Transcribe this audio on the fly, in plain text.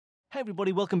Hey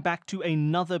everybody, welcome back to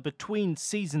another Between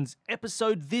Seasons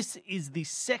episode. This is the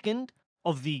second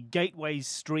of the Gateways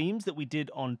streams that we did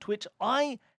on Twitch.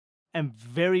 I am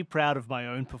very proud of my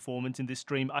own performance in this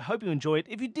stream. I hope you enjoy it.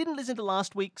 If you didn't listen to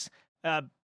last week's, I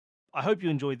hope you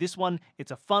enjoy this one.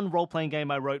 It's a fun role-playing game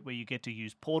I wrote where you get to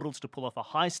use portals to pull off a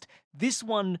heist. This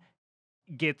one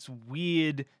gets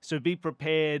weird, so be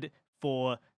prepared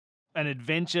for an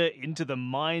adventure into the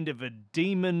mind of a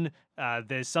demon.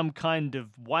 There's some kind of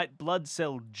white blood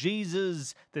cell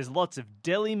Jesus. There's lots of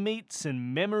deli meats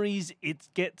and memories. It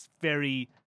gets very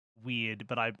weird,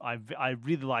 but I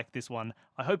really like this one.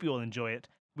 I hope you all enjoy it.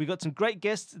 We got some great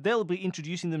guests. They'll be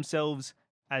introducing themselves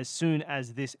as soon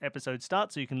as this episode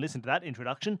starts, so you can listen to that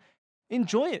introduction.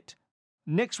 Enjoy it.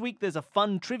 Next week, there's a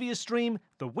fun trivia stream.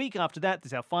 The week after that,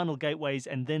 there's our final Gateways,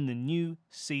 and then the new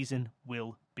season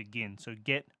will begin. So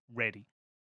get ready.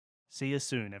 See you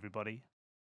soon, everybody.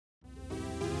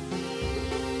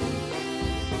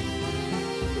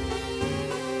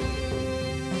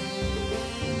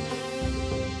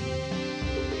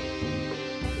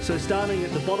 So starting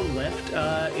at the bottom left,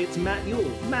 it's Matt Yule.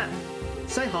 Matt,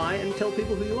 say hi and tell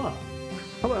people who you are.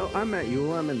 Hello, I'm Matt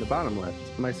Yule. I'm in the bottom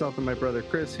left. Myself and my brother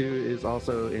Chris, who is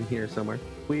also in here somewhere.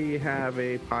 We have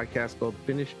a podcast called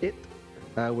Finish It,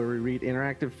 where we read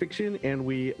interactive fiction, and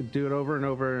we do it over and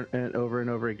over and over and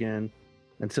over again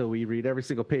until we read every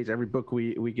single page, every book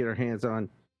we get our hands on,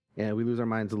 and we lose our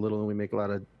minds a little, and we make a lot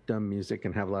of dumb music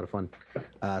and have a lot of fun.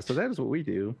 So that is what we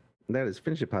do. That is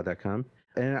finishitpod.com.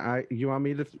 And you want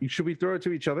me to? Should we throw it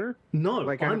to each other? No,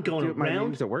 like I'm going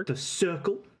around at work? the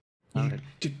circle.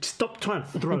 Stop trying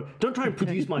to throw. Don't try and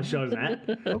produce my show, Matt.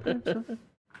 Okay.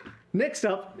 Next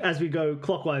up, as we go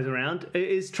clockwise around,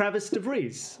 is Travis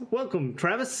DeVries. Welcome,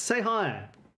 Travis. Say hi.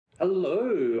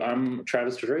 Hello, I'm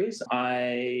Travis DeVries.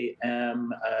 I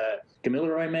am a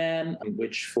Gamilaroi man,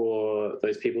 which for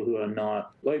those people who are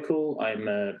not local, I'm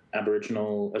an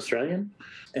Aboriginal Australian.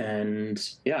 And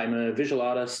yeah, I'm a visual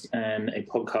artist and a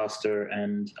podcaster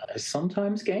and a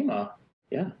sometimes gamer.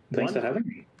 Yeah, thanks for having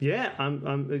me. Yeah,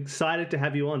 I'm excited to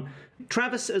have you on.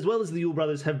 Travis, as well as the Yule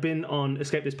brothers, have been on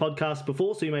Escape This Podcast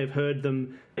before, so you may have heard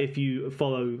them if you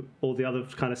follow all the other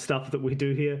kind of stuff that we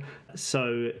do here.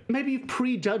 So maybe you've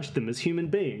prejudged them as human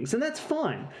beings, and that's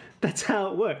fine. That's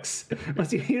how it works.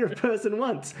 Once you hear a person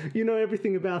once, you know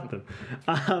everything about them.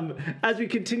 As we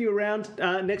continue around,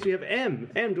 next we have Em.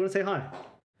 Em, do you want to say hi?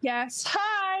 Yes.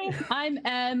 Hi, I'm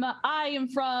Em. I am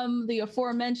from the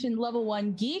aforementioned Level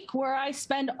 1 Geek, where I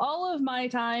spend all of my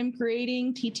time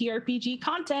creating TTRPG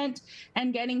content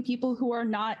and getting people who are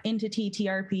not into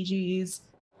TTRPGs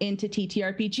into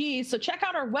TTRPGs. So check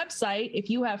out our website if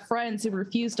you have friends who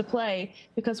refuse to play,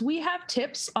 because we have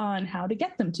tips on how to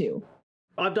get them to.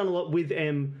 I've done a lot with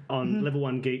Em on Level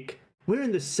 1 Geek. We're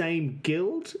in the same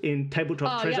guild in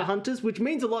Tabletop Treasure Hunters, which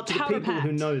means a lot to the people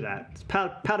who know that. It's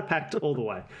powder packed all the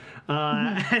way.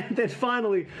 And then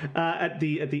finally, at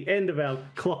the end of our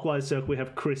clockwise circle, we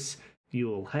have Chris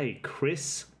Yule. Hey,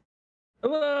 Chris.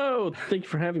 Hello. Thank you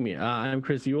for having me. I'm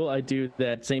Chris Yule. I do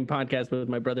that same podcast with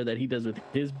my brother that he does with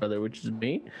his brother, which is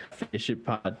me,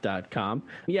 finishitpod.com.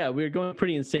 Yeah, we're going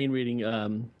pretty insane reading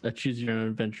a Choose Your Own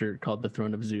Adventure called The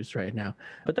Throne of Zeus right now.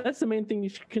 But that's the main thing. You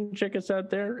can check us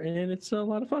out there, and it's a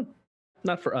lot of fun.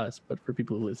 Not for us, but for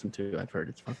people who listen to it. I've heard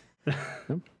it's fun.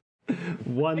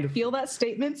 Wonderful. I feel that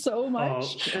statement so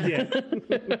much. Oh, yeah.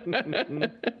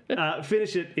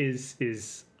 Finish It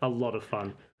is a lot of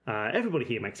fun. Everybody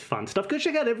here makes fun stuff. Go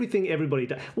check out everything everybody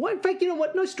does. Well, in fact, you know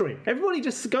what? No stream. Everybody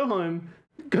just go home,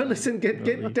 go listen,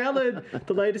 download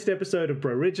the latest episode of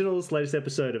Bro Originals, latest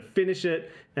episode of Finish It,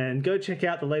 and go check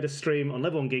out the latest stream on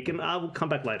Level 1 Geek, and I will come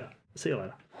back later. See you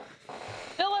later.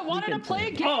 Bill, I wanted to play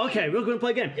a game. Oh, okay. We're going to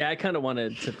play a game. Yeah, I kind of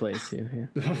wanted to play too. Yeah.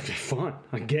 Okay, fine.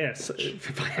 I guess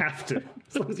if I have to,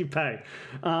 as long as you pay.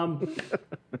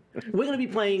 We're going to be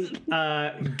playing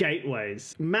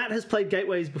Gateways. Matt has played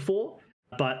Gateways before.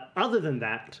 But other than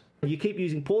that, you keep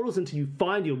using portals until you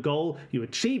find your goal, you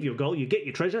achieve your goal, you get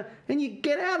your treasure, and you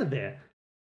get out of there.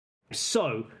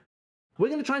 So, we're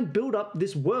going to try and build up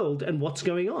this world and what's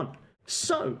going on.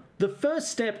 So, the first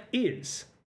step is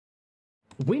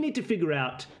we need to figure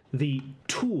out the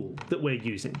tool that we're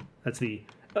using. That's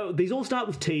these all start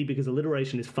with T because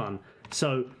alliteration is fun.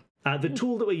 So, the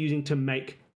tool that we're using to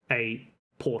make a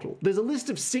portal. There's a list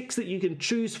of 6 that you can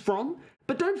choose from,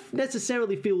 but don't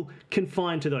necessarily feel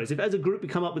confined to those. If as a group we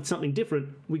come up with something different,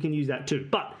 we can use that too.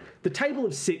 But the table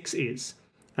of 6 is,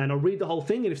 and I'll read the whole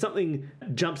thing, and if something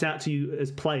jumps out to you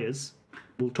as players,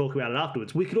 we'll talk about it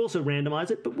afterwards. We could also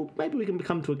randomize it, but maybe we can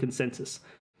come to a consensus.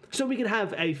 So we could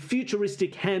have a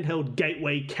futuristic handheld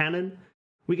gateway cannon,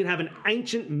 We can have an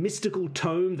ancient mystical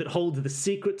tome that holds the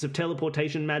secrets of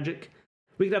teleportation magic.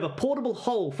 We could have a portable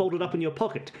hole folded up in your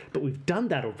pocket, but we've done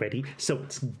that already, so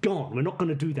it's gone. We're not going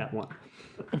to do that one.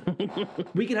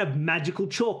 We could have magical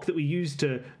chalk that we use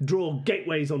to draw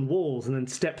gateways on walls and then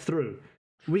step through.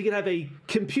 We could have a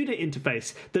computer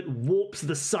interface that warps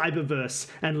the cyberverse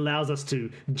and allows us to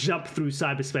jump through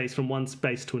cyberspace from one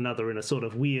space to another in a sort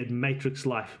of weird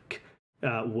Matrix-like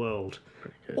world.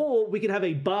 Or we could have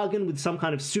a bargain with some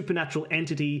kind of supernatural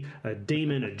entity, a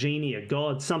demon, a genie, a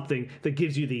god, something that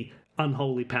gives you the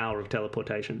unholy power of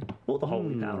teleportation. Or the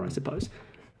holy power, I suppose.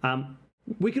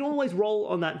 We can always roll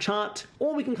on that chart,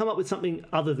 or we can come up with something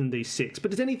other than these 6.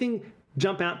 But does anything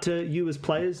jump out to you as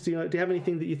players? Do you have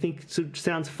anything that you think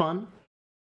sounds fun?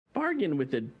 Bargain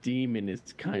with a demon is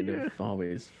kind of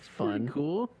always fun. Pretty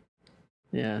cool.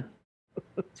 Yeah.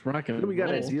 It's rocking. Then we got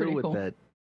to That is deal pretty with cool. that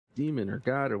demon or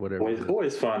god or whatever.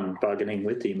 Always fun bargaining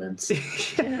with demons.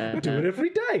 Yeah. Do it every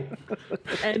day.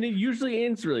 And it usually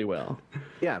ends really well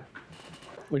Yeah.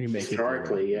 when you make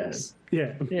Historically, yes.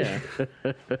 Yeah. it.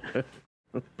 Yeah.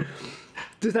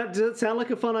 Does that sound like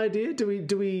a fun idea? Do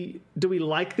we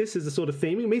like this as a sort of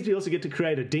theme? It means we also get to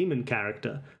create a demon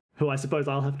character, who I suppose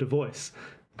I'll have to voice.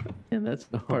 And that's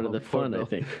part of the fun, I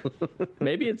think.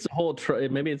 Maybe it's a whole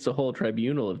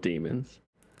tribunal of demons.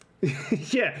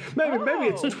 Yeah, maybe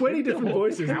it's 20 different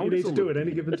voices that you need to do at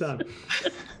any given time.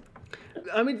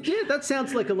 I mean, yeah, that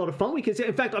sounds like a lot of fun. We can see.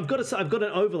 In fact, I've got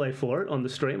an overlay for it on the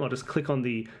stream. I'll just click on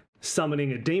the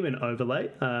summoning a demon overlay.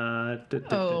 How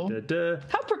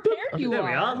prepared you There are.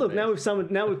 we are. Look, now we've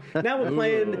summoned. Now we're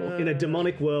playing in a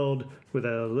demonic world with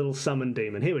a little summoned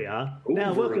demon. Here we are.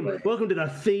 Now, welcome to the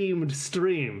themed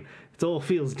stream. It all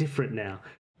feels different now.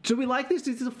 Do we like this?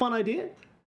 Is this a fun idea?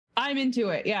 I'm into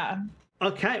it. Yeah.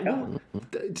 Okay. Well,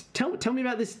 tell me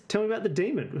about this. Tell me about the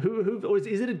demon. Who? Or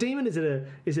is it a demon? Is it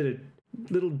a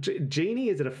little genie?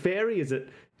 Is it a fairy? Is it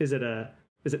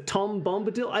Tom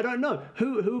Bombadil? I don't know.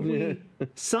 Who have we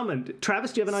summoned?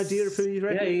 Travis, do you have an idea of who you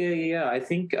reckon? Yeah. I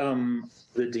think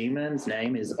the demon's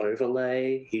name is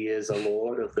Overlay. He is a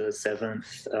lord of the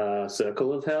 7th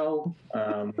Circle of Hell.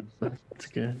 That's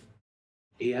good.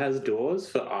 He has doors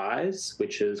for eyes,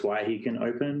 which is why he can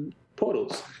open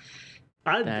portals.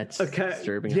 That's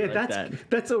disturbing. Yeah, I like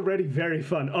that's already very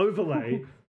fun. Overlay,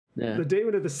 Yeah. the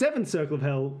demon of the 7th Circle of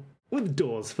Hell with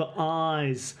doors for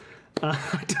eyes.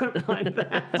 I don't mind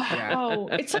that. Oh,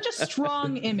 it's such a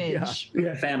strong image.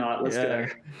 Yeah. Fan art, let's go.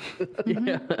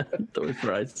 Yeah. Those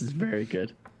rights is very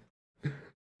good.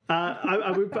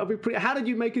 How did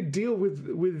you make a deal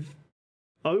with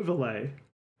Overlay?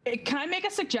 Can I make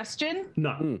a suggestion?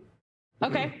 No.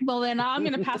 Okay, well then I'm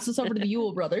going to pass this over to the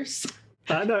Yule brothers.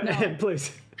 No, Em,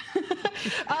 please.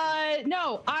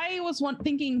 No, I was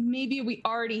thinking maybe we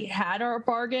already had our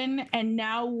bargain and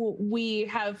now we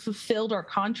have fulfilled our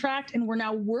contract and we're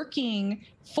now working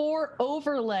for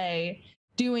Overlay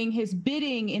doing his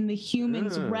bidding in the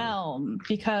humans realm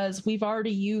because we've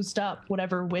already used up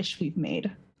whatever wish we've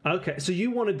made. Okay, so you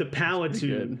wanted the power to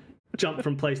good. jump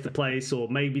from place to place, or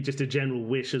maybe just a general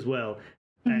wish as well.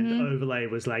 And Overlay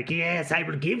was like, "Yes, I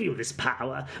will give you this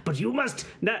power, but you must.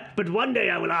 But one day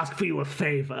I will ask for you a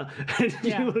favor, and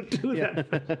Yeah. you will do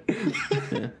that."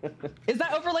 Is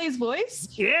that Overlay's voice?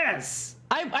 Yes.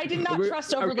 I did not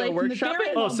trust are we Overlay gonna from the workshop very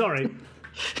it? Oh, moment. sorry.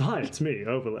 Hi, it's me,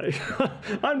 Overlay.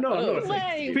 I'm not.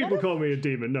 Overlay, People what call me a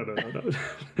demon. No.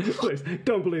 Please,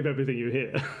 don't believe everything you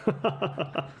hear.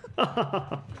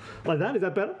 Like that? Is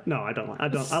that better? No, I don't.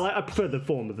 I prefer the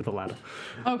form of the latter.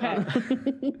 Okay.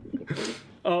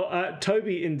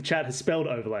 Toby in the chat has spelled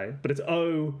Overlay, but it's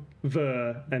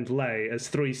over and lay as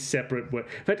 3 separate words.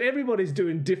 In fact, everybody's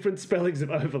doing different spellings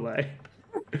of Overlay.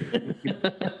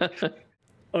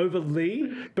 Overlay,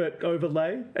 but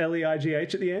Overlay, Leigh at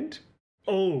the end.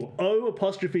 Oh, O''VURL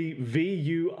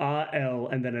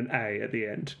and then an A at the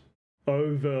end.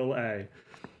 Overlay.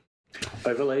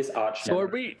 Overlay's arch So are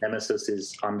we- nemesis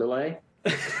is Underlay.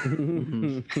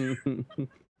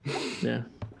 Yeah.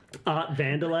 Art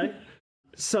Vanderlay.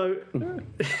 So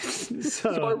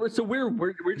So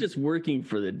we're just working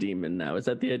for the demon now. Is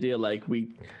that the idea? Like we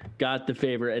got the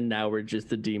favor and now we're just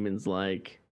the demons.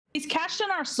 Like He's cashed in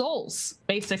our souls,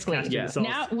 basically. cashed in Yeah. the souls.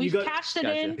 Now You we've got- cashed it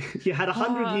Gotcha. in. You had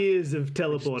 100 years of do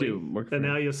teleporting, work for and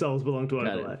now it. your souls belong to Got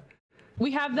it. Overlay.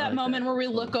 We have that like moment that. where we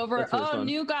look over, That's really oh, fun.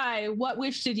 new guy, what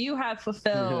wish did you have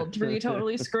fulfilled? Were you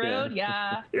totally screwed?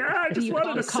 Yeah. Yeah, I just You wanted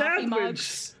bought a coffee sandwich.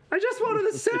 mugs. I just wanted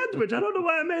a sandwich. I don't know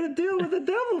why I made a deal with the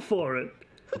devil for it.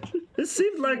 It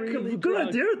seemed like a Really good drunk.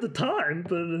 idea at the time,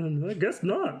 but I guess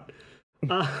not.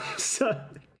 So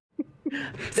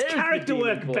it's There's the character demon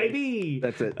work, voice. baby.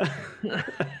 That's it.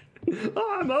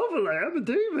 Oh, I'm Overlay. I'm a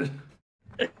demon.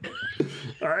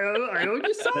 I own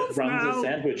your souls Runs now. a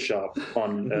sandwich shop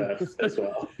on Earth as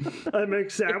well. I make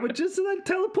sandwiches and then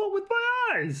teleport with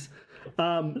my eyes.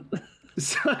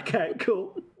 Okay,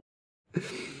 cool.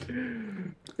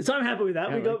 So I'm happy with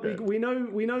that. We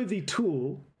know the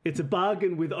tool. It's a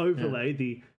bargain with Overlay,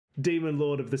 the demon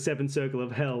lord of the Seven Circle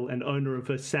of Hell and owner of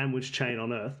a sandwich chain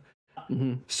on Earth.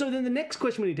 So then the next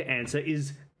question we need to answer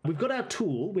is, we've got our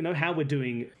tool. We know how we're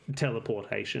doing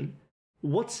teleportation.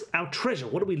 What's our treasure?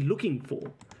 What are we looking for?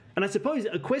 And I suppose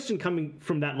a question coming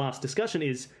from that last discussion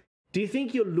is, do you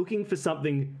think you're looking for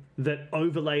something that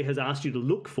Overlay has asked you to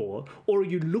look for, or are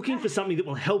you looking for something that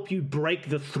will help you break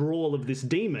the thrall of this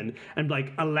demon and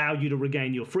like allow you to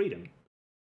regain your freedom?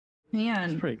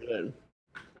 Man, Pretty good.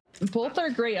 both are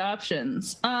great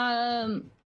options.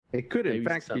 It could, in Maybe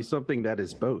fact, so. be something that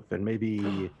is both, and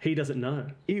maybe He doesn't know.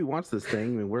 he wants this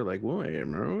thing, and we're like, well, yeah,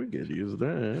 no, we could use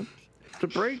that to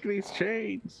break these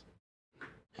chains.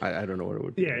 I don't know what it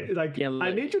would be. Yeah, like, Yeah, I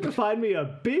like- need you to find me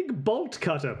a big bolt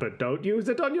cutter, but don't use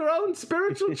it on your own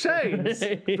spiritual chains.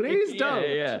 Please don't.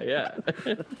 Yeah.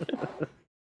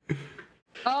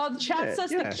 Oh, the chat Yeah,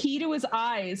 says yeah. the key to his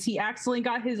eyes. He accidentally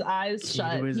got his eyes Key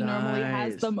shut. to his He normally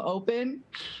has eyes. them open.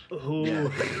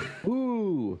 Ooh.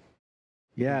 Ooh.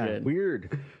 Yeah, Good.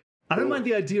 weird. I don't mind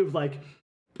the idea of like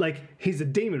he's a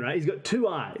demon, right? He's got two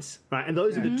eyes, right? And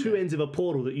those are the two ends of a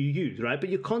portal that you use, right? But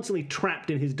you're constantly trapped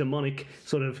in his demonic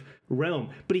sort of realm.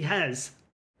 But he has,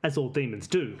 as all demons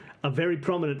do, a very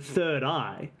prominent third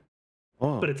eye,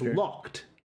 Oh, but it's okay. locked.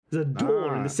 There's a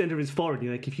door in Ah. the center of his forehead.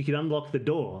 You're like, if you could unlock the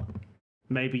door,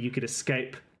 maybe you could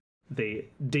escape the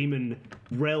demon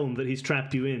realm that he's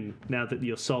trapped you in now that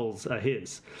your souls are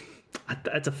his.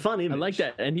 That's a fun image. I like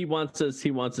that, and he wants us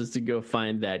to go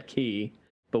find that key,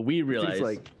 but we realize He's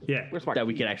like, Yeah. where's my that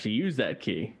we key? can actually use that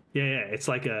key. Yeah, it's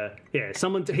like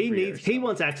someone he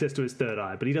wants access to his third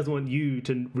eye, but he doesn't want you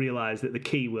to realize that the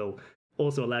key will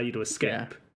also allow you to escape. Yeah.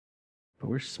 But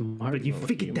we're smart. But you little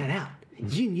figured that humans.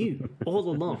 out. You knew all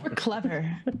along.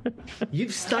 Clever.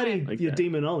 You've studied Like your that.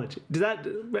 demonology. Does that?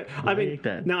 I mean, like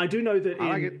that. now I do know that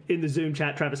I like in the Zoom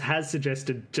chat, Travis has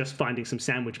suggested just finding some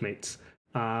sandwich meats.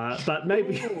 But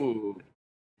maybe Ooh.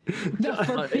 The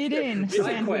forbidden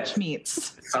sandwich quest.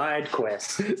 meats. Side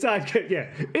quest. yeah.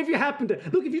 If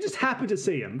you just happen to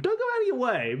see them, don't go out of your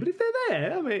way. But if they're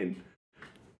there, I mean,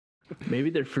 Maybe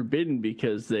they're forbidden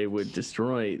because they would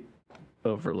destroy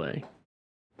Overlay.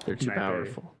 They're too Maybe.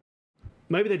 powerful.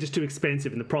 maybe they're just too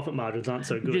expensive and the profit margins aren't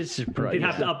so good. Just You'd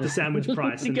have to up the sandwich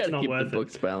price, You and it's gotta not keep worth the it.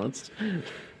 books balanced.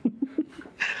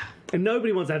 And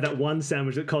nobody wants to have that one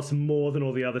sandwich that costs more than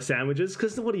all the other sandwiches,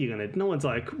 because what are you going to... No one's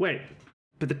like, wait,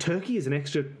 but the turkey is an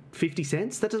extra 50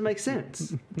 cents? That doesn't make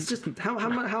sense. It's just, how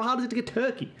hard is it to get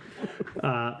turkey?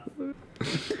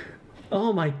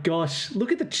 Oh my gosh,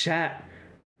 look at the chat.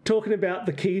 Talking about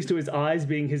the keys to his eyes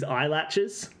being his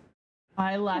eyelashes.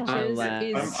 Eyelashes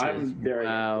is I'm very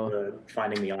Wow. into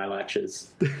finding the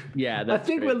eyelashes. Yeah, I that's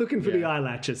think great. we're looking for the Yeah.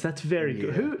 eyelashes. That's very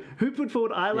good. Yeah. Who put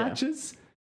forward eyelashes?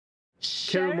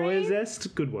 Carol Sherry?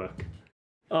 Moyes-est? Good work.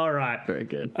 All right. Very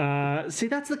good. See,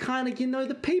 that's the kind of,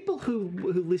 the people who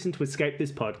listen to Escape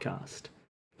This podcast,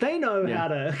 they know how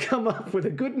to come up with a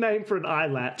good name for an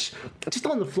eyelatch just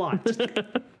on the fly.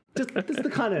 Just that's the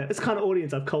kind of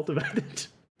audience I've cultivated.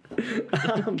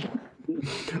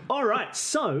 All right,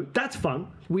 so that's fun.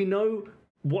 We know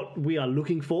what we are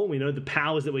looking for. We know the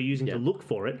powers that we're using to look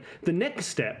for it. The next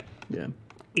step Yeah.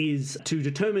 is to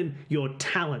determine your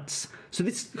talents. So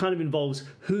this kind of involves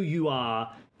who you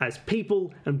are as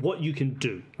people and what you can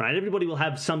do, right? Everybody will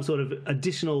have some sort of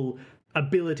additional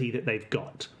ability that they've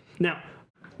got. Now,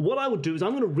 what I will do is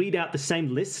I'm going to read out the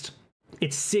same list.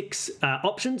 It's 6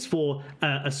 options for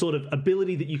a sort of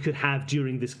ability that you could have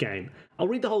during this game. I'll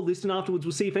read the whole list, and afterwards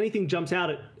we'll see if anything jumps out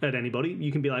at anybody.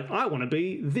 You can be like, I want to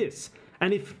be this.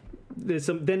 And if there's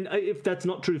then if that's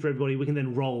not true for everybody, we can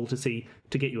then roll to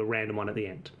get you a random one at the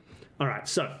end. All right,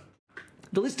 so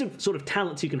the list of sort of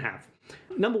talents you can have.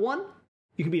 Number 1,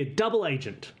 you can be a double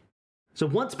agent. So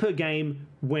once per game,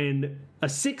 when a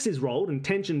 6 is rolled and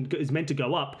tension is meant to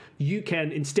go up, you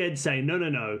can instead say,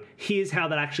 no, here's how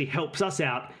that actually helps us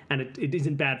out, and it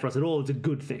isn't bad for us at all, it's a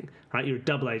good thing, right? You're a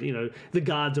double agent, the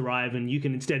guards arrive, and you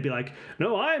can instead be like,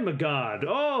 no, I'm a guard.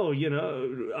 Oh,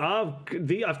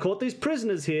 I've caught these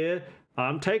prisoners here.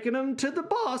 I'm taking them to the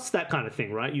boss, that kind of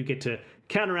thing, right? You get to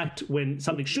counteract when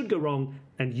something should go wrong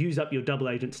and use up your double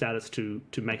agent status to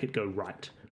make it go right.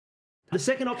 The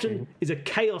second option is a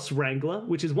Chaos Wrangler,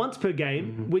 which is once per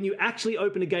game. When you actually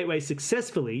open a gateway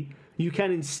successfully, you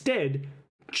can instead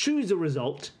choose a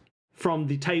result from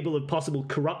the table of possible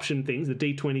corruption things, the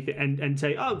D20, and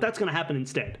say, oh, that's going to happen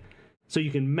instead. So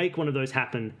you can make one of those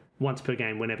happen once per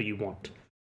game whenever you want.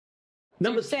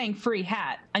 So you're saying free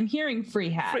hat. I'm hearing free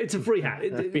hat. It's a free hat.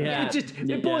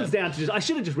 It boils down to just. I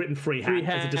should have just written free hat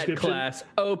as a description. Class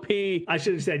OP. I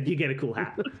should have said you get a cool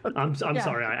hat. I'm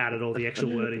sorry I added all the extra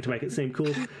wording to make it seem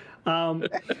cool.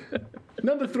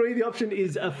 Number 3, the option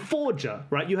is a forger.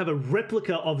 Right, you have a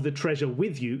replica of the treasure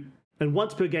with you, and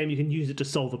once per game you can use it to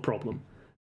solve a problem.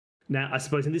 Now, I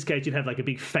suppose in this case you'd have like a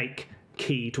big fake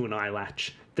key to an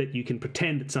eyelatch that you can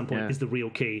pretend at some point is the real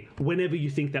key whenever you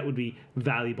think that would be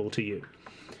valuable to you.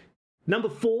 Number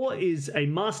 4 is a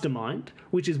mastermind,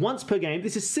 which is once per game.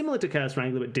 This is similar to Chaos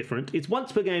Wrangler, but different. It's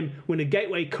once per game when a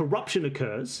gateway corruption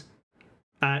occurs.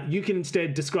 You can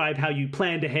instead describe how you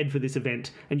planned ahead for this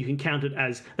event, and you can count it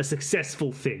as a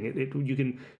successful thing. You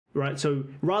can, right? So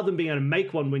rather than being able to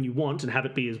make one when you want and have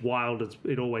it be as wild as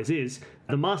it always is,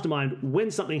 the mastermind,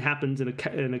 when something happens and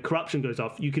a corruption goes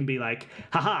off, you can be like,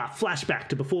 haha, flashback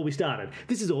to before we started.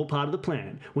 This is all part of the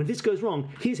plan. When this goes wrong,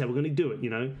 here's how we're going to do it,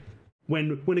 you know?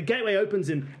 When a gateway opens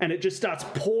and it just starts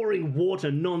pouring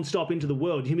water non-stop into the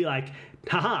world, you can be like,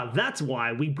 haha, that's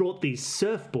why we brought these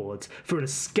surfboards for an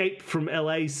escape from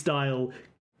LA-style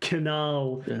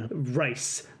canal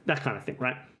race. That kind of thing,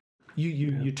 right?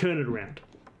 You turn it around.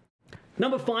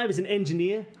 Number 5 is an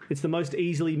engineer. It's the most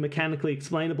easily mechanically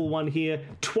explainable one here.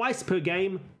 Twice per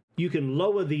game, you can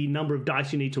lower the number of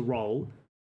dice you need to roll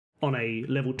on a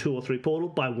level 2 or 3 portal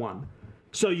by 1.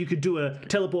 So you could do a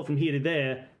teleport from here to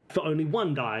there for only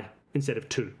 1 die instead of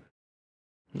 2.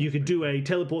 You could do a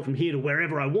teleport from here to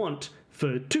wherever I want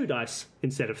for 2 dice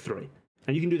instead of 3.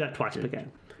 And you can do that twice per game.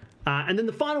 And then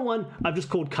the final one, I've just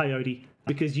called Coyote,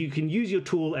 because you can use your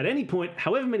tool at any point,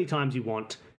 however many times you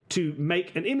want, to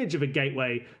make an image of a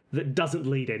gateway that doesn't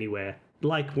lead anywhere,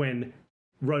 like when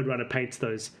Roadrunner paints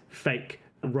those fake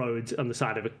roads on the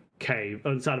side of a cave,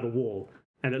 on the side of a wall,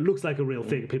 and it looks like a real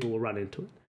thing, people will run into it.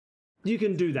 You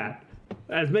can do that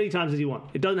as many times as you want.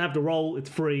 It doesn't have to roll, it's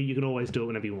free, you can always do it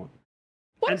whenever you want.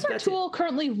 What does our tool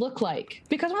currently look like?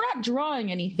 Because we're not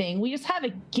drawing anything, we just have a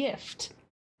gift.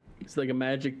 It's like a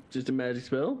magic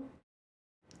spell?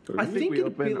 I think we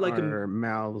it'd be open like our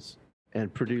mouths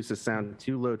and produce a sound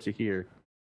too low to hear,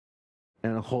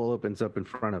 and a hole opens up in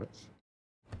front of us.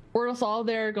 We're just all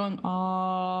there going,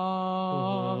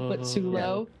 "Aww," but too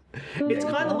low. It's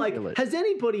kind of like, has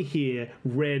anybody here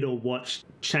read or watched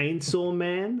Chainsaw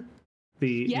Man?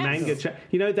 The manga,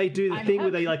 you know, they do the thing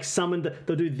where they like summon,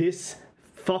 they'll do this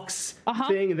fox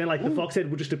thing, and then like the fox head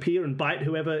will just appear and bite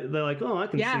whoever. They're like, oh, I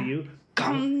can see you.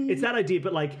 It's that idea,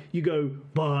 but like you go,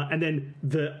 bah, and then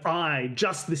the eye,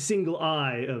 just the single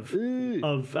eye of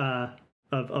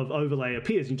overlay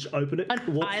appears. You just open it,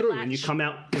 walk through, and you come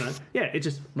out. You know, it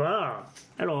just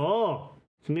hello,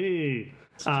 it's me.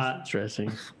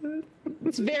 Distressing.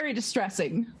 It's very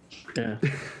distressing. Yeah.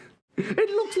 It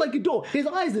looks like a door. His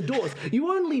eyes are doors.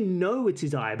 You only know it's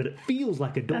his eye, but it feels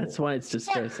like a door. That's why it's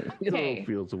distressing. It all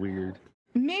feels weird.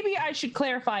 Maybe I should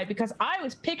clarify, because I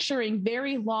was picturing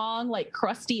very long, like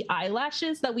crusty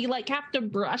eyelashes that we like have to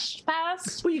brush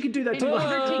past. Well, you could do that too.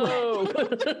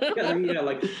 Yeah,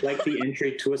 like the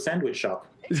entry to a sandwich shop.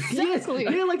 Exactly.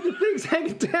 Yes, like the things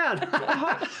hanging down.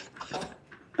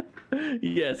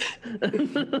 Yes.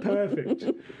 Perfect.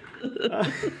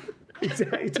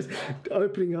 Exactly, just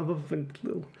opening up and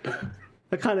little.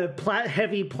 A kind of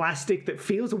heavy plastic that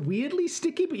feels weirdly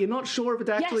sticky, but you're not sure if it's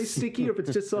actually sticky or if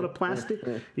it's just sort of plastic.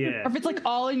 Yeah. Or if it's like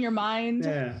all in your mind.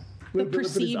 Yeah. The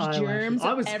perceived germs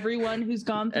of everyone who's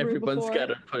gone through Everyone's before. got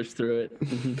to push through it.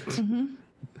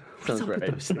 Sounds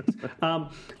right. All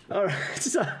right.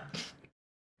 So,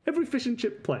 every fish and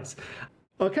chip place.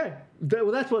 Okay.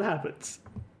 Well, that's what happens.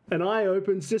 An eye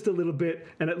opens just a little bit,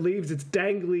 and it leaves its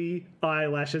dangly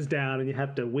eyelashes down, and you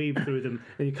have to weave through them,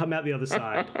 and you come out the other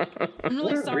side. I'm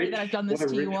really sorry that I've done this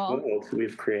to you all. World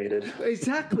we've created.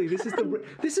 Exactly. This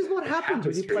is what happens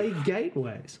when you play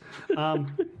gateways. All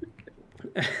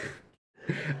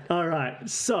right.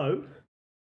 So,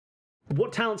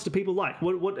 what talents do people like?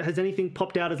 What has anything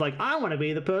popped out as like, I want to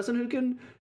be the person who can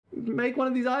make one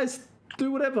of these eyes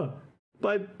do whatever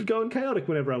by going chaotic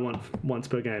whenever I want once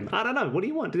per game? I don't know. What do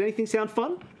you want? Did anything sound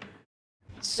fun?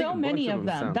 So many of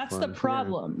them. That's the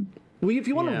problem. Yeah. Well, if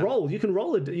you want to roll, you can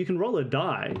roll a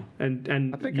die, and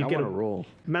I think you I get want to roll.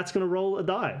 Matt's going to roll a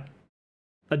die,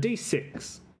 a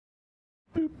d6.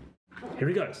 Here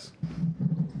he goes.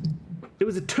 It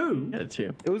was a 2. Yeah,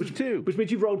 too. It was a 2. Which means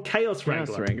you rolled Chaos Chaos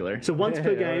Wrangler. Wrangler. So once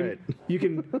per Yeah, game, alright. you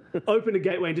can open a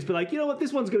gateway and just be like, you know what,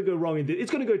 this one's going to go wrong. It's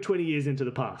going to go 20 years into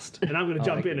the past. And I'm going to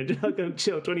jump in and I'm going to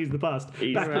chill 20 years in the past.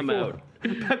 I'm out.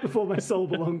 Back before my soul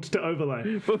belonged to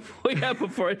Overlay.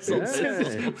 Before I sold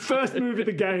Yeah. First move of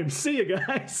the game. See you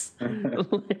guys.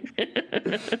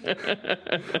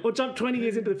 Or jump 20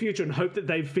 years into the future and hope that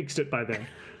they've fixed it by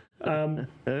then.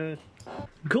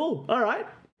 Cool. All right.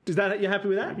 Is that, you're happy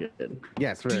with that?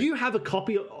 Yes. Do you have a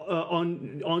copy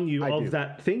on you I of do.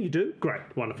 that thing? You do? Great.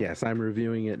 Wonderful. Yes, I'm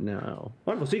reviewing it now.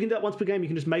 Wonderful. So you can do that once per game. You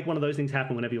can just make one of those things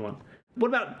happen whenever you want. What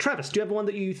about Travis? Do you have one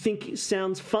that you think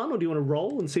sounds fun, or do you want to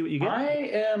roll and see what you get? I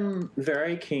am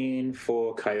very keen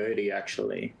for Coyote,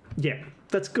 actually. Yeah,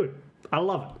 that's good. I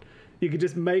love it. You could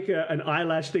just make an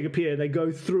eyelash thing appear. They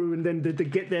go through, and then they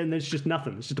get there, and there's just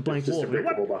nothing. It's just a blank Just wall. a brick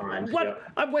What? wall behind. What? Yep.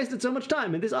 I've wasted so much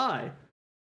time in this eye.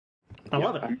 I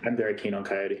love it. I'm very keen on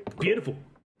Coyote. Beautiful.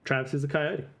 Travis is a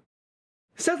coyote.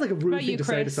 Sounds like a rude about thing you, to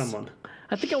say to Chris? someone.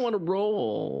 I think I want to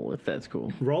roll, if that's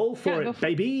cool. Roll for Yeah, go it, for-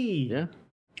 baby. Yeah.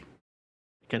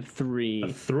 Got 3.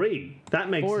 A 3. That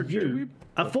makes Forger. you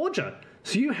a forger.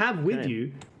 So you have with Okay.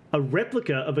 you a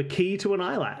replica of a key to an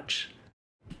eyelatch.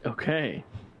 Okay.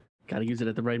 Gotta use it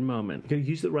at the right moment. You gotta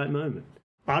use it at the right moment.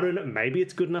 I don't know. Maybe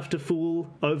it's good enough to fool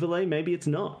Overlay. Maybe it's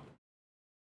not.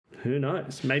 Who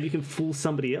knows? Maybe you can fool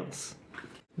somebody else.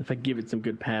 If I give it some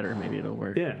good pattern, maybe it'll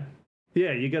work. Yeah.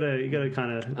 Yeah, you gotta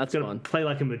kind of That's fun. play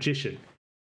like a magician.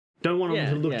 Don't want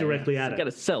them to look directly at You it.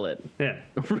 gotta sell it. Yeah.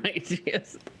 Right,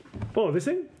 yes. Oh, this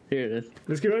thing? Here it is.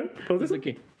 Let's get right. Oh, this It's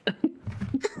thing? okay.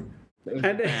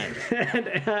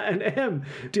 And Em,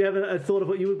 do you have a thought of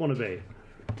what you would want to be?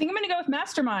 I think I'm going to go with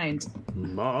Mastermind.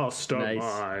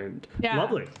 Mastermind. Yeah.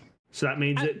 Lovely. So that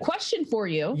means that Question for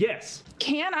you. yes.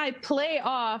 Can I play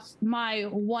off my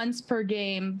once per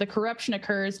game, the corruption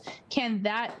occurs? Can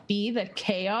that be the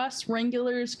Chaos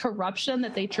Wrangler's corruption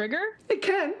that they trigger? It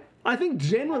can. I think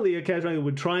generally a Chaos Wrangler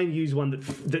would try and use one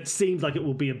that seems like it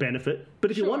will be a benefit.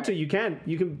 But if you want to, Sure. you can.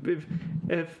 You can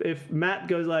if Matt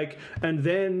goes like, and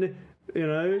then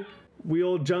we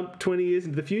all jump 20 years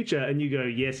into the future, and you go,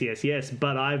 yes,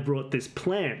 but I've brought this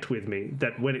plant with me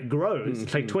that when it grows, it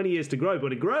takes 20 years to grow, but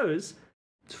when it grows,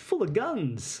 it's full of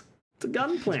guns. It's a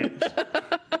gun plant.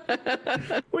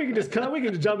 we can just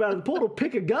jump out of the portal,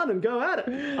 pick a gun, and go at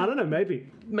it. I don't know, maybe.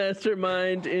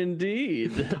 Mastermind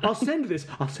indeed. I'll send this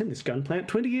gun plant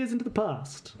 20 years into the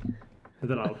past. And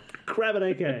then I'll grab an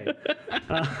AK.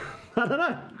 I don't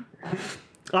know.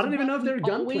 I don't even know if there are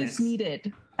gun Always plants.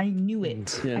 needed. I knew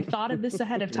it. Yeah. I thought of this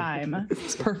ahead of time.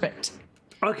 It's perfect.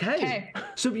 Okay.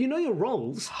 So you know your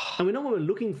roles, and we know what we're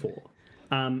looking for.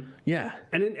 Yeah.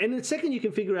 And in a second, you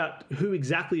can figure out who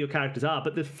exactly your characters are.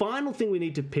 But the final thing we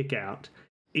need to pick out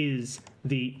is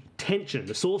the tension,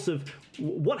 the source of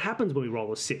what happens when we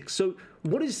roll a 6. So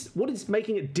what is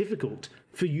making it difficult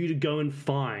for you to go and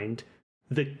find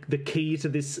the key to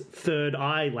this third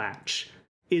eye latch?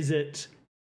 Is it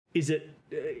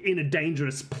in a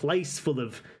dangerous place full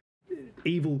of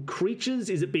evil creatures?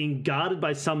 Is it being guarded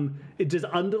by some? Does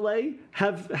Underlay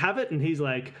have it? And he's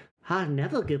like, I'll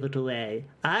never give it away.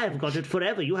 I've got it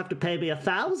forever. You have to pay me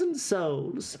 1,000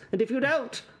 souls, and if you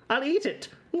don't, I'll eat it.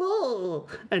 Whoa.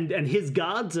 And his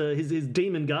guards are his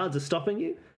demon guards are stopping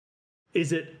you.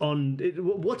 Is it on?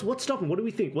 What's stopping? What do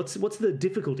we think? What's the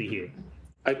difficulty here?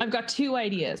 I've got 2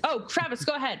 ideas. Oh, Travis,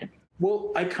 go ahead.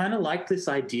 Well, I kind of like this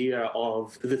idea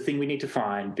of the thing we need to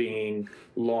find being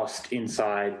lost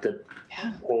inside the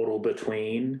portal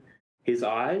between his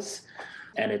eyes,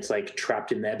 and it's like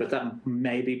trapped in there, but that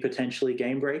may be potentially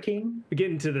game breaking. We're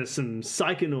getting to some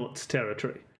Psychonauts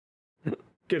territory.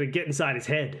 Gotta get inside his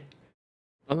head.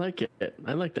 I like it.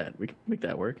 I like that. We can make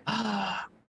that work.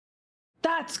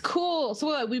 That's cool. So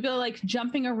what, we'd be like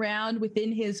jumping around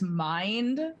within his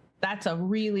mind? That's a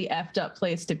really effed up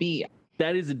place to be.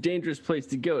 That is a dangerous place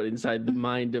to go, inside the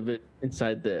mind of it,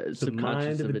 inside the subconscious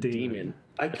mind of of a a demon. demon.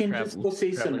 I can just go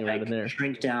see some traveling around like in there.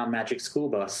 shrink down magic school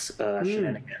bus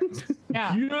shenanigans.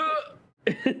 Yeah.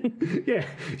 Yeah,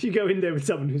 you go in there with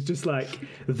someone who's just like,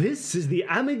 this is the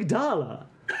amygdala.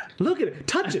 Look at it.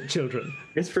 Touch it, children.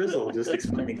 It's Frizzle just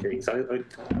explaining things. I'm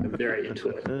very into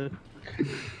it.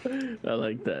 I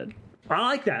like that. I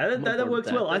like that. That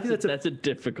works well. I think that's a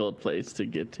difficult place to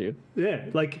get to. yeah,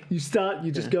 like you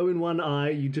just go in one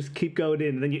eye, you just keep going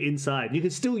in, and then you're inside. You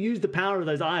can still use the power of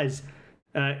those eyes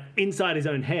inside his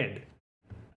own head.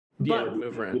 Yeah, But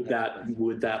move around.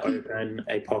 Would that open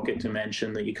a pocket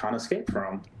dimension that you can't escape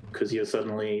from? Because you're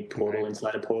suddenly portal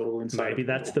inside a portal inside. maybe a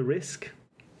that's portal. the risk.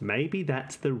 Maybe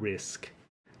that's the risk.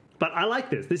 But I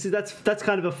like this. That's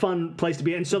kind of a fun place to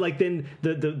be. And so like then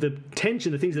the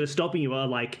tension, the things that are stopping you are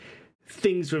like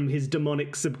things from his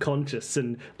demonic subconscious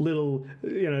and little,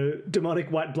 demonic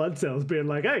white blood cells being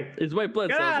like, "Hey, It's white blood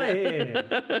get cells. out of here!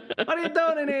 What are you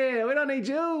doing in here? We don't need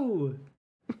you.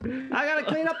 I gotta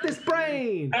clean up this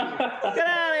brain. Get out of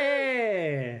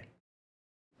here!"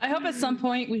 I hope at some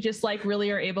point we just really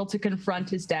are able to confront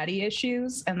his daddy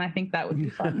issues, and I think that would be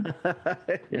fun.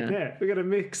 Yeah, we got a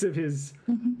mix of his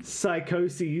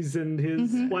psychoses and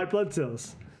his white blood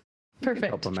cells. Help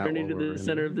Perfect. him out Turn while into we're the in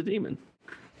center of the demon.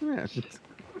 there.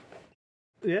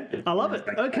 Yeah. Yeah, I love it.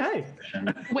 Okay.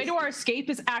 Way to our escape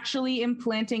is actually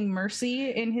implanting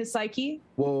mercy in his psyche.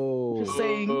 Whoa. Just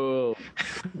saying. Oh,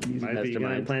 Maybe you're going to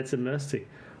mastermind. implant some mercy.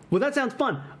 Well, that sounds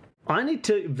fun. I need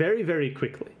to very, very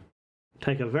quickly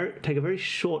take a very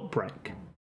short break.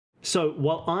 So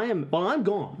while I'm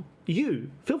gone, you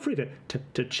feel free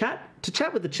to chat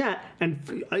with the chat, and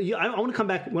I want to come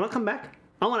back. When I come back,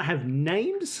 I want to have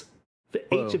names for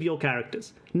each of your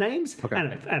characters, names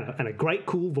and a great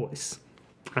cool voice.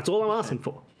 That's all I'm asking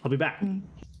for. I'll be back.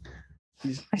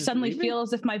 I suddenly feel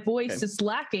as if my voice is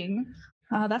lacking.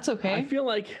 That's okay.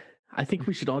 I think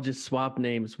we should all just swap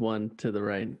names one to the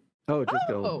right. Oh, just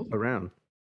go Oh. around.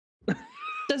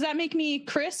 Does that make me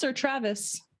Chris or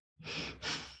Travis?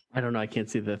 I don't know. I can't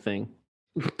see the thing.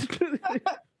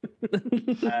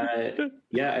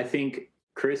 Yeah, I think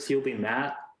Chris, you'll be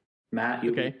Matt. Matt,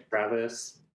 you'll be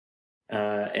Travis.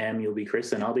 Em, you'll be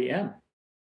Chris, and I'll be Em.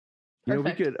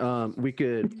 Perfect. We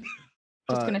could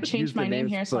Just gonna use change the my name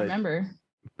names, here so I but remember.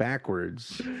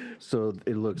 backwards, so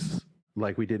it looks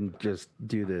like we didn't just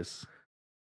do this.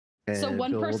 So And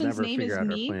one Bill will person's never name figure is out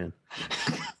our me? plan.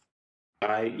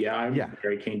 I'm Yeah.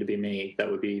 very keen to be me. That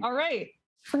would be All right.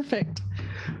 Perfect.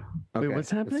 Wait,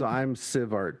 what's happening? So I'm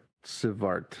Sivart.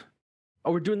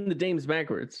 Oh, we're doing the names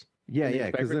backwards. Yeah, Names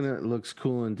yeah, because then backwards? it looks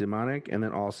cool and demonic, and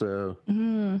then also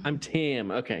I'm Tam.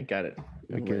 Okay, got it.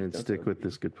 I can stick with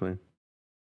this good plan.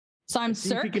 So I'm See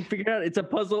if Sir. he can figure it out. It's a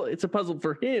puzzle. It's a puzzle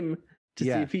for him to see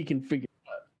Yeah. if he can figure.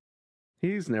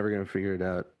 He's never gonna figure it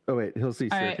out. Oh wait, he'll see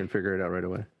All Sir right. can figure it out right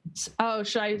away. Oh,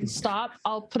 should I stop?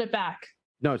 I'll put it back.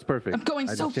 No, it's perfect. I'm going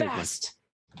I so just changed mine. fast.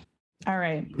 All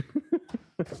right.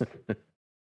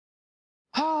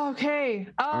 Oh, okay.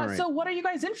 All right. So what are you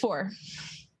guys in for?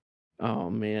 Oh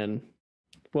man.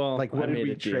 Well, Like, I what did made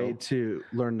we a deal. trade to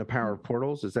learn the power of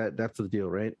portals? That's the deal,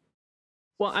 right?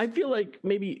 Well, I feel like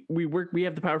maybe we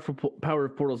have the power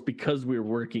of portals because we're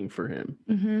working for him,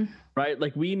 Mm-hmm. right?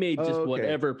 Like we made just Oh, okay.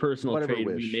 whatever personal Whatever trade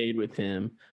we wish. made with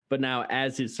him, but now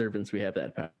as his servants, we have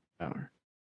that power.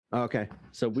 Okay,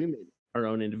 So we made our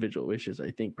own individual wishes. I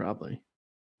think probably.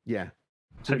 yeah.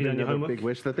 Have you done your another homework? big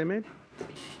wish that they made?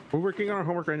 We're working on our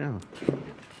homework right now.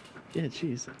 Yeah,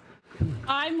 jeez.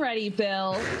 I'm ready,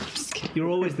 Bill. Just kidding. You're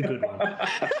always the good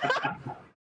one.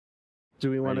 Do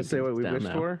we want to Writing say what things we down wished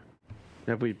now. for?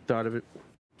 Have we thought of it?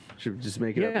 Should we just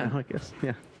make it Yeah. up now, I guess?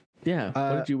 Yeah. Yeah. What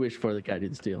Uh, did you wish for that guy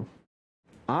didn't steal?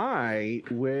 I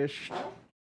wished.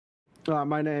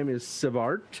 My name is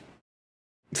Sivart.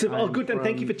 Oh, I'm good. And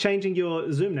thank you from- for changing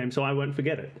your Zoom name so I won't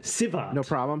forget it. Sivart. No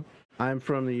problem. I'm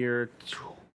from the year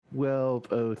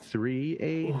 1203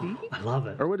 AD. Oh, I love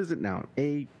it. Or what is it now?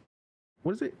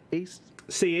 What is it?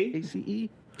 CE? ACE?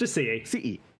 Just CE.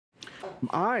 CE.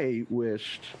 I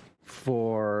wished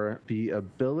for the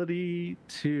ability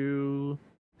to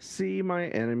see my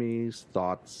enemies'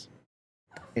 thoughts,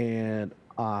 and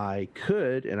I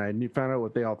could, and I found out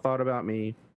what they all thought about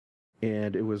me,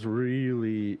 and it was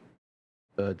really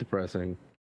depressing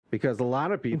because a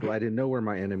lot of people I didn't know were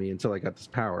my enemy until I got this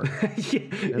power.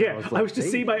 yeah, I was I like, was to they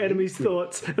see my enemy's hate me.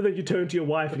 thoughts, and then you turn to your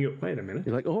wife and you go, wait a minute.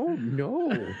 You're like, oh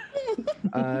no.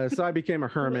 So I became a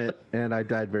hermit, and I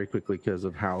died very quickly because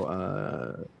of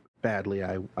how badly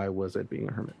I was at being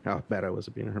a hermit. How bad I was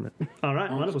at being a hermit. All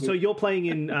right, wonderful. So you're playing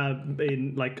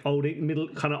in like old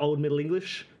Middle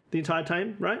English the entire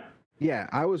time, right? Yeah,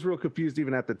 I was real confused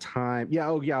even at the time. Yeah,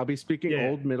 oh yeah, I'll be speaking Yeah.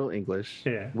 Old Middle English,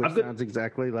 Yeah. which I've got- sounds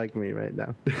exactly like me right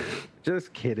now.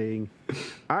 Just kidding.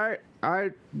 I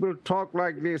will talk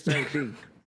like this, I think.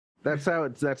 That's how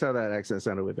that accent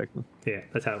sounded way back then. Yeah,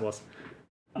 that's how it was.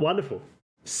 Wonderful.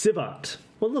 Sivart.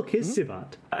 Well, look, here's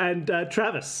Sivart. And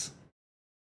Travis.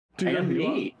 Do I you know am who you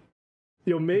are? me.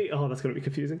 You're me? Oh, that's going to be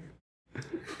confusing.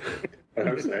 I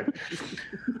hope so.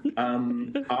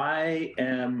 I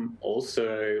am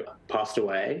also passed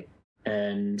away,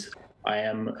 and I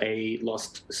am a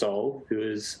lost soul who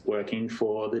is working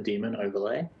for the Demon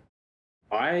Overlay.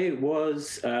 I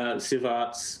was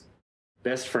Sivart's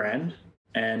best friend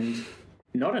and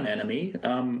not an enemy,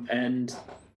 and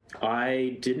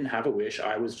I didn't have a wish.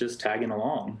 I was just tagging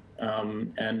along,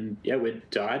 and yeah, we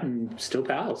died and still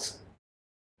pals.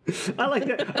 I like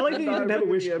that. I like that you didn't have a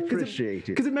wish really appreciate it.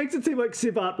 because it makes it seem like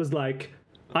Sivart was like,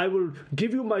 "I will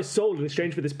give you my soul in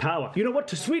exchange for this power." You know what?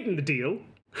 To sweeten the deal,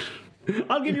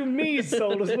 I'll give you Me's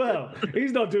soul as well.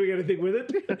 He's not doing anything with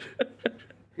it.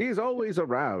 He's always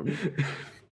around.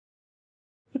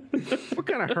 What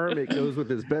kind of hermit goes with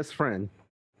his best friend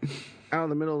out in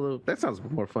the middle of the... That sounds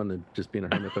more fun than just being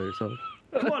a hermit by yourself.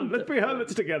 Come on, let's be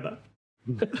hermits together.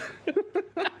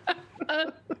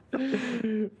 I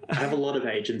have a lot of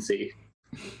agency.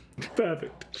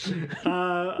 Perfect.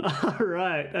 All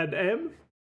right, and M.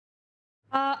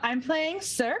 I'm playing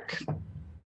Cirque,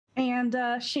 and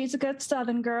she's a good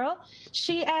Southern girl.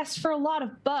 She asked for a lot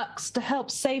of bucks to help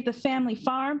save the family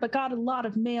farm, but got a lot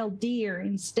of male deer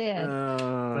instead.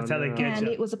 That's how they get And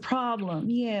you. it was a problem.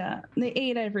 Yeah, they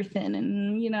ate everything,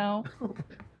 and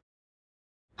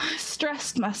I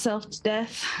stressed myself to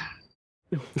death.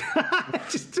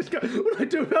 just go. What do I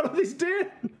do about all this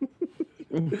deer?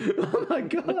 Oh my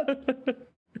god!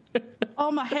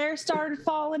 All my hair started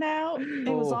falling out. It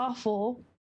was awful.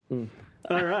 All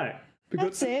right.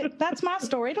 That's it. That's my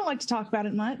story. I don't like to talk about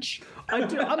it much.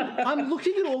 I'm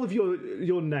looking at all of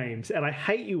your names, and I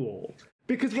hate you all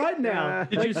because right now,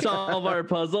 Did you solve our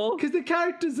puzzle? because the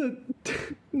characters are.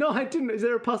 No, I didn't. Is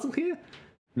there a puzzle here?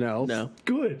 No. No.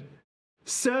 Good.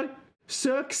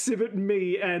 Cirque, Civet,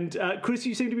 me, and Chris.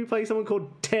 You seem to be playing someone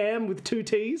called Tam with 2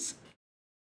 T's.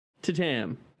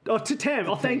 Tatam. Oh, Tam.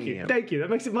 Oh, thank you. Thank you. That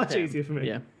makes it much easier for me.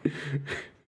 Yeah.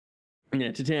 Yeah,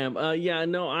 Tatam.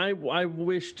 I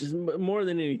wished more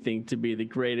than anything to be the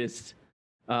greatest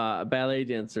ballet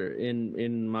dancer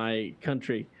in my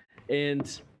country,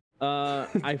 and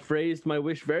I phrased my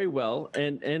wish very well,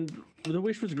 and the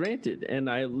wish was granted, and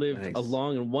I lived Nice. a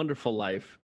long and wonderful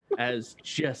life as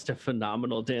just a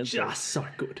phenomenal dancer. Just so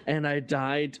good. And I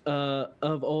died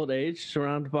of old age,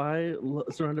 surrounded by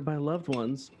loved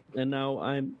ones, and now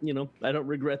I don't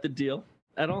regret the deal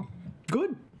at all.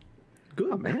 Good.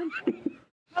 Good. Oh, man.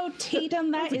 Oh,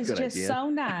 Tatum, that is good just idea. so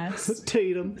nice.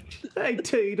 Tatum. Hey,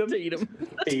 Tatum. Tatum.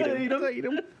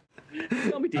 Tatum.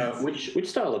 Call me Tatum. Which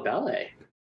style of ballet?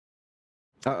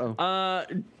 Uh-oh.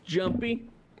 Jumpy.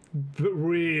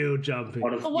 Real jumping.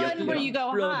 One of The one where you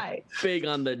go Real high. big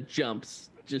on the jumps.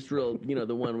 Just real,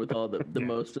 the one with all the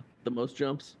most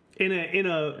jumps. In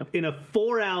a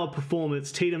 4-hour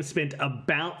performance, Tatum spent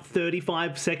about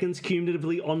 35 seconds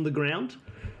cumulatively on the ground.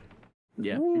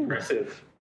 Yeah. Impressive.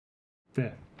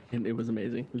 Yeah. And it was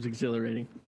amazing. It was exhilarating.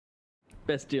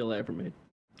 Best deal I ever made.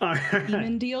 All right.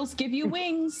 Demon deals give you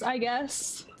wings, I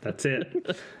guess. That's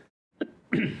it.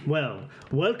 Well,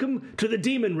 welcome to the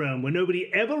demon realm where nobody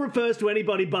ever refers to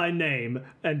anybody by name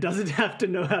and doesn't have to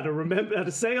know how to remember how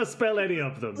to say or spell any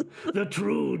of them. The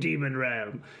true demon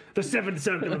realm. The 7th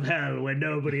circle of hell where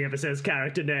nobody ever says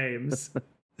character names.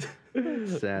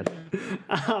 Sad.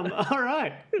 All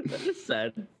right. Just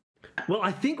sad. Well,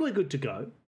 I think we're good to go.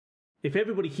 If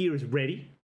everybody here is ready,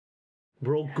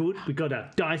 we're all good. We got our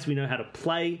dice. We know how to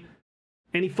play.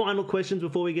 Any final questions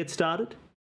before we get started?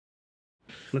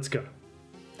 Let's go.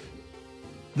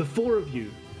 The 4 of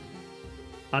you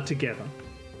are together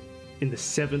in the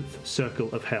 7th circle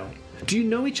of hell. Do you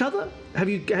know each other? Have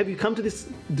you come to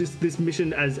this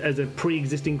mission as a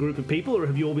pre-existing group of people, or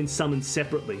have you all been summoned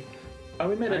separately? Oh,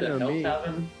 we met at I a know Hell me.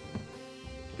 Tavern.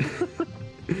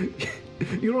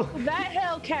 You're all... That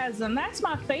hell chasm, that's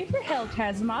my favorite hell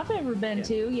chasm I've ever been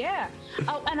to, yeah.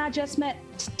 Oh, and I just met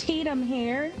Tatum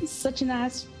here. Such a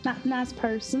nice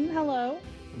person. Hello.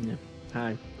 Yeah.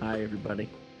 Hi everybody.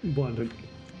 Wonderful.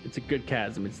 It's a good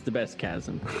chasm. It's the best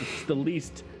chasm. It's the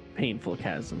least painful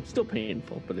chasm. Still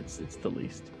painful, but it's the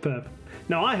least. Perfect.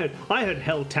 Now I heard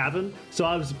Hell Tavern, so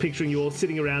I was picturing you all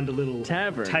sitting around a little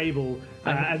Tavern. table,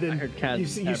 I heard- and then I heard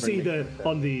Chasm you see Tavern.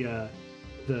 on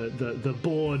the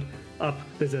board up.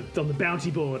 There's on the bounty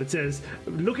board. It says,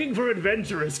 "Looking for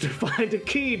adventurers to find a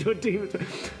key to a demon."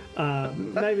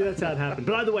 Maybe that's how it happened.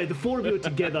 But either way, the 4 of you are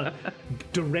together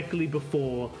directly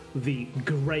before the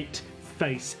great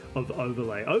face of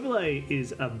Overlay. Overlay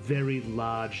is a very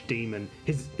large demon.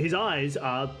 His eyes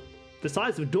are the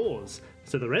size of doors,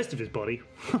 so the rest of his body,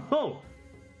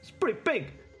 it's pretty big.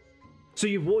 So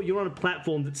you're on a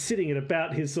platform that's sitting at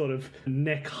about his sort of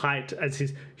neck height as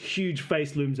his huge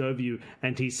face looms over you,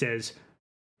 and he says,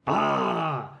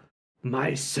 "Ah,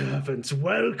 my servants,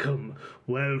 welcome.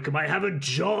 I have a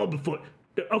job for...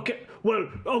 Okay.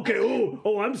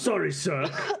 Oh, I'm sorry, sir.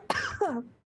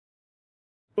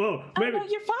 Oh, maybe... Oh, no,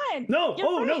 you're fine. No,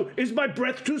 You're fine. no. Is my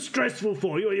breath too stressful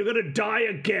for you? Are you going to die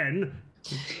again?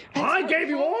 I gave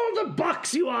you all the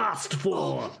bucks you asked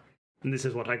for. And this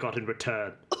is what I got in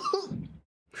return.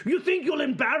 You think you'll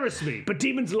embarrass me, but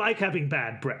demons like having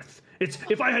bad breath.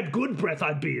 If I had good breath,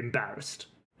 I'd be embarrassed.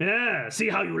 Yeah, see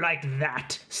how you like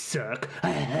that, Cirque.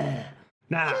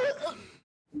 Now,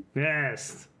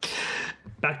 yes,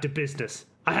 back to business.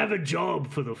 I have a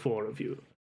job for the four of you.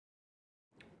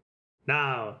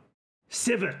 Now,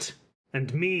 Sivert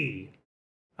and me,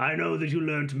 I know that you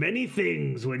learned many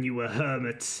things when you were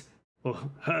hermits. Or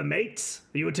hermates?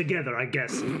 You were together, I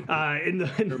guess, in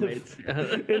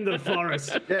the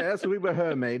forest. Yes, we were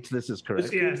hermates. This is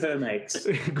correct. Yes. Hermates.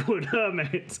 Good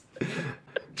hermates.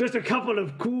 Just a couple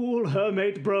of cool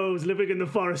hermit bros living in the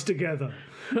forest together.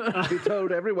 We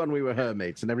told everyone we were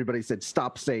hermates, and everybody said,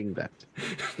 stop saying that.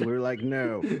 We were like,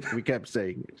 no. We kept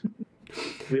saying it.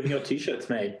 We haven't got t-shirts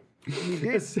made.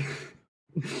 Yes.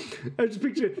 I just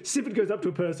picture Sivert goes up to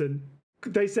a person.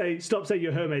 They say, stop saying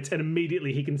you're hermates, and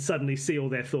immediately he can suddenly see all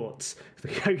their thoughts.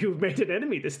 You've made an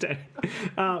enemy this day.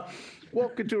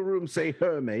 Walk into a room, say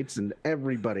hermates, and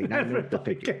everybody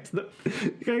gets them.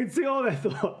 You can see all their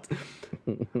thoughts.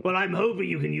 Well, I'm hoping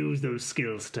you can use those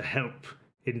skills to help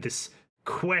in this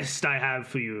quest I have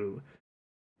for you.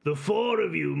 The four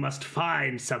of you must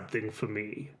find something for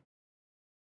me.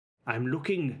 I'm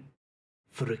looking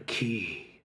for a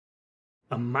key.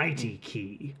 A mighty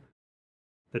key.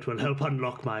 That will help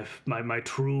unlock my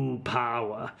true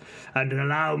power and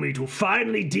allow me to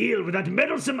finally deal with that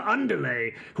meddlesome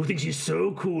underlay who thinks he's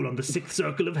so cool on the 6th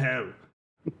circle of hell.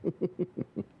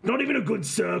 Not even a good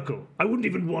circle. I wouldn't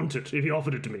even want it if he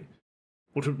offered it to me.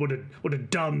 What a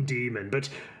dumb demon. But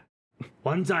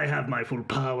once I have my full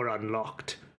power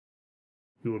unlocked,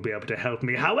 you will be able to help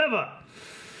me. However,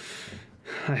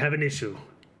 I have an issue.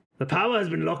 The power has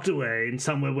been locked away in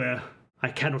somewhere where I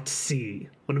cannot see.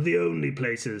 One of the only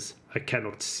places I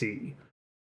cannot see.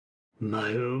 My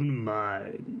own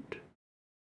mind.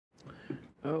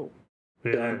 Oh.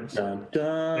 Yes. Dun,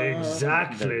 dun.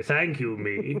 Exactly. Thank you,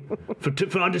 me,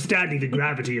 for understanding the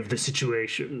gravity of the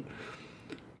situation.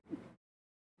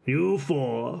 You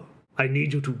four, I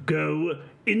need you to go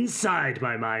inside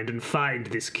my mind and find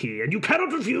this key. And you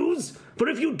cannot refuse, for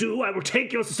if you do, I will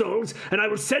take your souls and I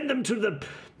will send them to the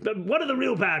one of the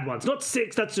real bad ones. Not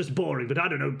 6, that's just boring, but I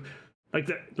don't know, like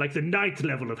the 9th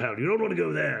level of hell. You don't want to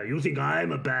go there. You think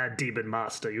I'm a bad demon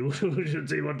master. You should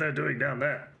see what they're doing down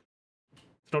there.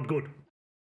 It's not good.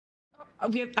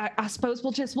 I suppose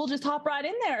we'll just hop right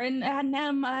in there. And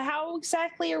how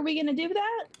exactly are we going to do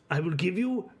that? I will give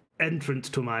you entrance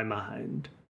to my mind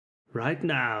right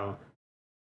now.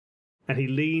 And he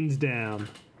leans down.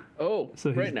 Oh, so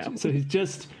right now. So he's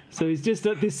just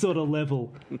at this sort of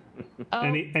level. Oh.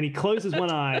 And he closes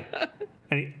one eye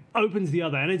and he opens the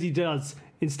other. And as he does,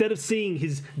 instead of seeing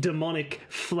his demonic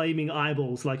flaming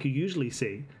eyeballs like you usually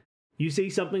see, you see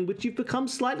something which you've become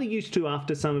slightly used to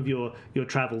after some of your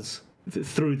travels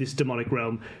through this demonic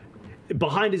realm.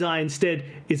 Behind his eye instead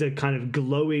is a kind of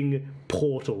glowing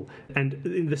portal. And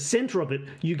in the center of it,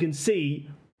 you can see,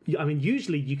 I mean,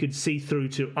 usually you could see through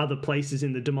to other places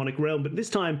in the demonic realm, but this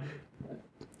time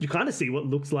you kind of see what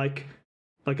looks like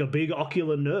a big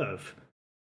ocular nerve.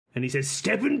 And he says,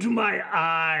 "Step into my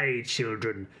eye,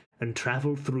 children, and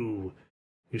travel through.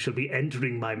 You shall be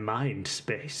entering my mind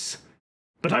space.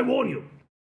 But I warn you,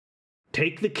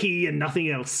 take the key and nothing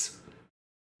else.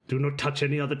 Do not touch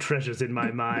any other treasures in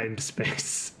my mind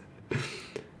space.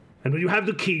 And when you have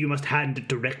the key, you must hand it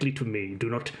directly to me. Do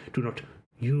not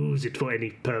use it for any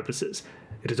purposes.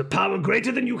 It is a power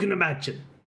greater than you can imagine.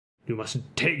 You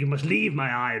must leave my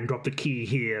eye and drop the key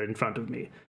here in front of me,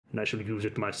 and I shall use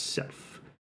it myself.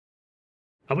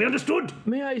 Are we understood?"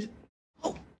 May I?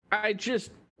 Oh, I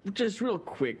just real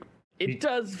quick. It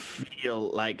does feel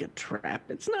like a trap.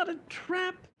 It's not a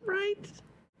trap, right?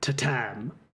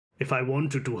 Tatam, if I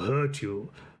wanted to hurt you,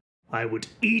 I would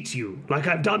eat you like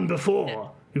I've done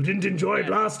before. You didn't enjoy it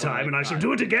last time, and I shall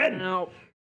do it again. No,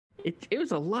 it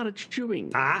was a lot of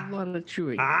chewing. Ah? A lot of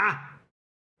chewing. Ah?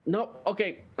 No,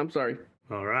 okay, I'm sorry.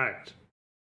 All right.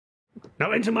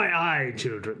 Now enter my eye,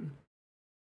 children.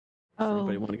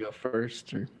 Anybody want to go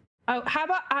first? Or? Oh, how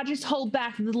about I just hold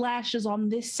back the lashes on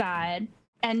this side?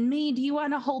 And me, do you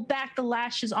want to hold back the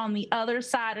lashes on the other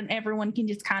side and everyone can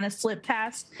just kind of slip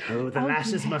past? Oh, the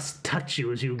lashes must touch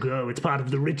you as you go. It's part of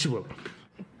the ritual.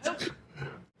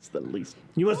 It's the least.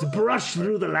 You must brush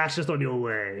through the lashes on your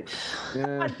way.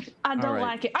 Yeah. I don't right.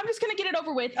 like it. I'm just going to get it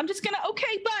over with. I'm just going to,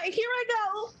 okay, bye, here I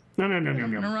go. Yum, yum, yum, yum,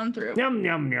 I'm going to yum. run through. Yum,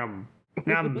 yum, yum.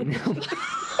 Yum, yum.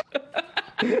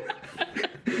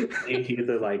 You hear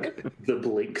the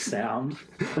blink sound.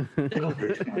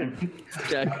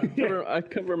 Yeah, I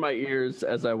cover my ears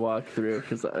as I walk through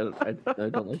because I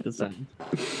don't like the sound.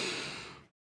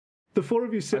 The four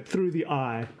of you sit through the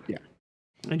eye. Yeah.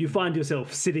 and you find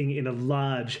yourself sitting in a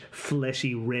large,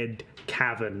 fleshy red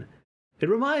cavern. It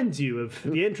reminds you of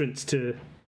the entrance to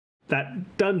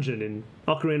that dungeon in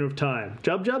Ocarina of Time.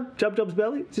 Jubjub's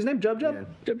belly? Is his name Jubjub?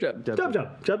 Jub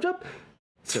jub. Jubjub.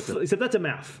 Except that's a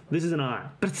mouth. This is an eye.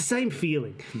 But it's the same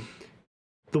feeling.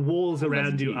 The walls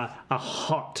around you are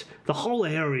hot. The whole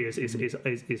area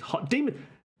is hot.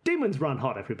 Demons run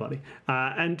hot, everybody.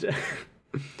 And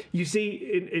you see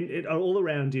in all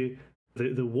around you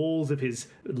the walls of his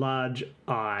large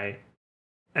eye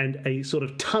and a sort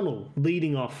of tunnel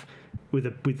leading off with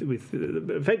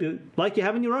effectively like you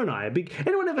have in your own eye.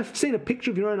 Anyone ever seen a picture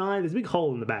of your own eye? There's a big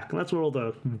hole in the back, and that's where all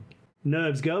the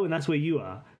nerves go, and that's where you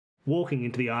are, walking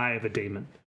into the eye of a demon.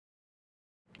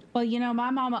 Well, my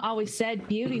mama always said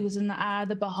beauty was in the eye of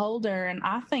the beholder, and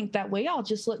I think that we all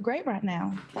just look great right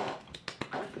now.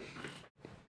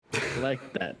 I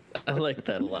like that. I like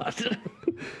that a lot.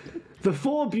 The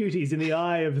four beauties in the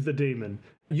eye of the demon.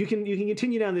 You can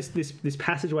continue down this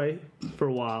passageway for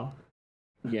a while.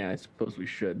 Yeah, I suppose we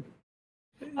should.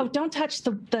 Oh, don't touch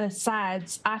the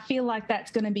sides. I feel like that's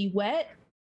going to be wet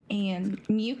and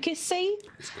mucusy,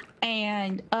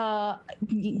 and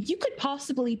you could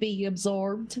possibly be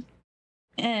absorbed.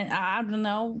 And I don't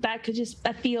know, that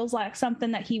feels like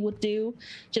something that he would do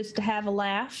just to have a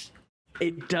laugh.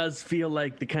 It does feel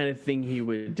like the kind of thing he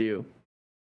would do.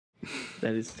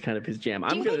 That is kind of his jam.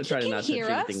 I'm going to try to not touch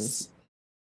anything.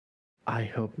 I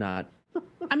hope not.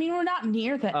 I mean, we're not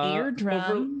near the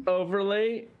eardrum.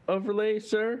 Overlay,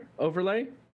 sir. Overlay.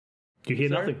 You hear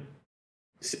Sir? nothing.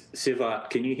 Sivat,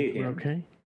 can you hear him? Okay.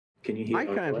 Can you hear? I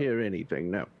can't hear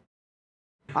anything. No,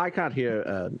 I can't hear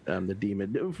the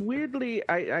demon. Weirdly,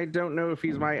 I don't know if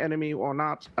he's my enemy or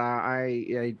not.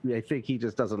 I think he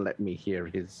just doesn't let me hear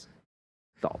his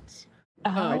thoughts.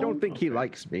 I don't think he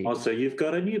likes me. Oh, so you've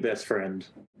got a new best friend.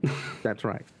 That's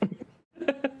right.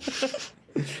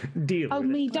 Deal. Oh, with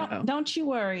me, it. don't you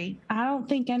worry. I don't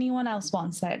think anyone else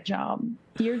wants that job.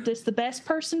 You're just the best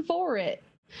person for it.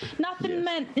 Nothing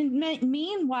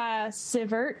mean-wise,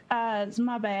 Sivert. It's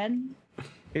my bad.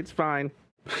 It's fine.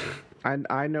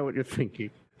 I know what you're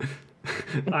thinking.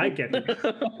 I get it.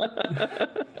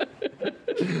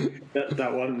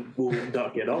 That one will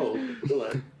not get old, will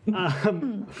it?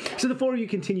 So the four of you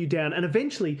continue down, and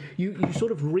eventually you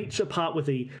sort of reach a part where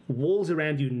the walls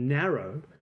around you narrow,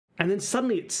 and then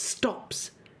suddenly it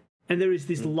stops, and there is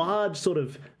this large sort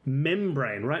of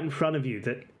membrane right in front of you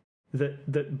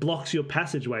that blocks your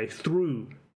passageway through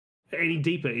any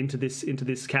deeper into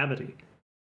this cavity.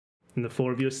 And the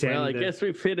four of you are standing Well, I there. guess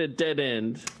we've hit a dead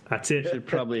end. That's it. Should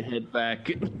probably head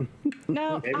back.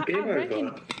 No, I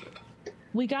reckon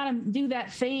we gotta do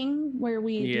that thing where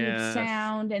we do the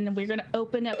sound, and then we're gonna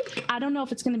open up. I don't know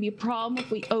if it's gonna be a problem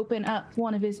if we open up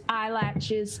one of his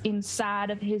eyelashes inside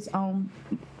of his own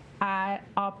eye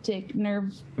optic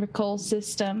nervical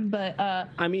system, but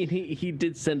I mean, he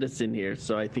did send us in here,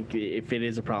 so I think if it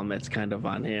is a problem, that's kind of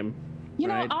on him. you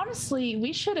know, right? honestly,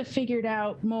 we should have figured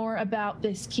out more about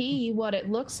this key, what it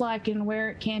looks like and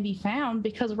where it can be found,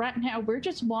 because right now we're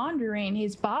just wandering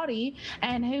his body,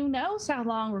 and who knows how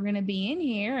long we're going to be in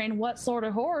here and what sort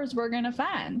of horrors we're going to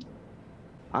find.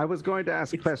 I was going to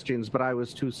ask questions, but I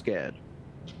was too scared.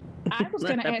 I was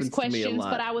going to happens ask to me a questions,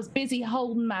 lot. but I was busy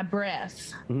holding my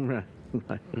breath. All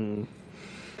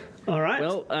right.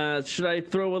 Well, should I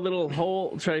throw a little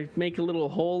hole? Should I make a little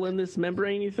hole in this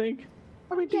membrane, you think?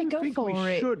 I mean, do Yeah, you go think for we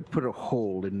it. should put a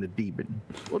hole in the demon?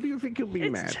 Or do you think he'll be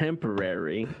It's mad?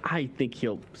 temporary. I think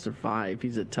he'll survive.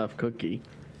 He's a tough cookie.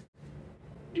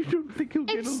 You don't think he'll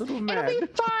get a little mad? It'll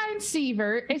be fine,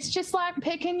 Sievert. It's just like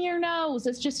picking your nose.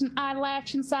 It's just an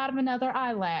eyelash inside of another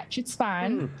eyelash. It's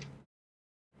fine.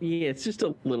 Yeah, it's just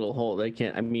a little hole. I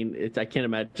can't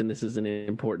imagine this is an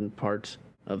important part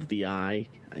of the eye.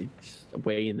 It's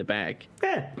way in the back.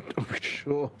 Yeah. Oh,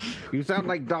 sure. You sound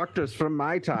like doctors from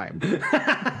my time.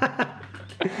 The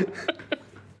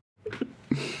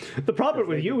problem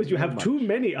with you is you have too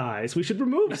many eyes. We should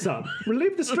remove some.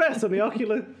 Relieve the stress on the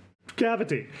ocular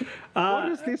cavity. What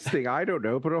is this thing? I don't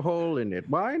know. Put a hole in it.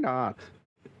 Why not?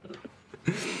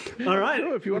 All right.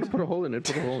 No, if you want to put a hole in it,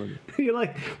 put a hole in it. You're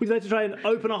like, would you like to try and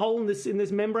open a hole in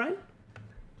this membrane?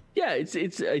 Yeah, it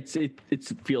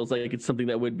feels like it's something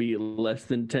that would be less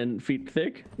than 10 feet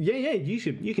thick. Yeah.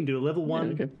 You can do a level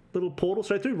 1 okay. little portal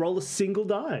straight through. Roll a single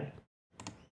die.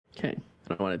 Okay.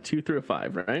 I want a 2 through a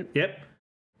 5, right? Yep.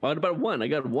 What about 1? I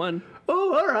got 1.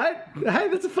 Oh, all right. Hey,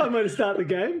 that's a fun way to start the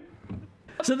game.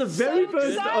 So the very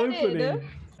first excited. opening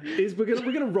is we're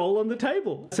gonna roll on the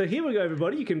table. So here we go,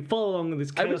 everybody. You can follow along with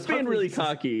this. I was being really Hopefully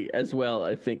cocky as well.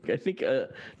 I think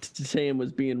Sam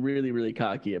was being really, really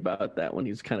cocky about that when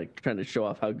he was kind of trying to show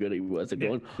off how good he was at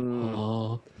going.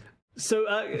 Oh. So,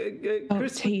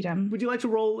 Chris, Tatum. would you like to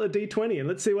roll a d20 and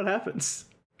let's see what happens?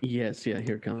 Yes, yeah,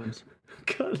 here it comes.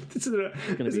 God, this is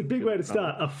a big good way to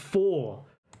start. A 4.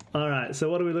 All right. So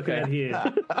what are we looking at here?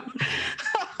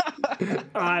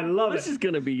 I love This it. is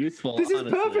going to be useful. This is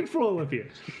honestly. perfect for all of you.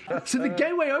 So the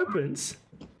gateway opens,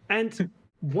 and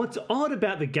what's odd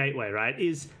about the gateway, right,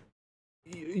 is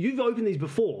you've opened these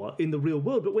before in the real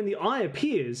world, but when the eye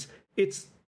appears, it's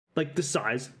like the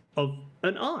size of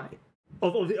an eye,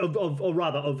 of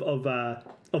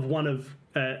one of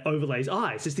Overlay's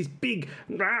eyes. It's this big,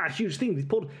 huge thing. This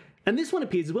portal, and this one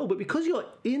appears as well. But because you're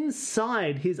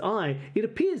inside his eye, it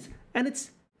appears, and it's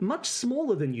much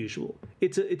smaller than usual.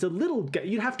 It's a little.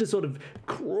 You'd have to sort of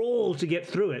crawl to get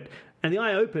through it. And the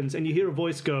eye opens, and you hear a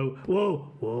voice go,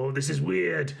 "Whoa, whoa, this is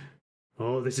weird.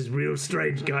 Oh, this is real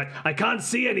strange, guy. I can't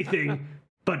see anything.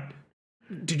 But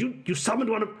did you summoned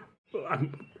one of?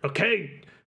 Okay,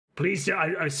 please. I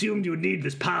assumed you would need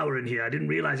this power in here. I didn't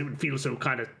realize it would feel so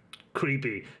kind of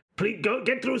creepy. Please go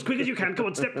get through as quick as you can. Come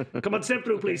on, step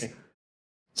through, please. I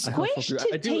hustle Squish through.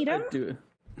 to I do. Tatum.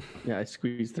 Yeah, I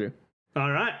squeeze through.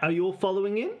 All right, are you all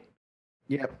following in?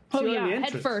 Yep. Oh So you're in yeah, the head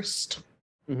entrance. first.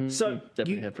 So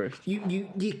Definitely head first.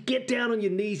 You get down on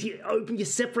your knees, you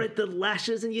separate the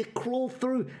lashes, and you crawl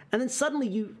through, and then suddenly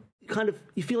you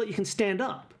feel like you can stand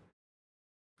up,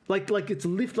 like it's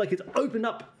opened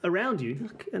up around you,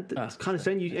 and it's kind of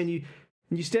saying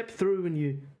you step through and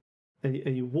you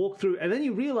walk through, and then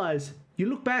you realize you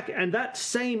look back, and that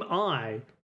same eye,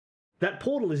 that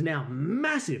portal is now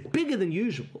massive, bigger than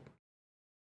usual.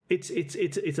 It's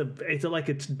like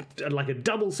a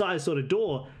double-sized sort of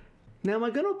door. Now, am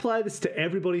I going to apply this to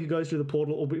everybody who goes through the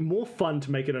portal, or will it be more fun to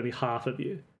make it only half of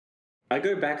you? I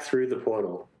go back through the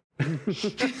portal. I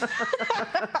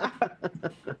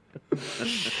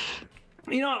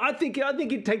think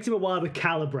it takes him a while to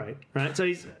calibrate, right? So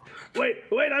he's, wait,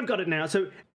 I've got it now.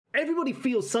 So everybody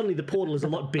feels suddenly the portal is a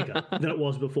lot bigger than it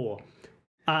was before.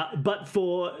 But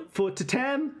for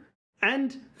Tatam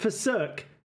and for Cirque,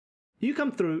 you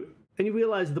come through and you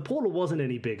realize the portal wasn't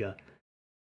any bigger.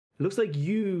 It looks like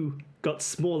you got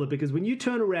smaller because when you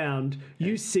turn around,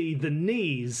 you see the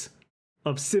knees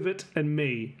of Civet and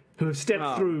me who have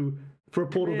stepped through for a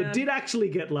portal that did actually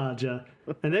get larger,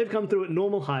 and they've come through at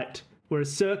normal height,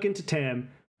 whereas Cirque and Tatam,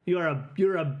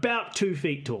 you're about 2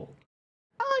 feet tall.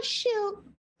 Oh shoot!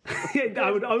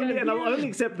 I'll only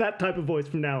accept that type of voice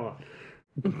from now on.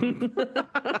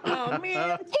 Oh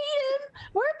man! Tatum,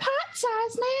 we're pot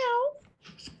size now.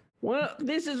 Well,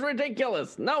 this is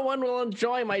ridiculous. No one will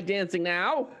enjoy my dancing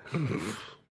now.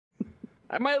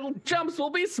 My jumps will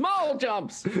be small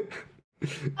jumps.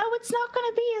 Oh, it's not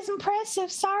going to be as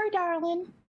impressive. Sorry,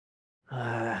 darling.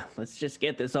 Let's just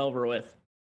get this over with.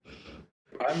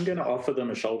 I'm going to offer them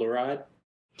a shoulder ride.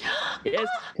 Yes,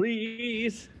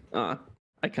 please. I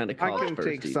kind of I called can first.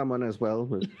 take someone as well.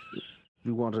 If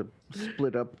you want to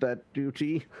split up that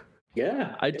duty.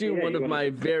 Yeah. I do Yeah, one you of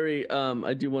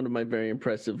wanna- my very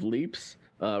impressive leaps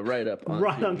right up on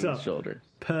Right on his top. shoulders.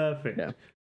 Perfect. Yeah.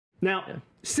 Now,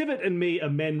 Civet and me are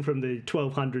men from the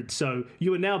 1200s, so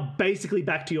you are now basically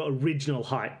back to your original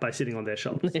height by sitting on their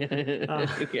shoulders.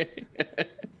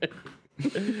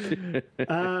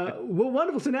 Well,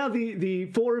 wonderful. So now the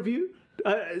 4 of you,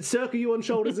 Cirque, are you on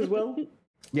shoulders as well?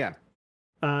 Yeah.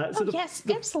 So Yes,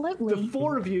 absolutely. the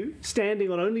 4 of you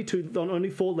standing on only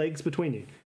 4 legs between you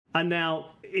are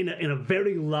now in a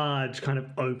very large kind of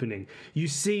opening. You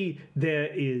see there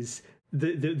is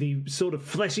the sort of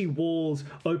fleshy walls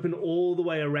open all the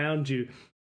way around you,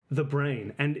 the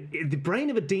brain. And the brain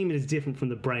of a demon is different from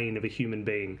the brain of a human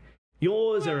being.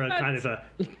 Yours are a kind of a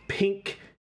pink,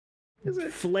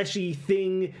 fleshy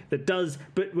thing that does,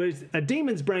 but whereas a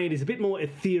demon's brain is a bit more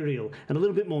ethereal and a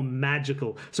little bit more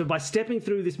magical. So by stepping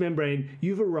through this membrane,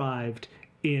 you've arrived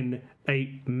in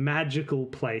a magical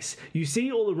place. You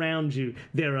see all around you,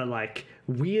 there are like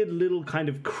weird little kind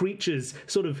of creatures,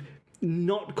 sort of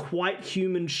not quite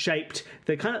human shaped.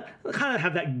 They kind of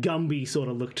have that Gumby sort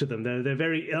of look to them. They're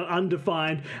very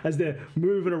undefined as they're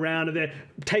moving around, and they're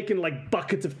taking like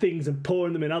buckets of things and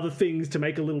pouring them in other things to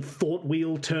make a little thought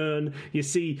wheel turn. You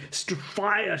see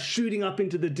fire shooting up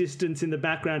into the distance in the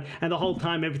background, and the whole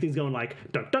time everything's going like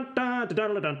dun dun dun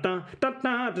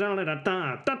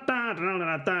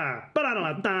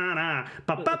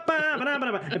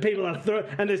and people are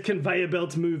and there's conveyor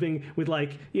belts moving with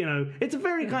it's a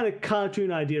very kind of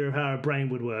cartoon idea of how a brain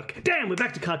would work. Damn, we're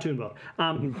back to cartoon world.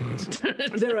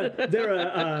 There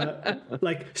are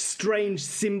like strange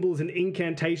symbols and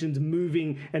incantations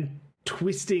moving and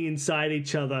twisting inside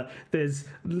each other. There's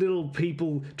little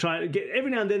people trying to get.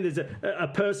 Every now and then, there's a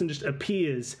person just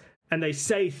appears and they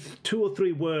say 2 or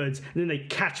 3 words, and then they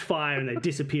catch fire and they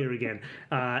disappear again.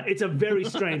 It's a very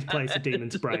strange place, a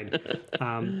demon's brain.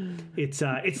 It's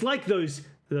like those.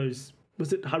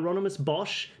 Was it Hieronymus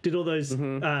Bosch did all those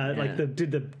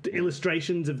did the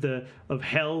illustrations of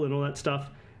hell and all that stuff?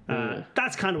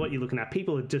 That's kind of what you're looking at.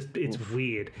 People are just, it's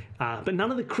weird. But none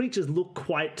of the creatures look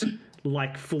quite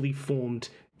like fully formed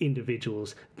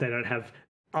individuals. They don't have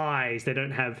eyes. They're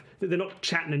not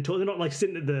chatting and talking. They're not like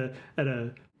sitting at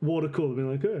a water cooler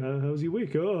being like, oh, how's your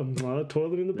week? Oh,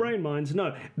 toilet in the brain mines.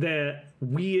 No, they're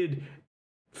weird,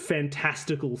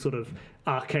 fantastical sort of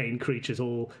arcane creatures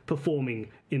all performing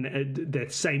in their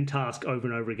same task over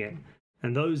and over again.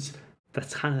 And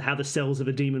that's kind of how the cells of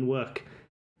a demon work.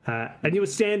 And you were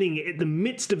standing in the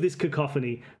midst of this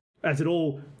cacophony as it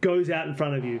all goes out in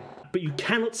front of you, but you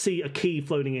cannot see a key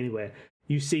floating anywhere.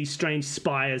 You see strange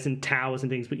spires and towers and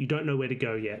things, but you don't know where to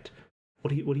go yet. What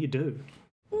do you do?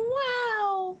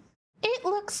 Wow, it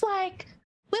looks like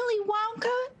Willy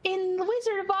Wonka in The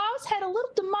Wizard of Oz had a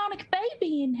little demonic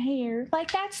baby in here.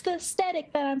 Like, that's the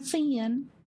aesthetic that I'm seeing.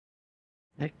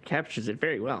 That captures it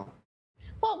very well.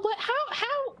 Well, but how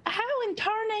in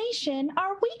tarnation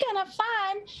are we gonna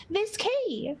find this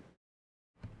key?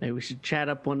 Maybe we should chat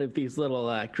up one of these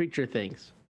little creature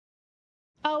things.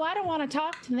 Oh, I don't want to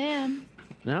talk to them.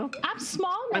 No? I'm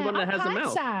small now. I'm one that has a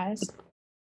mouth. Size.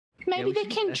 Maybe they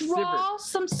can draw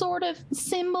some sort of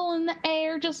symbol in the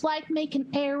air, just like make an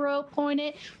arrow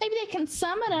pointed. Maybe they can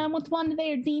summon them with one of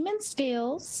their demon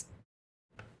skills.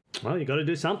 Well, you got to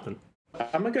do something.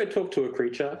 I'm gonna go talk to a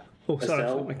creature. Oh, sorry,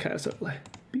 I my cat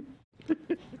beep.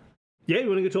 Yeah, you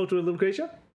want to go talk to a little creature?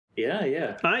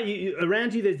 Yeah. All right,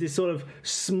 around you, there's this sort of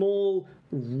small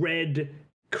red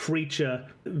creature,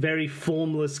 very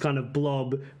formless kind of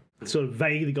blob, sort of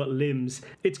vaguely got limbs.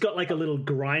 It's got like a little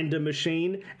grinder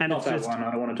machine, and Not it's that just one.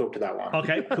 I don't want to talk to that one.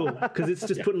 okay, cool, because it's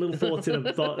just putting little thoughts in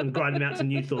a thought and grinding out some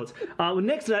new thoughts. Well,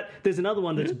 next to that, there's another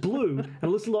one that's blue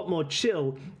and looks a lot more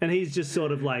chill, and he's just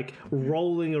sort of like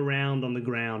rolling around on the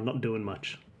ground, not doing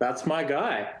much. That's my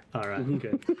guy. All right,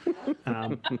 good.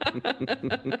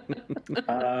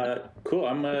 Cool.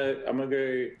 I'm gonna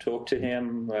go talk to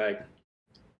him. Like,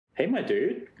 hey, my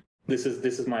dude. This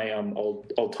is my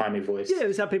old timey voice. Yeah,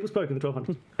 this is how people spoke in the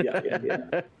 1200s.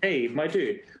 Yeah. Hey, my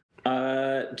dude.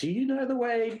 Do you know the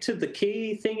way to the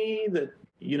key thingy that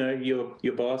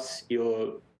your boss,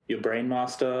 your brain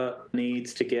master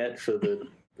needs to get for the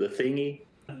thingy?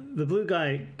 The blue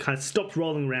guy kind of stops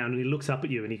rolling around and he looks up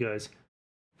at you and he goes,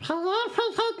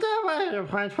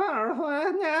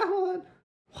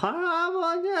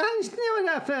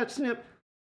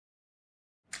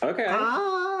 Okay.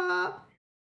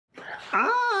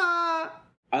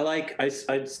 I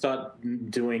start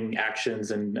doing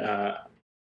actions and I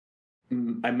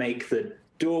make the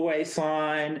doorway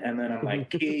sign and then I'm like,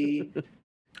 key.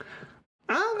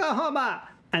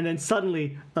 And then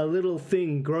suddenly a little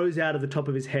thing grows out of the top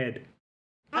of his head.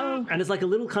 Oh. And it's like a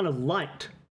little kind of light.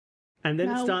 And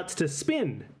then it starts to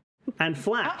spin and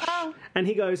flash. Uh-oh. And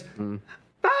he goes, Oh,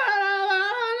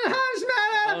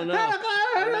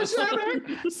 no.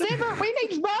 Silver, we need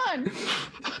to run.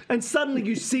 And suddenly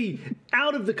you see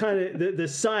out of the kind of the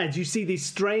sides, you see these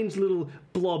strange little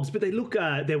blobs, but they look,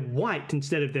 they're white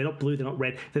instead of, they're not blue, they're not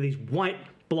red. They're these white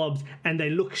blobs and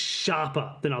they look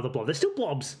sharper than other blobs. They're still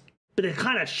blobs, but they're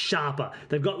kind of sharper.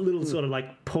 They've got little sort of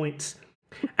like points.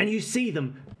 And you see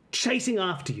them chasing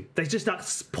after you. They just start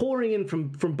pouring in from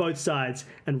both sides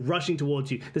and rushing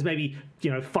towards you. There's maybe,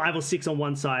 5 or 6 on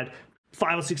one side,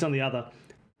 5 or 6 on the other.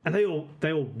 And they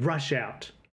all rush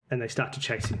out and they start to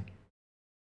chase you.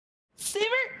 Silver?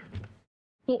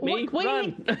 Me?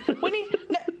 Run.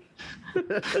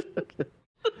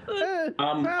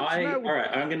 All right,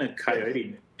 I'm gonna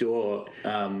coyote door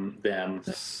them.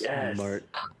 Yes. Smart.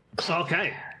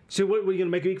 Okay. So what, we're going to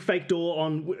make a big fake door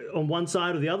on one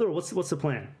side or the other, or what's the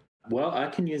plan? Well, I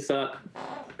can use that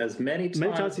as many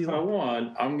times as I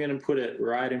want. I'm gonna put it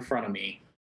right in front of me,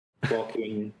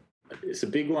 blocking. It's a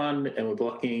big one, and we're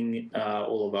blocking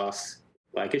all of us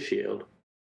like a shield.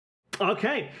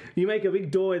 Okay, you make a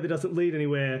big doorway that doesn't lead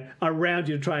anywhere around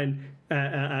you to try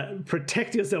and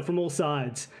protect yourself from all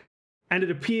sides. And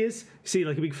it appears, you see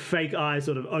like a big fake eye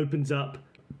sort of opens up,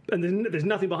 and there's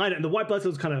nothing behind it, and the white blood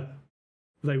cells kind of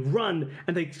They run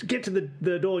and they get to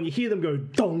the door, and you hear them go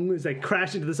dong as they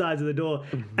crash into the sides of the door,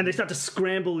 and they start to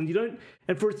scramble. And you don't.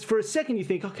 And for a second, you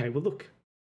think, okay, well, look,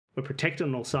 we're protected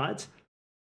on all sides.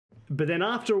 But then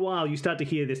after a while, you start to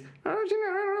hear this,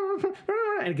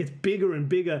 and it gets bigger and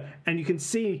bigger, and you can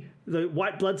see the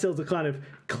white blood cells are kind of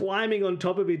climbing on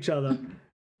top of each other.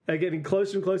 Are getting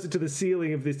closer and closer to the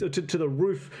ceiling of this, to the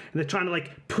roof, and they're trying to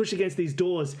like push against these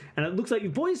doors. And it looks like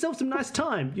you've bought yourself some nice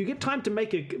time. You get time to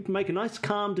make a nice,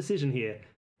 calm decision here.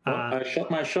 Well, I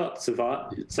shot my shot,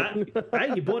 Savat.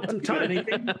 Hey, you bought some time.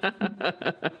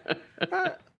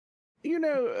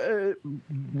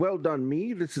 Well done,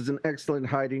 me. This is an excellent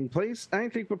hiding place. I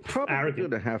think we're probably going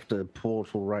to have to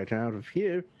portal right out of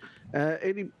here.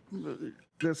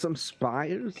 There's some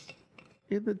spires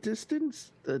in the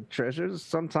distance. The treasures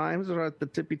sometimes are at the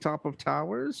tippy top of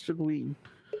towers. Should we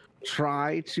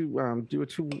try to do a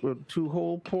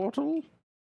two-hole portal?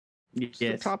 Yes.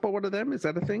 To the top of one of them? Is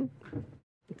that a thing?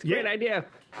 Great idea.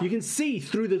 You can see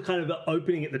through the kind of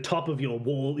opening at the top of your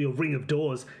wall, your ring of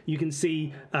doors. You can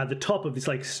see the top of this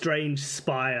like strange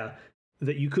spire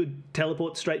that you could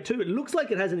teleport straight to. It looks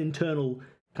like it has an internal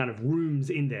kind of rooms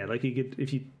in there. Like you could,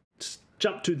 if you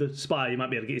jump to the spire, you might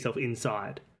be able to get yourself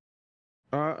inside.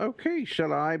 Okay,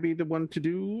 shall I be the one to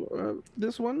do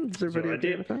this one? Is everybody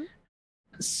okay with that?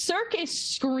 Cirque is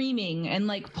screaming and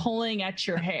like pulling at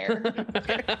your hair.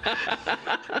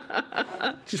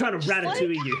 She's trying to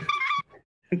ratatouille you.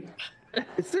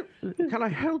 Can I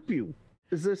help you?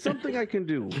 Is there something I can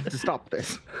do to stop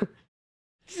this?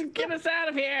 Just get us out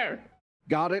of here.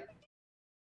 Got it.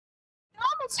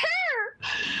 Mama's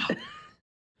hair.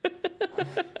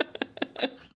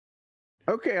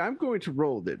 Okay, I'm going to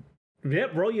roll then.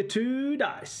 Yep, roll your 2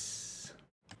 dice.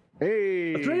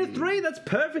 Hey. A 3 and a 3, that's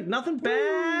perfect. Nothing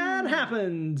bad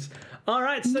happens. All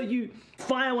right, so you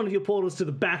fire one of your portals to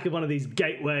the back of one of these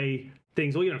gateway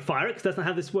things. Well, you don't fire it because that's not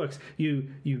how this works. You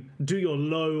do your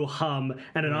low hum,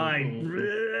 and an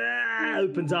eye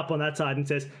opens up on that side and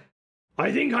says,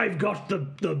 I think I've got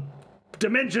the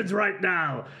dimensions right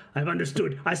now. I've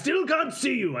understood. I still can't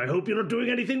see you. I hope you're not doing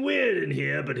anything weird in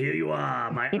here, but here you are,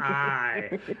 my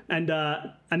eye. And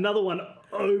another one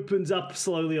opens up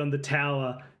slowly on the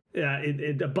tower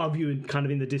above you and kind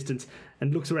of in the distance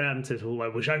and looks around and says, oh, I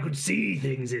wish I could see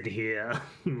things in here.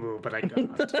 Oh, but I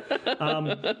can't.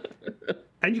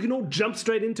 And you can all jump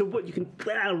straight into what you can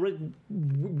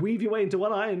weave your way into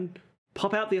one eye and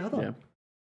pop out the other. Yeah.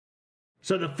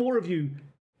 So the 4 of you,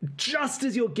 just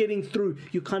as you're getting through,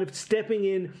 you're kind of stepping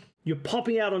in, you're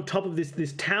popping out on top of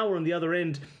this tower on the other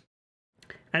end.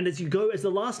 And as you go, as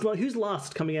the last one, who's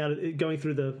last coming out, going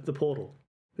through the portal?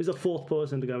 Who's the 4th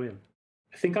person to go in?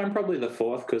 I think I'm probably the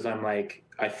 4th because I'm like,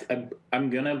 I'm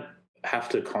going to have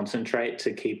to concentrate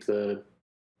to keep the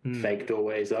fake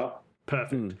doorways up.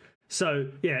 Perfect. So,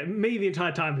 yeah, me the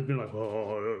entire time has been like,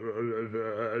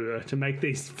 to make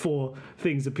these 4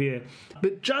 things appear.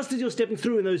 But just as you're stepping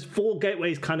through and those 4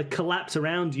 gateways kind of collapse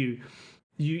around you,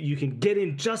 you can get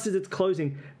in just as it's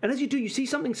closing. And as you do, you see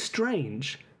something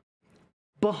strange.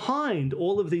 Behind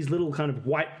all of these little kind of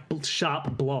white,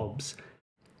 sharp blobs,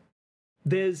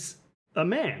 there's a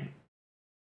man.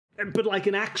 But like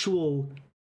an actual,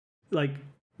 like,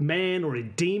 man or a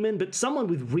demon, but someone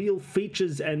with real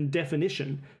features and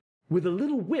definition, with a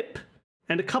little whip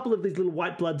and a couple of these little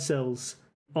white blood cells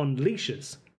on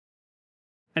leashes.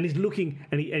 And he's looking,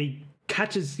 and he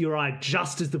catches your eye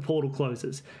just as the portal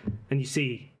closes. And you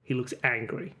see he looks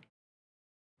angry.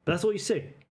 But that's all you see.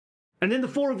 And then the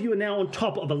 4 of you are now on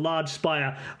top of a large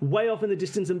spire. Way off in the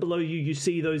distance and below you, you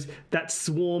see that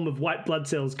swarm of white blood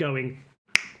cells going,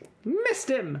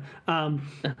 missed him!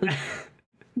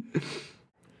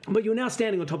 But you're now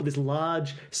standing on top of this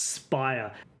large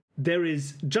spire. There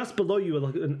is, just below you,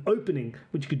 like an opening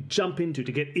which you could jump into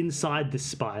to get inside this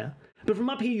spire. But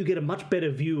from up here, you get a much better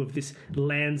view of this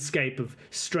landscape of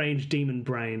strange demon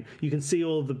brain. You can see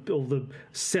all the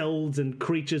cells and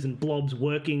creatures and blobs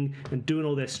working and doing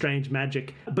all their strange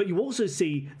magic. But you also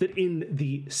see that in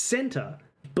the center,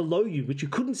 below you, which you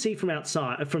couldn't see from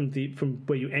outside, from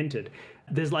where you entered,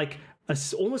 there's like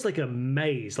almost like a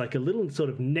maze, like a little sort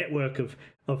of network of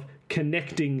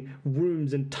connecting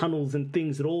rooms and tunnels and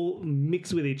things that all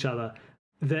mix with each other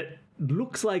that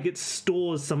looks like it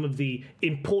stores some of the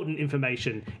important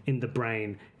information in the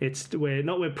brain. It's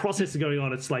not where processes are going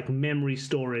on, it's like memory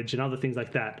storage and other things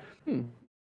like that.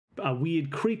 A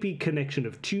weird, creepy connection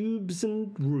of tubes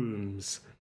and rooms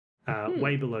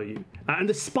way below you. And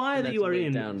the spire that you are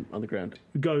in down on the ground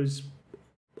goes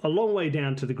a long way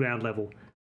down to the ground level,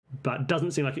 but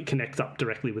doesn't seem like it connects up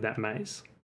directly with that maze.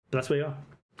 But that's where you are.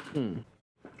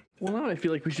 Well, now I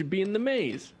feel like we should be in the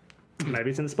maze. Maybe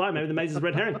it's in the spire. Maybe the maze is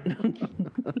red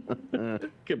herring.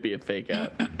 Could be a fake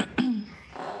out.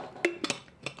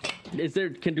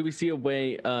 Do we see a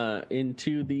way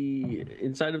into the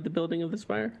inside of the building of the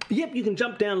spire? Yep, you can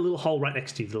jump down a little hole right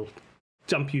next to you. It'll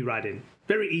jump you right in.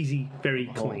 Very easy, very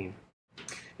clean.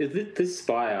 Is this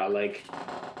spire, like,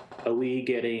 are we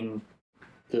getting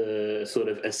the sort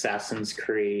of Assassin's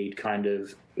Creed kind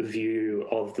of view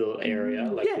of the area?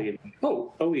 Like, Yeah.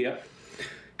 yeah.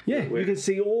 Yeah, you can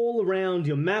see all around.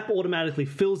 Your map automatically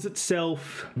fills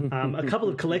itself. A couple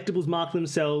of collectibles mark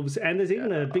themselves, and there's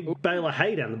even a big bale of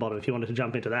hay down the bottom if you wanted to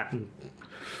jump into that.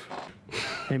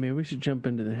 Hey, maybe we should jump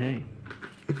into the hay.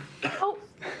 Oh,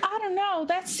 I don't know.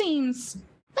 That seems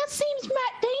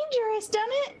dangerous,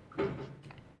 doesn't it?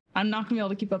 I'm not gonna be able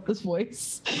to keep up this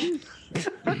voice.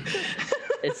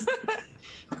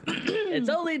 It's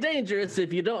only dangerous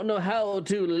if you don't know how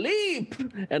to leap.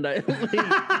 And I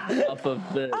leap off of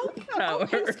the tower.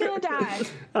 Who's gonna die?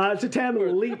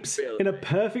 Tatam leaps in a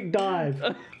perfect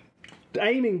dive,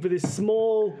 aiming for this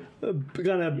small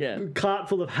kind of cart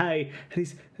full of hay,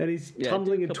 and he's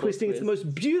tumbling and twisting. It's the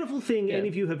most beautiful thing any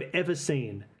of you have ever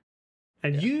seen.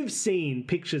 And you've seen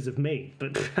pictures of me,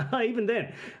 but even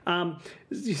then,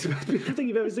 it's the most beautiful thing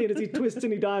you've ever seen as he twists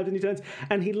and he dives and he turns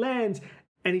and he lands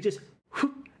and he just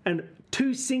whoop, and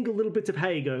two single little bits of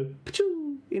hay go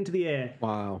pa-choo, into the air.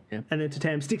 Wow. Yeah. And then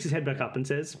Tatam sticks his head back up and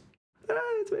says,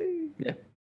 it's me. Yeah.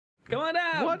 Come on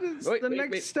down. What is the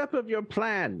next step of your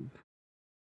plan?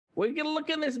 We're gonna look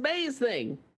in this maze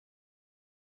thing.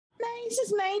 Maze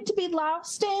is made to be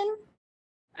lost in.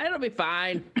 It'll be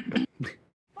fine.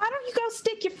 Why don't you go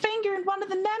stick your finger in one of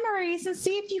the memories and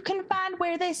see if you can find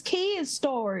where this key is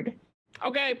stored?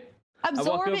 Okay. Absorb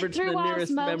I walk over it to through the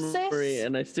nearest osmosis. memory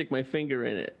and I stick my finger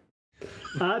in it.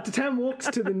 Tatam walks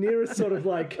to the nearest sort of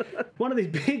like one of these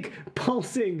big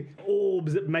pulsing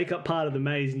orbs that make up part of the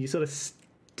maze, and you sort of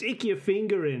stick your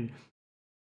finger in.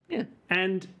 Yeah.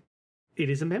 And it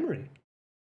is a memory.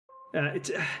 It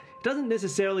doesn't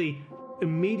necessarily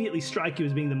immediately strike you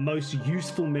as being the most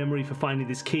useful memory for finding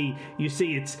this key. You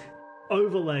see its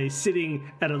overlay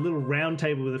sitting at a little round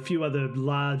table with a few other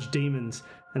large demons,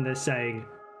 and they're saying,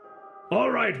 all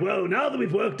right, well, now that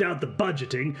we've worked out the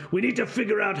budgeting, we need to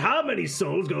figure out how many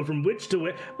souls go from which to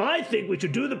where. I think we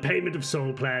should do the payment of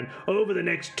soul plan over the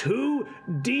next 2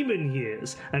 demon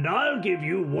years, and I'll give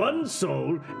you 1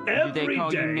 soul every day. Do they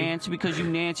call you Nancy because you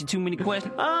Nancy too many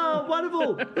questions? Oh,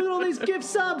 wonderful. Look at all these gift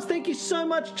subs. Thank you so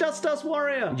much, Just Us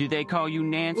Warrior. Do they call you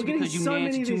Nancy We're getting because you so Nancy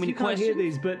many of too these, many you can't questions? hear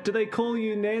these, but do they call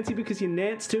you Nancy because you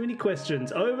Nance too many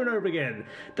questions over and over again?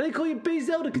 Do they call you B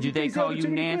Zelda because Do you they B call Zelda you too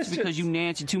many Nancy questions? because you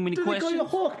Nancy too many Do they call you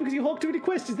questions? Hawk because you Hawk too many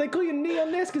questions? They call you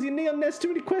Neon Ness because you Neon Ness too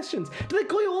many questions. Do they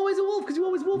call you Always a Wolf because you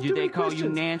Always Wolf Do too they many call questions?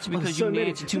 you Nancy because so you many.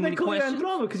 Nancy too Do many they call questions? you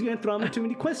Androma because you Androma too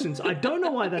many questions? I don't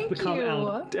know why that's Thank become you.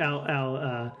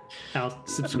 our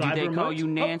subscriber Do they call emote. you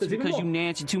Nancy there's even because you more.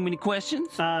 Nancy too many questions?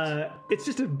 It's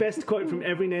just a best quote from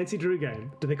every Nancy Drew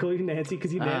game. Do they call you Nancy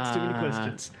because you Nance too many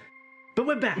questions? But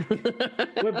we're back.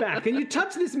 We're back. And you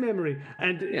touch this memory,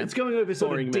 and it's going over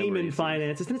sort Boring of demon memories.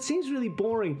 finances, and it seems really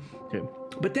boring. Okay.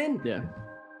 But then Yeah.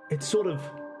 it sort of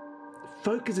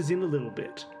focuses in a little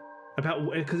bit about,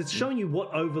 because it's showing you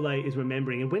what Overlay is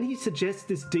remembering. And when he suggests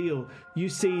this deal, you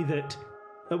see that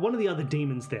one of the other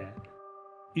demons there,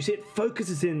 you see it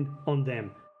focuses in on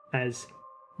them as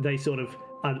they sort of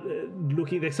are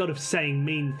they're sort of saying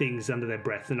mean things under their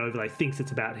breath, and Overlay thinks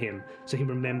it's about him, so he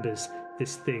remembers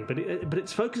this thing. But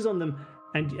it's focused on them,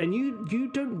 and you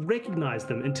don't recognize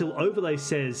them until Overlay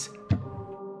says,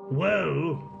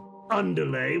 well,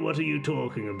 Underlay, what are you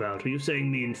talking about? Are you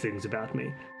saying mean things about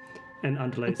me? And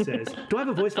Underlay says, do I have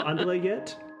a voice for Underlay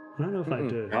yet? I don't know if I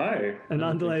do. No. And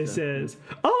Underlay says,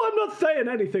 oh, I'm not saying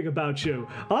anything about you.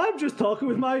 I'm just talking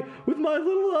with my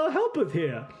little helper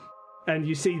here. And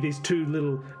you see these 2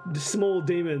 little small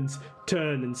demons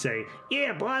turn and say,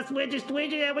 yeah, boss, we're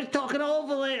talking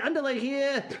Underlay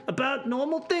here about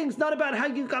normal things, not about how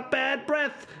you got bad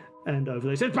breath. And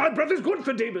Overlay says, bad breath is good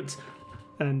for demons.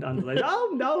 And Underlay,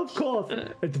 oh, no, of course.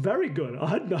 It's very good.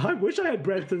 I wish I had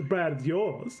breath as bad as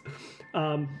yours.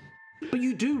 But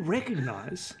you do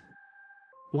recognize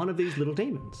one of these little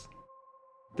demons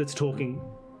that's talking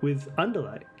with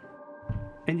Underlay.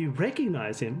 And you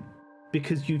recognize him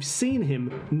because you've seen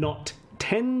him not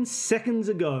 10 seconds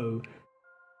ago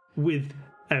with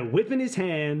a whip in his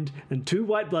hand and 2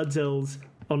 white blood cells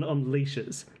on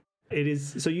leashes. It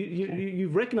is so you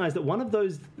recognize that one of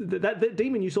those that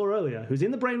demon you saw earlier, who's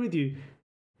in the brain with you,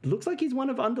 looks like he's one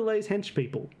of Underlay's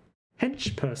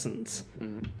hench persons,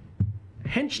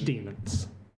 hench demons,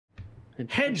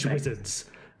 hedge wizards.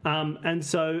 And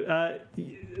so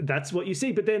that's what you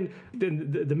see. But then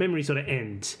the memory sort of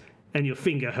ends, and your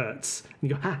finger hurts.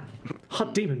 And you go,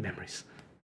 hot demon memories.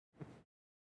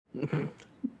 The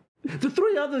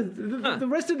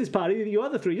rest of this party, you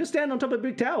other three, you're standing on top of a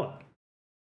big tower.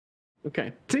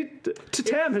 Okay.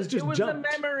 Tam has just jumped.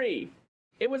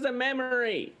 It was a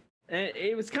memory.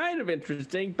 It was kind of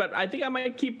interesting, but I think I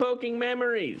might keep poking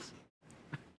memories.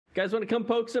 Guys want to come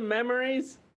poke some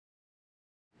memories?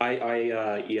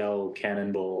 I yell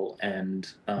cannonball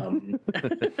and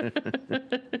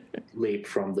leap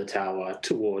from the tower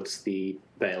towards the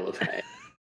bale of hay.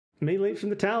 Me leaps from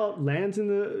the tower, lands in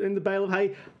the bale of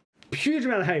hay. Huge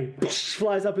amount of hay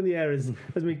flies up in the air as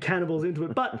we cannonballs into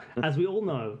it. But as we all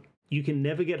know, you can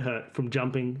never get hurt from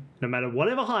jumping, no matter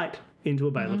whatever height, into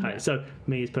a bale of hay. So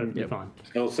me is perfectly fine.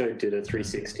 I also did a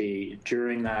 360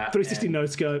 during that. 360 no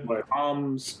scope. My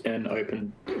arms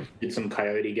and did some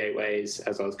coyote gateways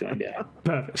as I was going down.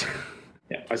 Perfect.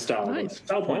 Yeah, I style points.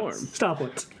 Star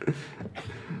points.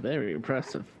 Very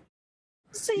impressive.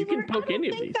 See, You can poke I don't any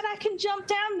of think these. that I can jump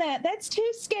down that. That's too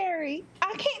scary.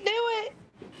 I can't do it.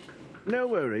 No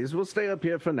worries. We'll stay up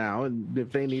here for now, and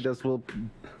if they need us, we'll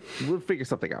figure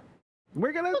something out.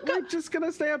 We're just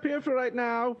gonna stay up here for right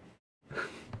now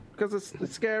because it's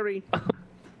scary.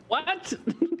 What?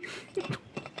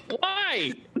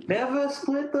 Why? Never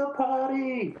split the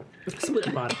party. Split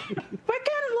the party. We're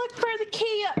gonna look for the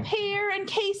key up here in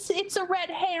case it's a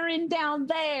red herring down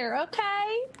there,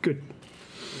 okay? Good.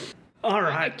 All I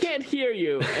right. can't hear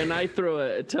you, and I throw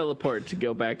a teleport to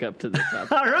go back up to the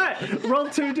top. All right. Roll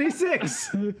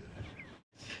 2d6.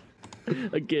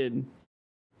 Again,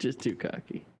 just too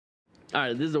cocky. All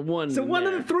right, this is a 1. So 1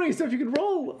 out of 3. So if you could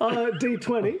roll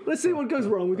d20, let's see what goes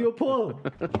wrong with your portal.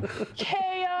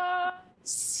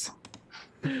 Chaos.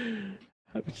 I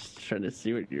was just trying to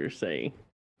see what you were saying.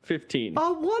 15.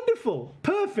 Oh, wonderful.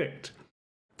 Perfect.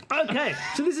 Okay,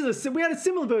 so this is we had a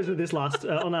similar version of this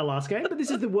on our last game, but this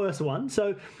is the worst one.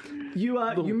 So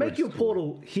you make your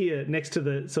portal here next to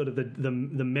the sort of the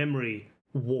memory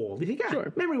wall. You think,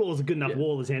 Sure. memory wall is a good enough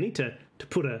wall as any to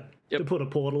put a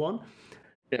portal on.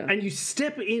 Yeah. And you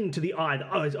step into the eye. The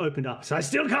eye's opened up. So I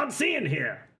still can't see in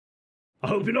here. I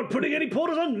hope you're not putting any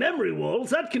portals on memory walls.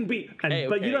 That can be.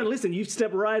 But you don't listen. You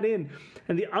step right in,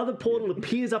 and the other portal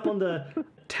appears up on the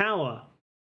tower,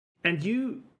 and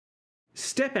you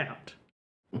step out.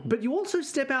 But you also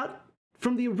step out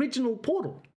from the original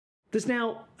portal. There's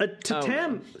now a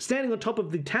Tatam standing on top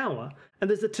of the tower, and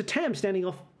there's a Tatam standing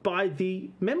off by the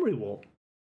memory wall.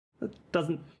 That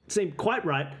doesn't seem quite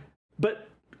right. But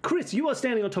Chris, you are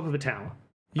standing on top of a tower.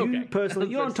 You personally,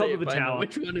 you're on top of a tower.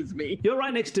 Which one is me? You're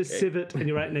right next to Civet, and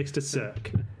you're right next to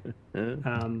Cirque.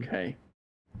 Okay.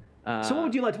 So what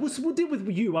would you like? We'll deal with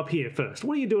you up here first.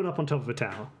 What are you doing up on top of a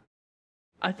tower?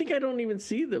 I think I don't even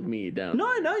see me down.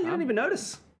 No, you don't even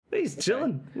notice. He's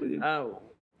chilling.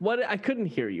 What? I couldn't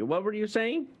hear you. What were you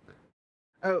saying?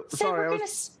 Oh, sorry.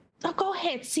 Go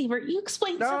ahead, Siebert. You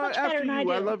explained so much better than I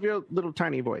do. I love your little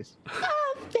tiny voice.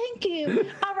 Oh, thank you.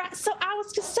 All right, so I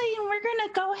was just saying we're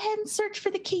gonna go ahead and search for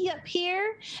the key up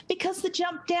here because the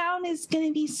jump down is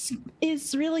gonna be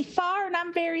really far and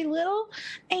I'm very little,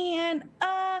 and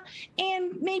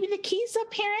maybe the key's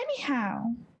up here anyhow.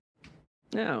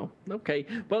 No. Okay.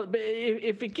 Well,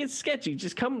 if it gets sketchy,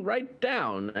 just come right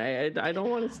down. I don't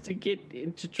want us to get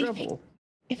into trouble.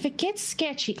 If it gets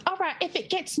sketchy, all right. If it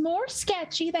gets more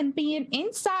sketchy than being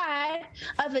inside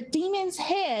of a demon's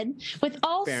head with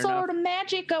all sort of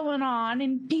magic going on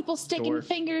and people sticking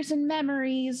fingers in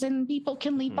memories and people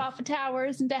can leap off of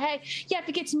towers and if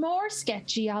it gets more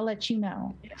sketchy, I'll let you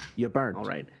know. You're burnt. All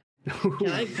right. Can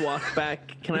I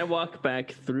walk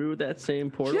back through that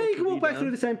same portal? Yeah, you can walk back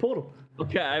through the same portal.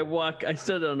 Okay, I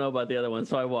still don't know about the other one,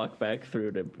 so I walk back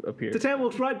through to appear. The town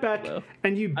walks right back,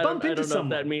 and you bump into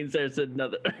someone. I don't know if that means there's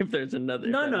another. If there's another.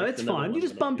 No, it's fine. You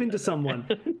just bump into someone,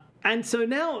 and so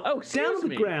now down on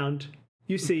the ground,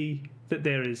 you see that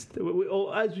there is,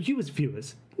 or as you as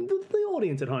viewers, the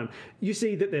audience at home, you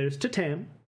see that there's Tatam,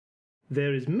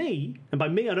 there is me, and by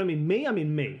me I don't mean me, I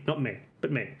mean me, not me,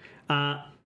 but me,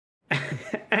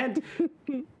 and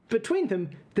between them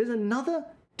there's another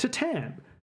Tatam.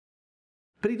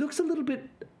 But he looks a little bit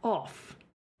off.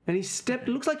 And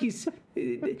looks like he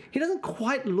doesn't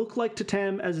quite look like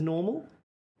Tatam as normal.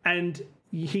 And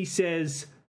he says,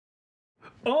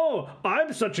 "Oh,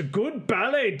 I'm such a good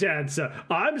ballet dancer.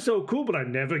 I'm so cool, but I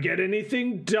never get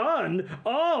anything done.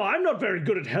 Oh, I'm not very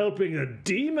good at helping a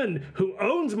demon who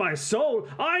owns my soul.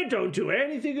 I don't do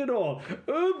anything at all.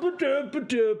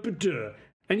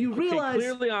 And you Okay, realize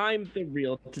clearly I'm the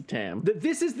real Tatam. that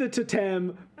this is the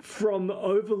Tatam from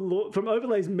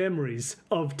Overlay's memories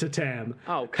of Tatam.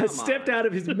 Oh, come has stepped on. out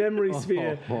of his memory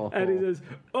sphere, and he says,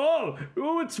 "Oh,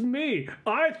 it's me.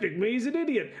 I think me's an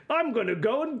idiot. I'm gonna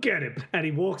go and get him." And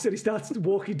he starts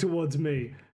walking towards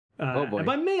me. Oh, boy. And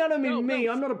by me, I don't mean me.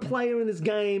 no. I'm not a player in this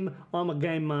game. I'm a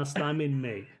game master. I'm in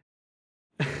me.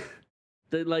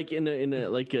 Like in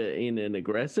an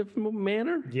aggressive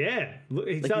manner. Yeah. Look,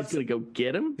 he Like starts. he's gonna go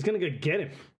get him. He's gonna go get him.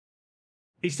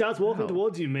 He starts walking Wow.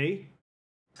 towards you, me.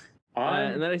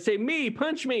 And then I say, "Me,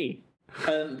 punch me."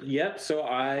 Yep. So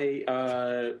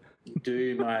I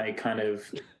do my kind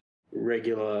of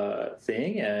regular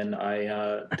thing, and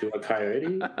I do a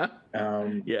coyote.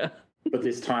 Yeah. But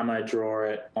this time I draw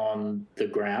it on the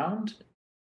ground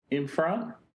in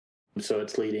front, so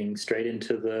it's leading straight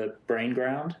into the brain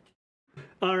ground.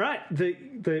 All right,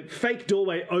 the fake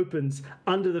doorway opens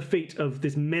under the feet of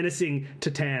this menacing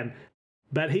Tatam,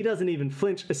 but he doesn't even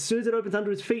flinch. As soon as it opens under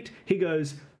his feet, he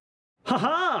goes, "Ha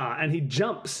ha!" and he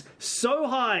jumps so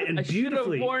high and I should have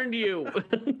beautifully. warned you.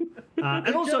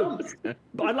 And also,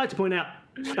 I'd like to point out,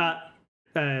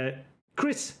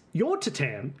 Chris, your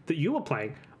Tatam that you were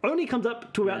playing only comes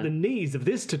up to about the knees of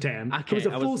this Tatam, Okay, who's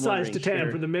a I was full-size wondering, Tatam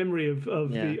sure. from the memory of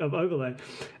Overlay.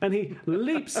 And he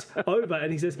leaps over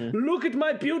and he says, "Look at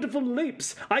my beautiful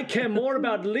leaps. I care more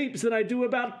about leaps than I do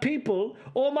about people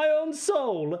or my own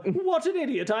soul. What an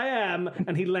idiot I am."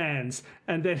 And he lands.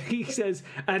 And then he says,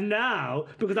 "And now,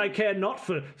 because I care not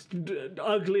for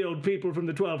ugly old people from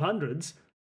the 1200s,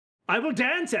 I will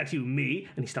dance at you, me."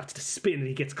 And he starts to spin and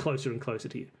he gets closer and closer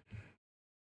to you.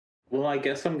 Well, I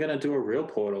guess I'm going to do a real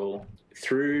portal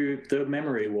through the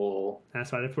memory wall.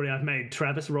 That's right, everybody. I've made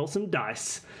Travis roll some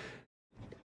dice.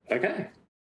 Okay.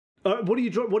 What are you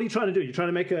trying to do? You're trying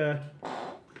to make a.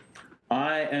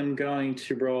 I am going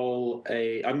to roll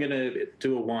I'm going to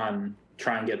do a 1,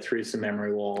 try and get through some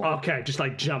memory wall. Okay, just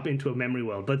like jump into a memory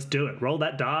world. Let's do it. Roll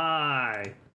that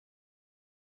die.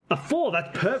 A 4.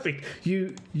 That's perfect.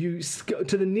 You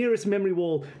to the nearest memory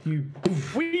wall. You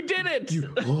We did it.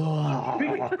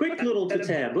 Quick little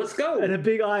Tatam, let's go. and a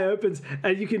big eye opens,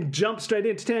 and you can jump straight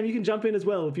in. Tatam, you can jump in as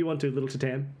well if you want to, little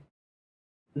Tatam.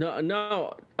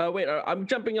 No. Wait, I'm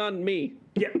jumping on me.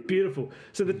 Yeah, beautiful.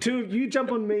 So the two of you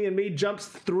jump on me, and me jumps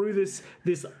through this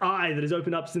eye that is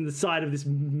opened up in the side of this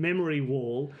memory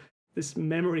wall, this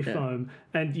memory foam,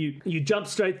 and you jump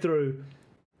straight through.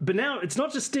 But now it's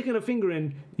not just sticking a finger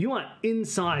in, you are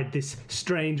inside this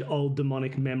strange old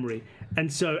demonic memory.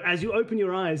 And so as you open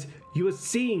your eyes, you are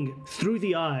seeing through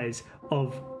the eyes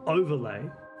of Overlay,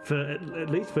 for at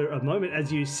least for a moment,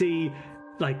 as you see,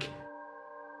 like,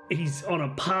 he's on a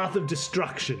path of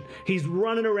destruction. He's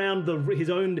running around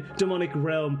his own demonic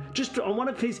realm. Just on one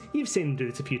of his... You've seen him do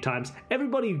this a few times.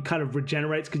 Everybody kind of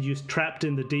regenerates because you're trapped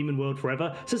in the demon world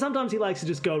forever. So sometimes he likes to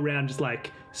just go around just like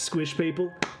squish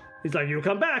people. He's like, "You'll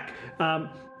come back."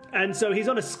 And so he's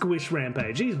on a squish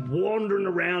rampage. He's wandering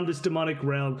around this demonic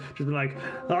realm, just like,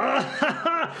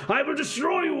 "I will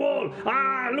destroy you all.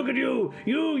 Look at you.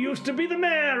 You used to be the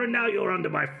mayor, and now you're under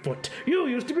my foot. You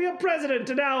used to be a president,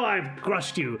 and now I've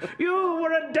crushed you. You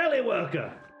were a deli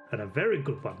worker. And a very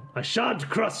good one. I shan't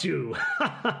crush you.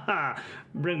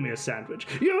 Bring me a sandwich.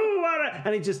 You are a...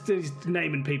 And he's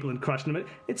naming people and crushing them.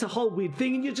 It's a whole weird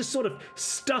thing, and you're just sort of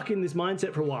stuck in this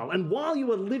mindset for a while. And while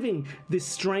you are living this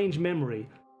strange memory,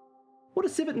 what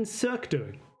is Sivert and Cirque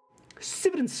doing?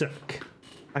 Sivert and Cirque.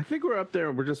 I think we're up there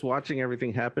and we're just watching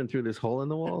everything happen through this hole in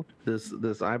the wall.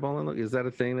 This eyeball in the... Is that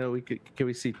a thing that can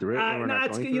we see through it? when we're No, not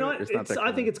it's, going you through know it? what? It's not that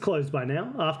I think cool. it's closed by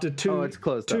now after it's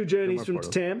closed two up. journeys No from more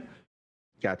portals. Tatam.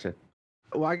 Gotcha.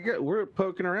 Well, we're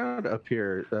poking around up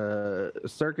here.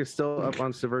 Cirque is still up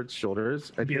on Sivert's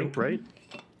shoulders, I think, right?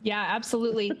 Yeah,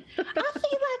 absolutely. I feel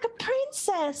like a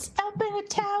princess up in a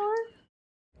tower.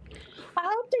 I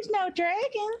hope there's no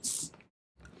dragons.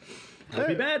 That'd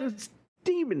be bad. It's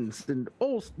demons and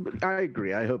all. I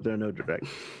agree. I hope there are no dragons.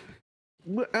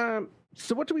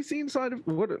 So what do we see inside of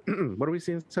what do we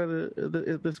see inside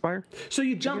the spire? So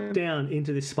you jump down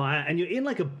into this spire, and you're in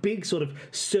like a big sort of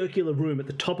circular room at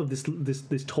the top of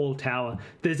this tall tower.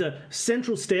 There's a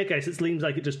central staircase that seems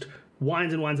like it just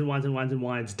winds and winds and winds and winds and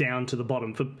winds down to the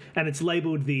bottom. And it's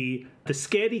labeled the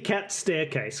Scaredy Cat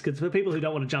Staircase, because for people who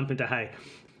don't want to jump into hay.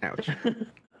 Ouch.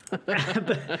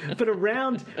 but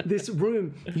around this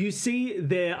room, you see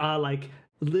there are like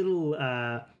little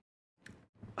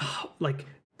like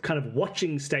kind of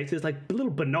watching states. There's like little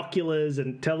binoculars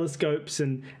and telescopes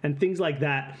and things like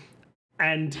that.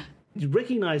 And you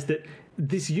recognize that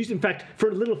this used, in fact, for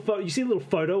a little you see a little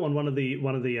photo on one of the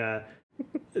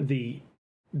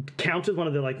counters, one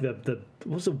of the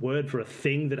what's the word for a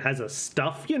thing that has a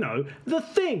stuff? You know, the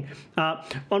thing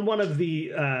on one of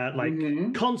the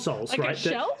consoles, Like right? a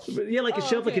shelf? Yeah, like a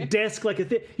shelf, like okay. a desk, like a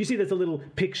thing. You see, there's a little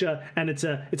picture, and it's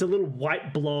a little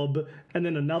white blob, and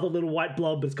then another little white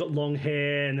blob, but it's got long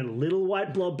hair, and then a little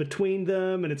white blob between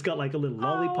them, and it's got like a little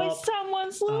lollipop. Oh, it's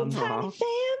someone's little tiny family.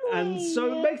 And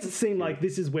so it makes it seem like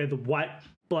this is where the white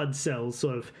blood cells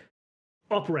sort of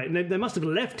operate. And they must have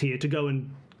left here to go and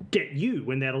get you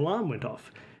when that alarm went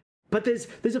off. But there's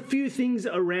a few things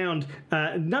around.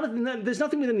 There's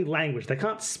nothing with any language. They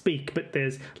can't speak, but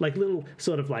there's like little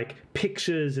sort of like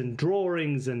pictures and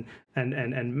drawings and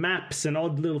maps and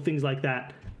odd little things like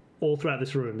that all throughout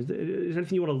this room. Is there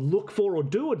anything you want to look for or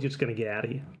do, or are you just going to get out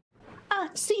of here?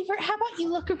 Seaver, how about you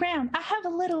look around? I have a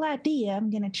little idea I'm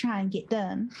going to try and get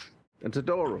done. It's a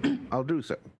door room. I'll do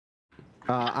so.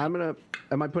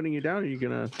 Am I putting you down, or are you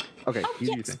gonna? Okay, Oh, you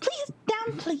do yes, thing. please,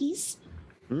 down, please.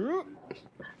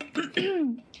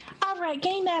 All right,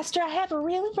 Game Master, I have a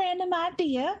really random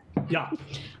idea. Yeah.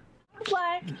 I'd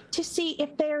like to see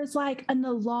if there's like an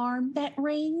alarm that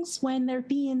rings when they're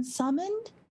being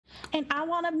summoned. And I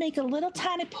want to make a little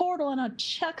tiny portal and I'll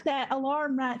chuck that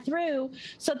alarm right through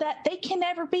so that they can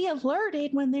never be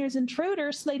alerted when there's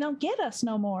intruders so they don't get us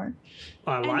no more.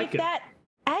 I And like if it. that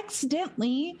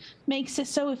accidentally makes it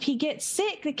so if he gets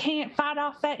sick, they can't fight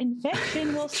off that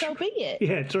infection, well, so be it.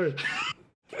 Yeah, true.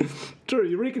 True,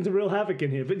 you're wreaking some real havoc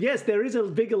in here. But yes, there is a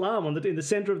big alarm in the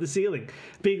center of the ceiling.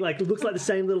 Big, like, it looks like the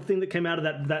same little thing that came out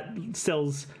of that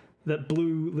cell's, that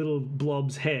blue little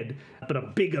blob's head, but a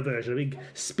bigger version, a big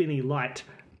spinny light.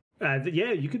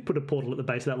 Yeah, you could put a portal at the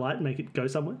base of that light and make it go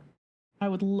somewhere. I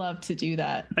would love to do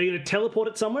that. Are you going to teleport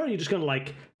it somewhere, or are you just going to,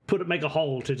 like, make a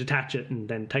hole to detach it and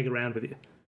then take it around with you?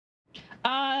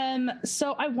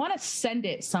 So I want to send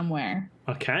it somewhere.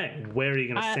 Okay, where are you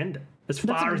going to send it? As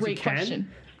That's far a as you great can?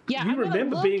 question. Yeah, You I'm gonna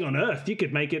remember look- being on Earth. You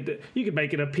could make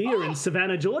it appear in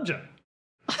Savannah, Georgia.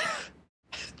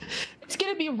 It's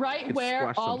gonna be right Could where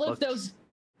squash some all of bucks.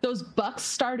 those bucks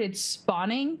started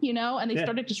spawning, you know, and they Yeah.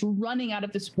 started just running out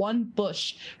of this one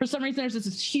bush. For some reason, there's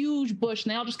this huge bush,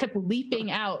 and they all just kept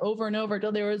leaping out over and over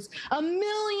until there was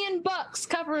 1,000,000 bucks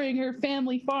covering her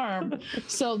family farm.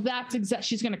 So that's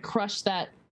she's gonna crush that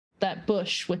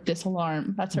bush with this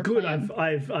alarm. That's her Good. plan.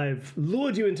 I've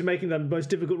lured you into making the most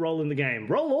difficult roll in the game.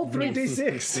 Roll all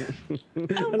 3d6,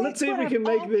 and let's see if we can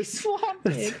make this.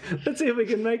 Let's see if we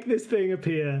can make this thing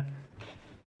appear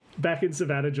back in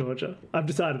Savannah, Georgia. I've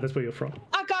decided that's where you're from.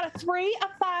 I got a 3, a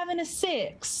 5, and a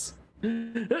 6.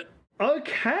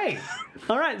 Okay.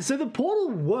 All right. So the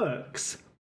portal works.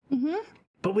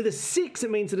 But with a 6, it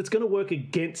means that it's going to work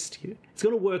against you. It's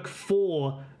going to work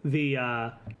for the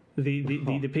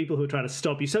people who are trying to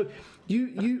stop you. So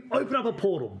you open up a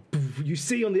portal. You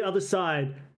see on the other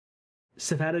side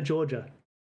Savannah, Georgia.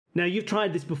 Now, you've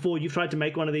tried this before. You've tried to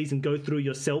make one of these and go through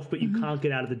yourself, but you can't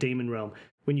get out of the demon realm.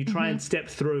 When you try and step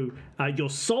through, your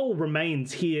soul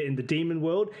remains here in the demon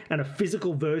world, and a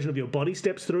physical version of your body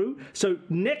steps through. So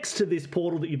next to this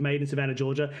portal that you've made in Savannah,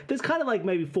 Georgia, there's kind of like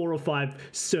maybe 4 or 5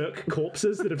 Cirque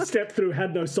corpses that have stepped through,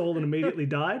 had no soul, and immediately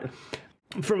died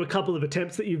from a couple of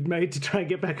attempts that you've made to try and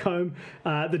get back home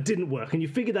that didn't work. And you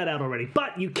figured that out already.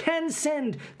 But you can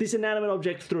send this inanimate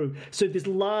object through. So this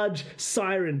large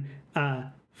siren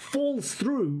falls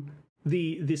through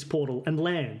this portal and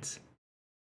lands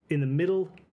in the middle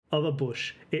of a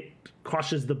bush. It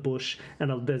crushes the bush,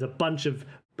 and there's a bunch of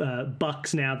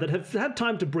bucks now that have had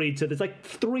time to breed. So there's like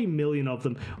 3 million of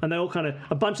them, and they all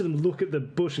a bunch of them look at the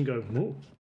bush and go, whoa,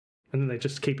 and then they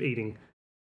just keep eating.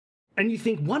 And you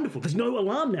think, wonderful, there's no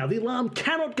alarm now. The alarm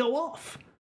cannot go off.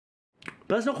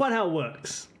 But that's not quite how it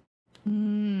works.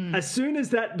 As soon as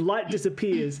that light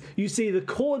disappears, you see the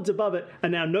cords above it are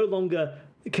now no longer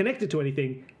connected to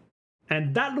anything.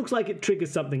 And that looks like it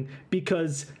triggers something,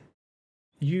 because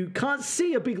you can't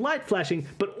see a big light flashing,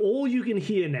 but all you can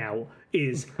hear now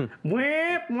is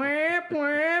whap, whap,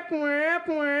 whap, whap,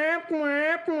 whap,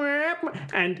 whap,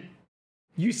 whap. And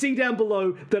you see down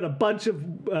below that a bunch of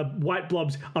white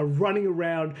blobs are running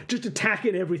around, just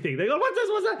attacking everything. They go, what's this,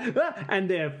 what's that? Ah! And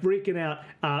they're freaking out,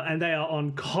 and they are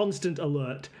on constant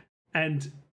alert. And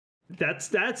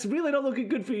that's really not looking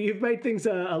good for you. You've made things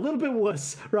a little bit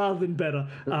worse rather than better.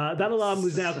 That alarm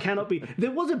cannot be.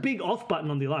 There was a big off button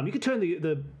on the alarm. You could turn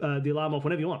the alarm off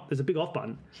whenever you want. There's a big off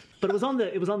button, but it was on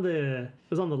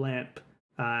the lamp.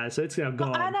 So it's now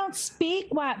gone. I don't speak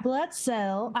white blood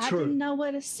cell. I True. didn't know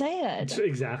what it said.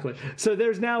 Exactly. So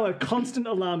there's now a constant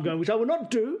alarm going, which I will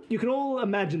not do. You can all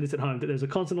imagine this at home, that there's a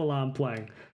constant alarm playing.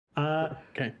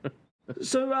 Okay.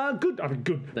 So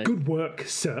good work,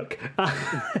 Cirque.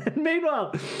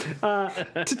 Meanwhile,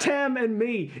 to Tam and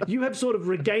me, you have sort of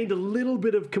regained a little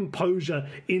bit of composure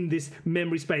in this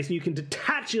memory space, and you can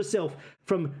detach yourself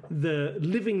from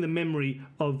living the memory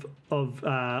of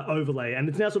Overlay, and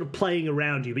it's now sort of playing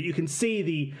around you. But you can see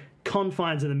the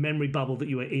confines of the memory bubble that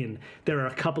you are in. There are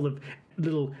a couple of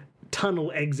little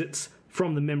tunnel exits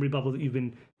from the memory bubble that you've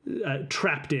been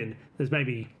trapped in. There's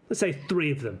maybe, let's say,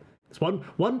 3 of them. There's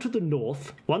one to the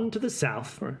north, one to the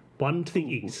south, one to the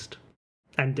east.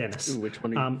 And Dennis. Ooh, which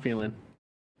one are you feeling?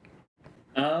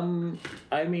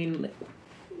 I mean,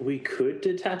 we could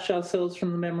detach ourselves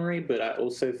from the memory, but I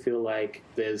also feel like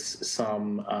there's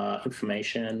some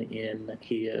information in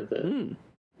here that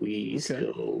we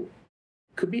still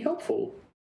could be helpful.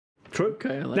 True.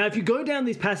 Okay, I like now, if you go down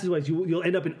these passageways, you'll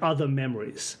end up in other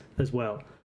memories as well.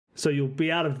 So you'll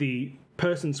be out of the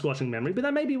person squashing memory, but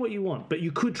that may be what you want. But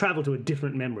you could travel to a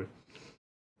different memory.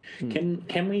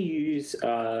 Can we use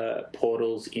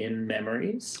portals in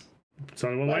memories? It's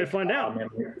only one way to find out.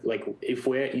 Like, if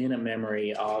we're in a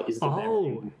memory, is the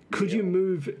memory... could you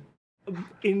move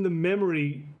in the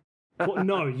memory?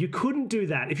 No, you couldn't do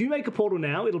that. If you make a portal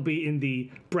now, it'll be in the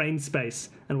brain space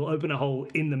and will open a hole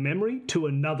in the memory to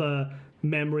another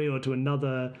memory or to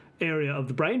another area of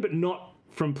the brain, but not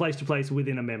from place to place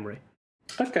within a memory.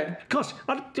 Okay. Gosh,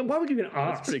 why would you even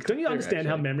ask? Don't you understand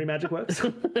how memory magic works?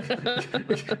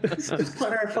 just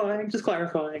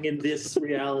clarifying in this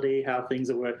reality how things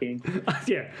are working.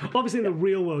 Yeah, obviously in the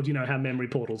real world, you know how memory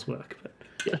portals work.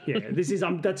 But yeah, this is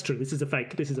that's true. This is a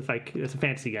fake. It's a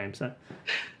fantasy game. So,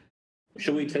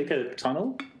 should we take a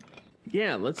tunnel?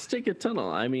 Yeah, let's take a tunnel.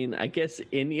 I mean, I guess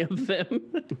any of them.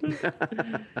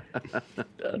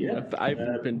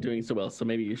 I've been doing so well, so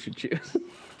maybe you should choose.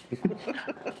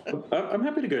 I'm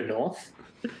happy to go north.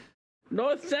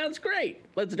 North sounds great.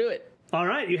 Let's do it. All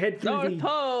right, you head through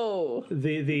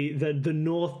the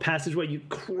north passageway. You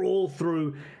crawl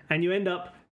through, and you end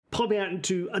up popping out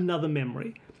into another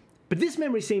memory. But this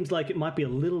memory seems like it might be a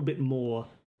little bit more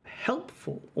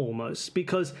helpful, almost,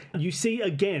 because you see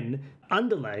again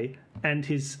Underlay and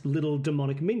his little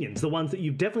demonic minions, the ones that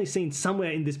you've definitely seen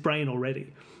somewhere in this brain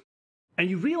already. And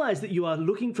you realize that you are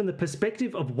looking from the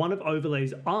perspective of one of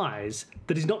Overlay's eyes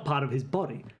that is not part of his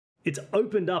body. It's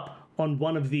opened up on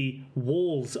one of the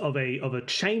walls of a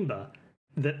chamber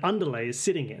that Underlay is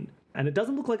sitting in. And it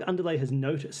doesn't look like Underlay has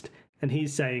noticed. And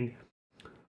he's saying,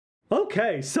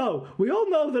 okay, so we all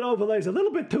know that Overlay's a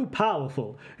little bit too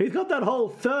powerful. He's got that whole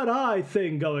third eye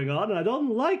thing going on, and I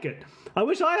don't like it. I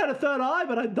wish I had a third eye,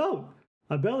 but I don't.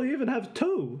 I barely even have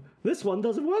 2. This one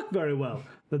doesn't work very well.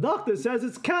 The doctor says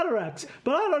it's cataracts,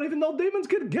 but I don't even know demons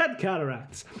can get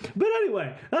cataracts. But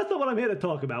anyway, that's not what I'm here to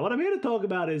talk about. What I'm here to talk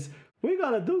about is we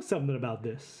gotta do something about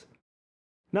this.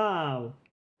 Now,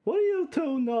 what do you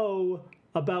 2 know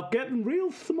about getting real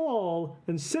small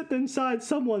and sit inside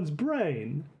someone's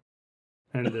brain?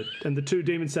 And the 2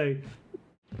 demons say,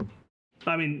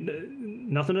 I mean,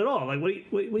 nothing at all. Like,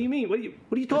 what do you mean? What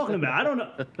are you talking about? I don't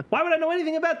know. Why would I know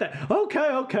anything about that? Okay,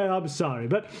 I'm sorry,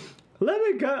 but let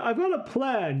me go. I've got a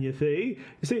plan, you see.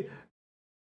 You see,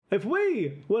 if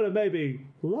we were to maybe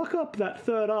lock up that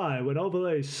third eye when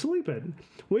Overlay's sleeping,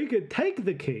 we could take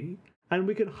the key and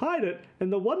we could hide it in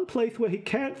the one place where he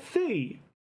can't see.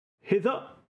 Hey,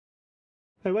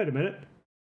 wait a minute.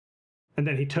 And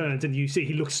then he turns and you see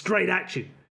he looks straight at you.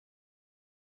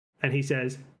 And he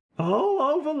says,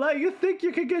 oh, Overlay, you think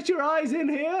you can get your eyes in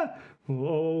here?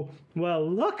 Oh, well,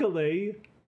 luckily,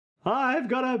 I've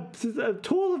got a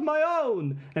tool of my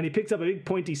own. And he picks up a big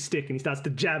pointy stick and he starts to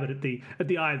jab it at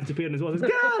the eye that's appeared in his wall. He says,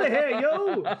 get out of here,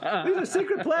 you! These are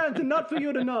secret plans and not for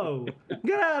you to know.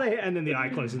 Get out of here. And then the eye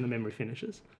closes and the memory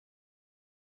finishes.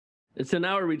 So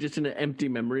now are we just in an empty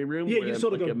memory room? Yeah, you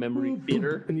sort of like go a memory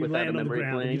theater and you without land a on the memory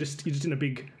ground. playing? You're just in a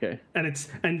big, Okay.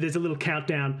 and there's a little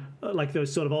countdown, like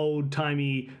those sort of old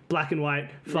timey black and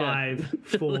white 5,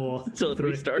 4, Till it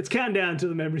 3. restarts. It's countdown down till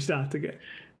the memory starts again.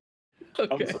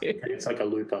 Okay. It's like a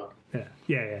looper.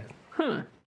 Yeah. Huh.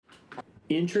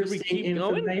 Interesting keep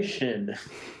going? information.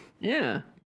 Yeah.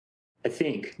 I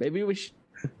think. Maybe we should.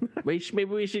 Maybe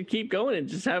we should keep going and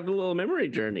just have a little memory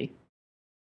journey.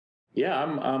 Yeah.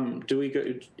 Do we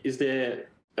go? Is there?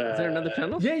 Is there another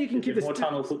tunnel? Yeah, you can keep this. More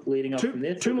tunnels leading up from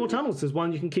this. 2 more tunnels. There's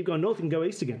one you can keep going north and go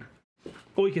east again,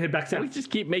 or you can head back south. We could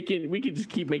just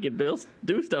keep making Bills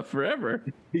do stuff forever.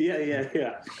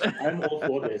 Yeah. I'm all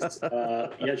for this.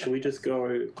 Yeah, should we just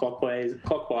go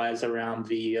clockwise around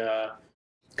the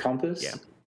compass?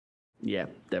 Yeah,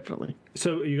 definitely.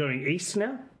 So are you going east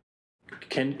now?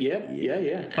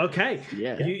 Yeah. Okay.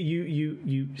 Yeah.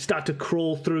 You start to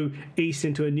crawl through east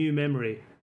into a new memory.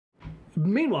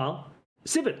 Meanwhile,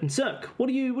 Civet and Cirque, what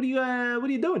are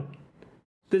you doing?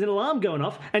 There's an alarm going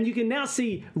off, and you can now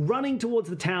see running towards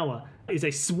the tower is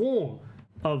a swarm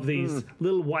of these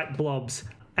little white blobs.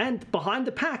 And behind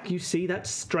the pack, you see that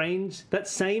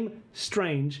same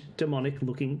strange,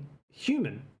 demonic-looking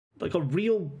human, like a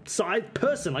real sized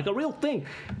person, like a real thing,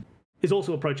 is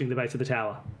also approaching the base of the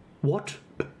tower. What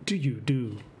do you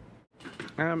do?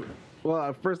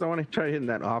 Well, first I want to try hitting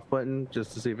that off button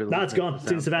just to see if it. No, it's gone.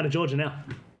 It's in Savannah, Georgia now.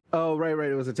 Oh, right.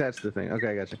 It was attached to the thing. Okay,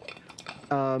 I gotcha.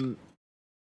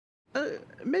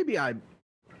 Maybe I'm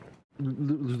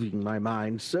losing my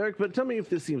mind, sir, but tell me if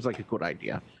this seems like a good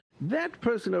idea. That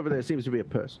person over there seems to be a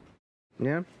person,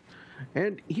 yeah?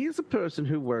 And he's a person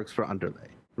who works for Underlay,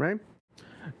 right?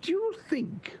 Do you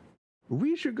think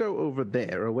we should go over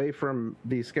there, away from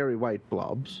these scary white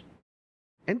blobs,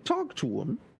 and talk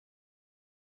to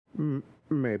him?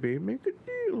 Maybe make a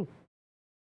deal.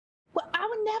 Well, I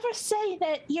would never say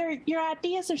that your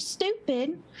ideas are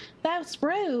stupid. That's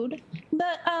rude.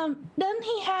 But doesn't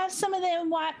he have some of them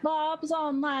white blobs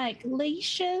on like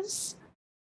leashes?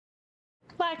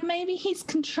 Like maybe he's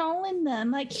controlling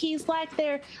them. Like he's like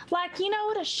you know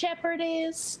what a shepherd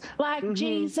is? Like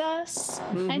Jesus,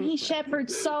 and he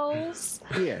shepherds souls.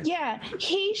 Yes. Yeah,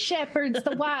 he shepherds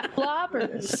the white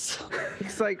blobbers.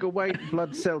 It's like a white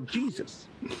blood cell Jesus.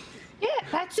 Yeah,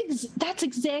 that's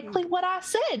exactly what I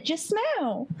said just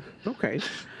now. Okay.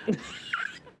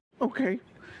 Okay.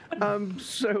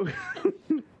 So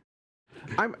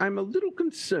I'm a little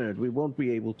concerned we won't be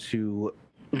able to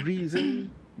reason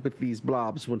with these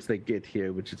blobs once they get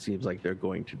here, which it seems like they're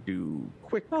going to do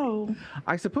quick. Oh.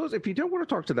 I suppose if you don't want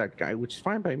to talk to that guy, which is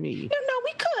fine by me. No,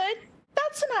 we could.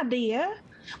 That's an idea.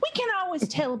 We can always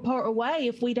teleport away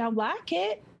if we don't like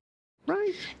it.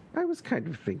 Right? I was kind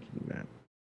of thinking that.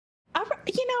 I'm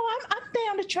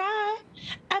down to try.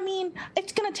 I mean,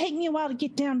 it's going to take me a while to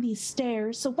get down these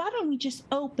stairs, so why don't we just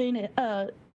open it?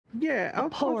 Yeah, I'll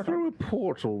throw a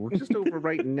portal just over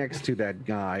right next to that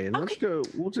guy, and Okay.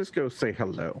 we'll just go say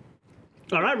hello.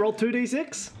 All right, roll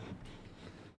 2d6.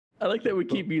 I like that we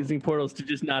keep using portals to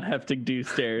just not have to do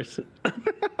stairs. Well,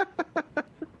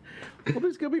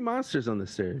 there's gonna be monsters on the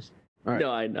stairs. All right.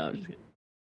 No, I know. I'm just kidding.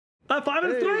 5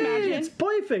 and a 3. Imagine. It's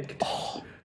perfect.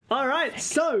 All right,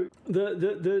 so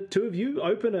the two of you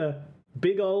open a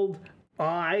big old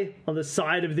eye on the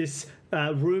side of this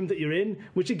room that you're in,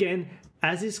 which again,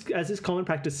 as is common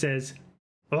practice, says,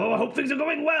 "Oh, I hope things are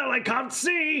going well. I can't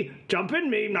see. Jump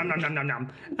in me. Nom nom nom nom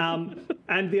nom."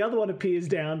 And the other one appears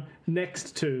down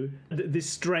next to this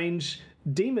strange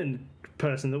demon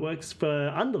person that works for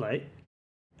Underlay,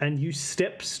 and you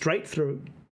step straight through,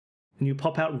 and you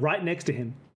pop out right next to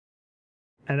him.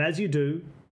 And as you do,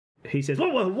 he says,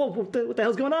 whoa, what the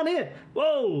hell's going on here?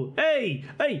 Whoa, hey,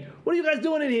 what are you guys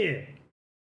doing in here?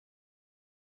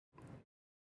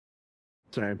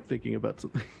 Sorry, I'm thinking about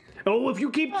something. Oh, if you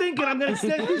keep thinking, I'm going to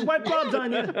stick these white blobs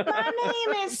on you. My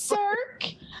name is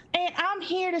Cirque, and I'm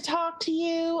here to talk to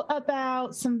you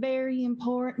about some very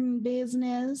important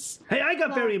business. Hey, I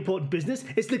got very important business.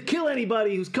 It's to kill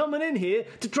anybody who's coming in here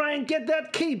to try and get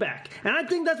that key back. And I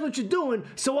think that's what you're doing.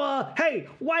 So, hey,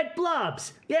 white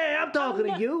blobs. Yeah, I'm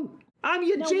talking to you. I'm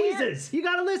your Jesus. You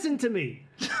got to listen to me.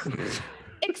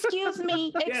 Excuse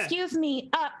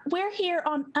me. We're here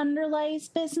on Underlay's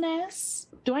business.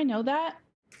 Do I know that?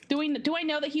 Do I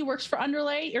know that he works for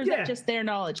Underlay, or is that just their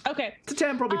knowledge? Okay.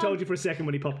 Tam probably told you for a second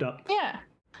when he popped up. Yeah.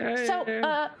 So,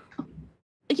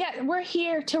 we're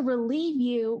here to relieve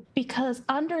you because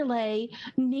Underlay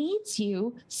needs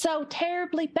you so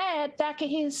terribly bad back at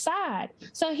his side.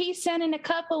 So he's sending a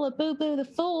couple of Boo-Boo the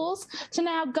Fools to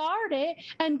now guard it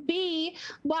and be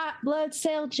white blood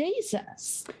cell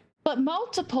Jesus. But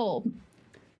multiple.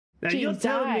 Now you're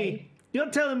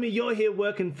telling me you're here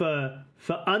working for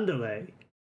Underlay.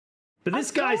 But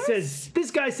this guy says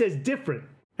different,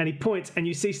 and he points, and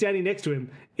you see standing next to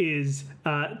him is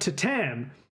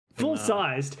Tam,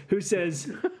 full-sized, who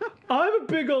says, "I'm a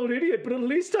big old idiot, but at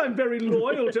least I'm very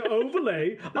loyal to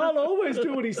Overlay. I'll always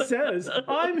do what he says.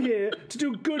 I'm here to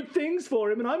do good things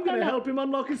for him, and I'm going to help him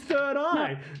unlock his third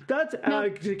eye. I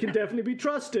can definitely be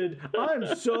trusted.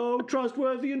 I'm so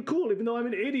trustworthy and cool, even though I'm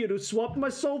an idiot who swapped my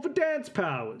soul for dance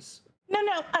powers." No.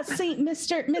 See,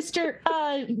 Mr.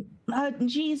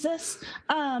 Jesus.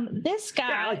 This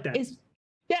guy like that. is.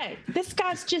 Yeah, this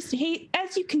guy's just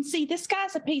as you can see, this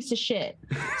guy's a piece of shit.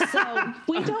 So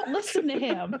we don't listen to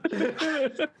him.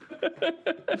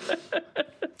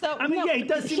 So I mean, he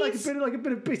does seem like a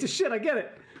bit of a piece of shit. I get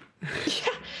it.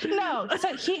 No,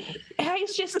 so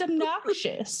he's just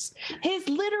obnoxious. His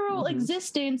literal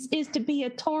existence is to be a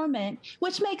torment,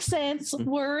 which makes sense.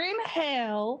 We're in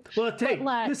hell. Well, But,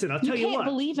 listen, I'll tell you can't what.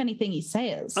 believe anything he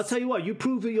says. I'll tell you what. You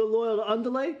prove that you're loyal to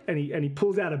Underlay, and he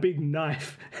pulls out a big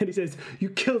knife and he says, "You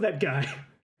kill that guy."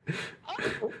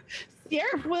 Yeah,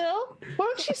 Will.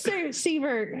 Won't you say,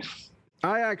 Sievert?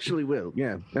 I actually will,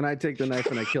 yeah. And I take the knife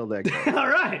and I kill that guy. All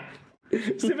right.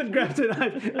 Sievert grabs a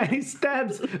knife and he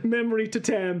stabs Memory to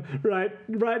Tam right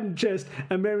in the chest,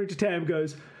 and Memory to Tam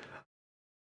goes,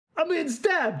 "I'm being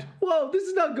stabbed. Whoa, this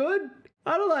is not good.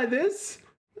 I don't like this.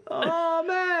 Oh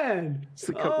man, Just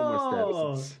a couple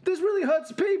more steps. This really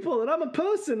hurts people, and I'm a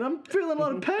person. I'm feeling a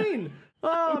lot of pain.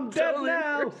 Oh, I'm dead totally a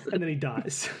now." person. And then he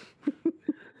dies.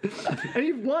 And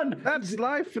you've won. That's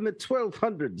life in the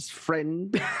 1200s,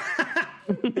 friend.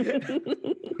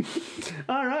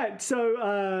 All right,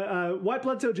 so White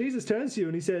Blood Cell Jesus turns to you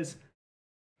and he says,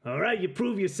 "All right, you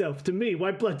prove yourself to me,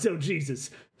 White Blood Cell Jesus.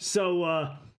 So,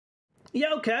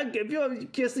 yeah, okay, I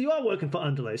guess you are working for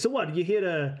Underlay. So what, are you here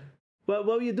to, what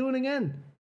were you doing again?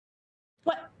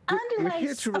 What? We're here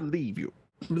Underlay? to relieve you.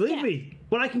 Relieve Yeah. me,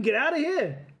 when I can get out of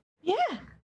here." Yeah.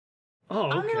 Oh,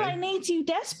 Underlay okay. needs you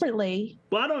desperately.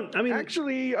 Well, I mean,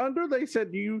 Actually, Underlay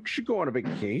said you should go on a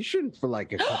vacation for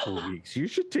like a couple of weeks. You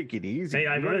should take it easy. Hey,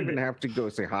 I've you don't earned even it. have to go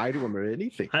say hi to him or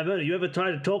anything. I've heard it. You ever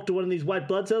tried to talk to one of these White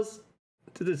Blood Cells?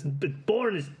 It's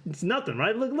boring. It's nothing,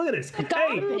 right? Look at this. Hey,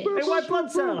 garbage. White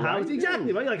Blood Cell. Right. How's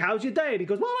exactly right? You're like, how's your day? And he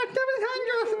goes, "Well, I'm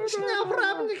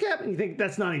and you think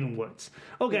that's not even words.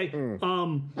 Okay.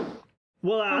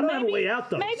 Well, I don't have a way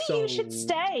out though. Maybe so... you should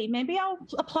stay. Maybe I'll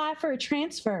apply for a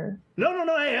transfer. No.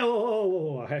 Hey,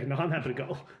 hey, no, I'm happy to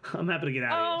go. I'm happy to get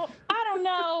out of Oh, I don't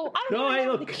know. I don't No, even hey, know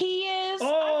where look. the key is. Oh,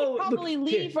 I look, could probably here.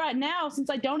 leave right now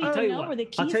since I don't I'll tell even you know what. where the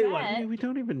I'll key's tell you what. at. Yeah, we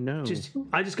don't even know.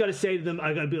 I just got to say to them,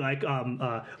 I got to be like,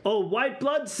 oh, White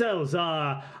Blood Cells,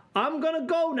 I'm gonna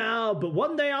go now, but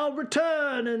one day I'll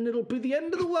return and it'll be the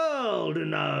end of the world,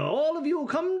 and all of you will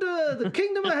come to the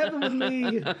kingdom of heaven with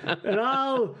me, and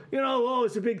I'll,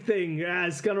 it's a big thing. Yeah,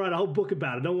 it's gonna write a whole book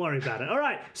about it. Don't worry about it. All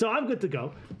right, so I'm good to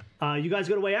go. You guys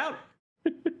got a way out?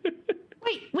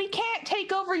 Wait, we can't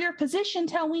take over your position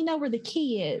till we know where the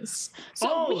key is. So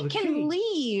Oh, we the can key.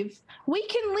 leave. We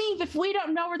can leave if we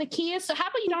don't know where the key is. So how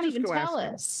about you don't just even go tell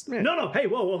ask him. us? No. Hey,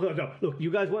 whoa. Look,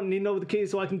 you guys want to know where the key is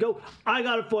so I can go? I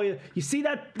got it for you. You see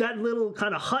that little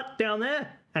kind of hut down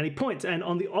there? And he points, and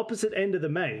on the opposite end of the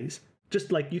maze,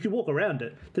 just like you could walk around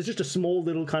it, there's just a small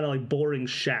little kind of like boring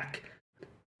shack.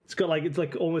 It's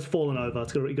like almost fallen over.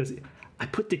 He goes, "I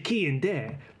put the key in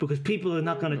there because people are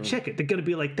not going to check it. They're going to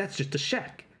be like, that's just a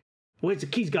shack. Where's the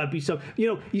key's got to be so,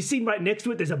 you see right next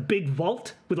to it, there's a big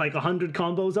vault with like 100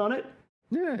 combos on it.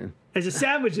 Yeah. There's a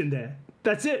sandwich in there.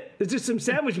 That's it. It's just some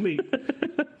sandwich meat.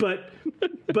 But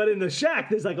in the shack,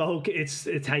 there's like a whole.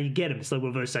 It's how you get them. It's like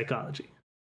reverse psychology.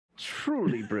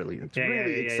 Truly brilliant. Yeah,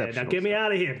 really yeah. exceptional. Now get me stuff.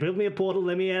 out of here. Build me a portal.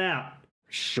 Let me get out.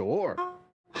 Sure.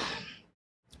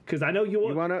 Because I know you.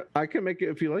 You wanna? I can make it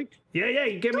if you like. Yeah.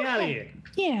 You get me Go out of ahead. here.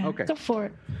 Yeah, Okay. go for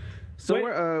it. So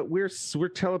Where- we're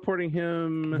teleporting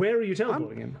him. Where are you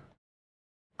teleporting him?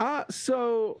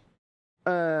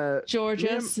 Georgia,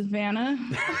 ma'am-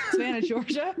 Savannah,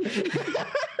 Georgia.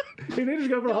 You need to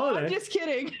go for a No, holiday. I'm just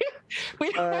kidding.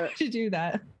 We don't have to do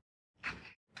that.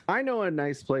 I know a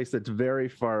nice place that's very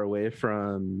far away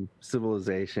from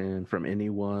civilization, from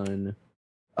anyone.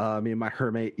 Me and my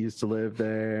hermit used to live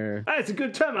there. Ah, it's a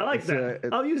good term. I like that.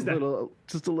 I'll use that.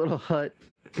 Just a little hut,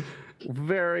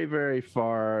 very, very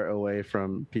far away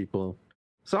from people.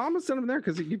 So I'm gonna send him there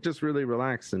because he could just really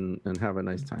relax and have a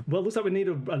nice time. Well, looks like we need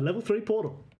a level 3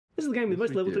 portal. This is the game with the most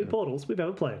we level 3 do. portals we've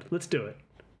ever played. Let's do it.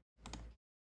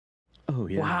 Oh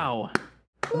yeah. Wow.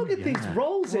 Look at these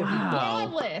rolls, everybody.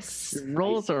 Flawless.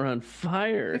 Rolls are on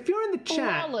fire. If you're in the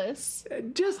chat, Flawless.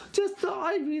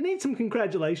 you need some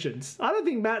congratulations. I don't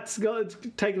think Matt's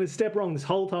taken a step wrong this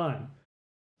whole time.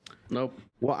 Nope.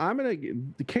 Well,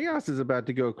 the chaos is about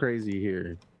to go crazy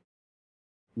here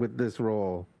with this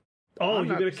roll. Oh, I'm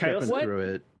you're not gonna chaos stepping it? through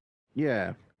it.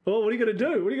 Yeah. Oh, what are you gonna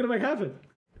do? What are you gonna make happen?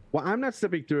 Well, I'm not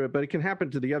stepping through it, but it can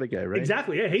happen to the other guy, right?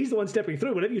 Exactly. Yeah, he's the one stepping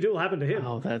through. Whatever you do will happen to him.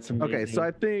 Oh, that's amazing. Okay, so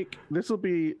I think this will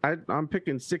be. I'm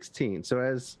picking 16. So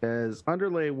as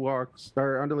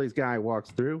Underlay's guy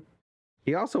walks through,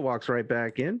 he also walks right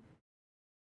back in.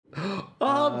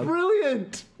 Oh,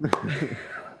 brilliant!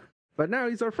 but now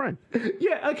he's our friend.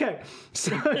 Yeah, okay.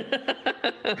 So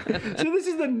this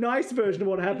is the nice version of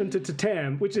what happened to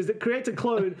Tam, which is it creates a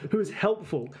clone who is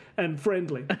helpful and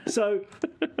friendly. So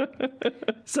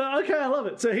okay, I love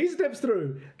it. So he steps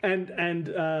through, and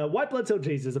White Blood Cell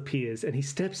Jesus appears, and he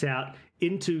steps out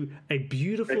into a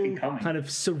beautiful kind of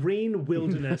serene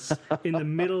wilderness in the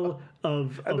middle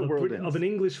of an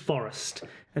English forest.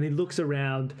 And he looks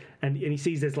around, and he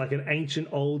sees there's like an ancient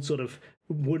old sort of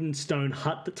wooden stone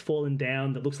hut that's fallen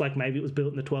down that looks like maybe it was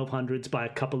built in the 1200s by a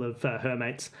couple of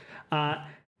hermates. And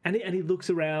he looks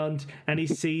around and he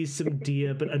sees some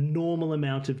deer, but a normal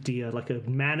amount of deer, like a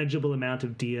manageable amount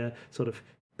of deer sort of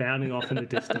bounding off in the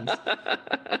distance.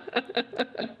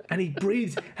 And he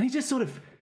breathes, and he just sort of,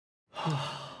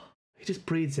 he just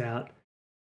breathes out.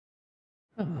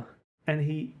 And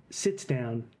he sits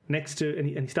down next to, and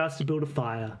he starts to build a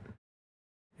fire.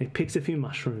 And he picks a few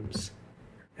mushrooms,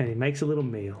 and he makes a little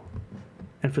meal.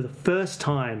 And for the first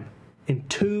time in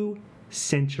 2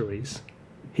 centuries,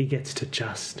 he gets to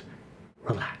just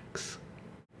relax.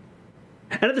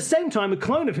 And at the same time, a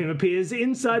clone of him appears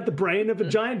inside the brain of a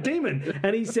giant demon,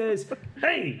 and he says,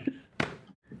 "Hey,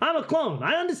 I'm a clone.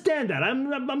 I understand that.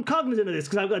 I'm cognizant of this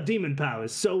because I've got demon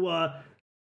powers. So I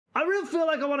really feel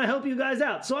like I want to help you guys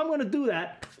out. So I'm going to do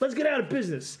that. Let's get out of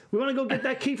business. We want to go get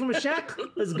that key from a shack?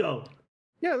 Let's go."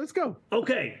 Yeah, let's go.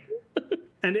 Okay.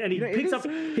 And he picks up.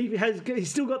 He's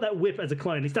still got that whip as a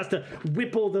clone. He starts to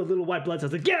whip all the little white blood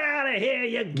cells. Like, get out of here!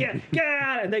 You get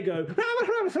out! And they go,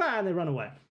 and they run away.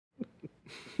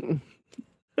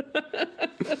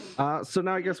 So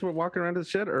now I guess we're walking around to the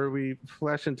shed, or are we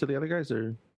flash into the other guys,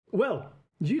 or? Well,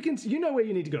 you know where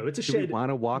you need to go. It's a Do shed. we want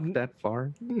to walk that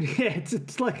far? Yeah,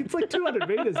 it's like 200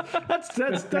 meters.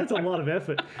 That's a lot of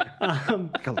effort.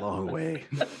 Like a long way.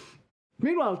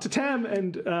 Meanwhile, to Tam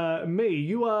and me,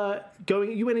 you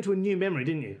went into a new memory,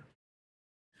 didn't you?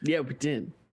 Yeah, we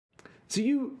did. So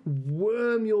you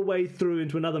worm your way through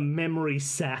into another memory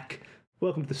sack.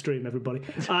 Welcome to the stream, everybody.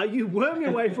 You worm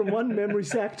your way from one memory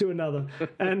sack to another,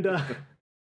 and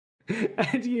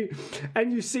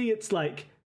you see it's like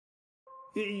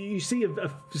you see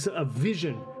a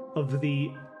vision of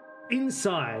the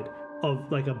inside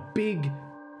of like a big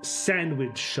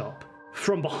sandwich shop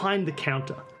from behind the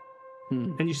counter.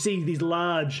 And you see these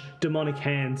large demonic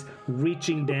hands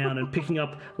reaching down and picking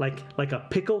up like a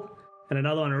pickle, and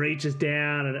another one reaches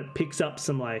down and it picks up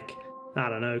some like, I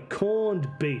don't know, corned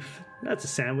beef. That's a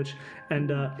sandwich. And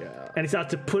he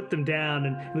starts to put them down,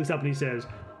 and he looks up and he says,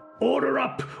 "Order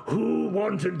up. Who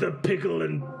wanted the pickle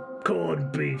and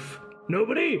corned beef?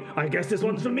 Nobody? I guess this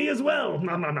one's for me as well.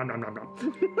 Nom, nom, nom, nom, nom,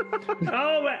 nom."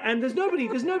 Oh, and there's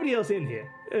nobody else in here.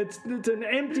 It's an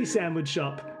empty sandwich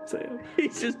shop. So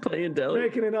He's just playing deli.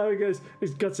 Reckon it out.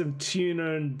 He's got some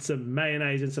tuna and some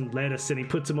mayonnaise and some lettuce, and he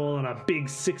puts them all on a big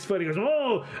 6-foot. He goes,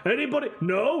 "Oh, anybody?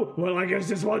 No? Well, I guess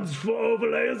this one's for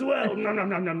overlay as well." Nom, nom,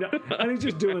 nom, nom, nom. And he's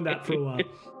just doing that for a while.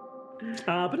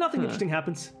 But nothing interesting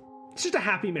happens. It's just a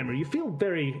happy memory. You feel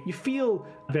very.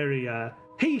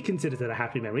 He considers it a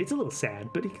happy memory. It's a little sad,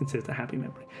 but he considers it a happy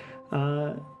memory.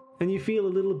 And you feel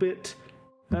a little bit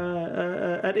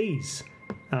at ease.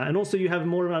 And also you have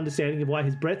more of an understanding of why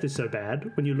his breath is so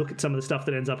bad when you look at some of the stuff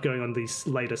that ends up going on these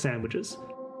later sandwiches.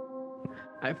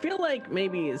 I feel like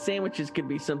maybe sandwiches could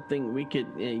be something we could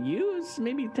use,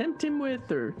 maybe tempt him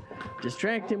with or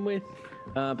distract him with.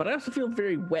 But I also feel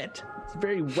very wet. It's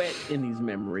very wet in these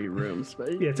memory rooms.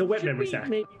 Yeah, it's a wet memory sack.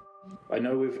 I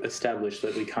know we've established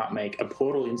that we can't make a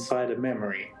portal inside a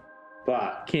memory,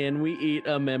 but Can we eat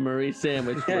a memory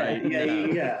sandwich right now?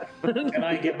 yeah. Can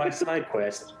I get my side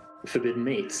quest, Forbidden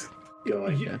Meats,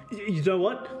 going? You know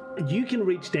what? You can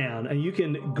reach down and you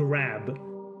can grab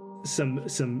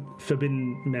some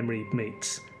forbidden memory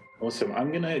meats. Awesome.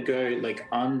 I'm gonna go like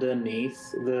underneath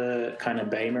the kind of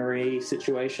Bamery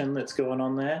situation that's going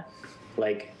on there.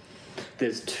 Like,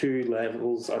 there's 2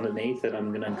 levels underneath that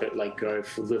I'm gonna go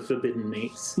for the forbidden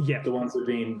meats. Yeah. The ones that have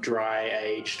been dry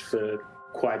aged for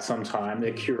quite some time.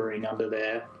 They're curing under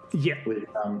there. Yeah. With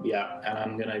and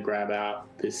I'm gonna grab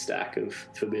out this stack of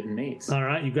forbidden meats. All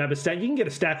right, you grab a stack. You can get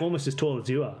a stack almost as tall as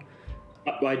you are.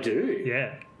 I do.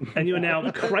 Yeah. And you are now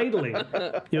cradling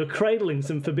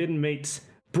some forbidden meats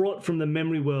brought from the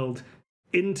memory world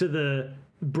into the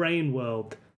brain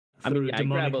world through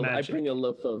demonic magic. I bring a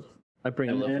loaf of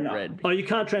bread. Oh, you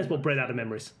can't transport bread out of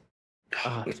memories.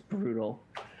 Oh, it's brutal.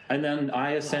 And then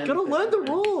I ascend. Gotta learn the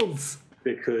rules.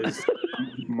 Because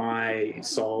my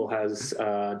soul has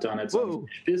done its own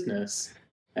business,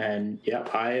 and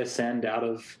I ascend out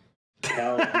of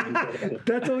how.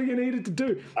 That's all you needed to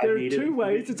do. There are needed- two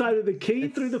ways. It's either the key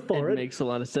through the It forehead, makes a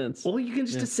lot of sense. or you can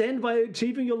just ascend by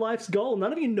achieving your life's goal.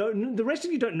 None of you know. The rest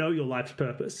of you don't know your life's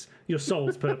purpose, your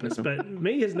soul's purpose, but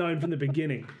me has known from the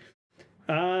beginning.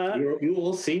 You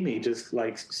all see me just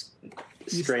like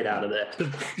straight out of there.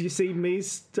 You see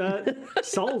me's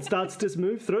soul starts to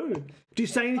move through. Do you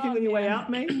say anything on your way out,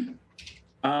 me?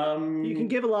 You can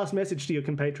give a last message to your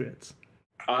compatriots.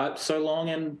 So long,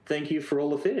 and thank you for all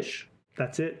the fish.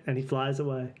 That's it, and he flies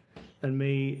away, and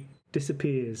me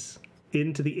disappears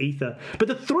into the ether. But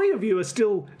the three of you are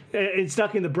still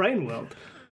stuck in the brain world.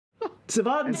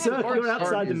 Savat and Cirque, you're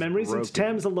outside the memories, and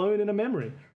Tam's alone in a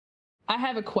memory. I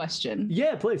have a question.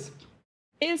 Yeah, please.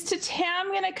 Is Tatam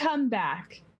going to come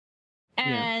back?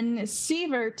 And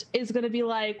Sievert is going to be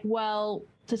like, well,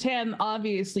 Tatam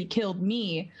obviously killed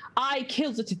me. I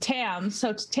killed Tatam,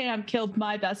 so Tatam killed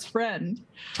my best friend.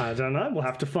 I don't know. We'll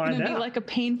have to find It's going to out. be like a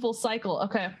painful cycle.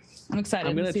 Okay. I'm excited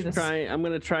I'm to gonna see this.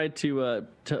 try to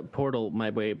portal my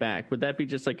way back. Would that be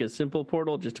just like a simple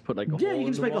portal, just to put like a hole? Yeah, you can in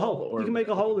just the make a wall, hole. or You can make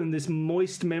a hole in this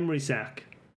moist memory sac.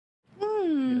 I'm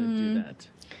gonna do that.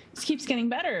 This keeps getting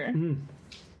better.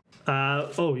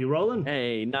 Oh, you rolling?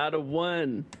 Hey, not a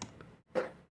 1.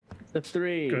 A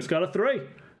 3. Chris got a 3.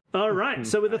 All right,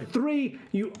 so with a 3,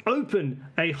 you open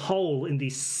a hole in the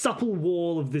supple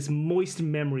wall of this moist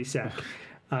memory sac.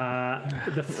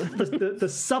 The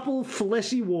supple,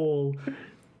 fleshy wall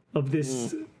of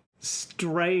this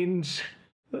strange,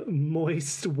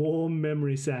 moist, warm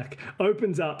memory sac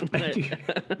opens up, and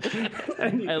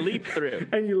you, I leap through.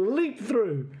 and you leap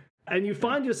through, and you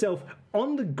find yourself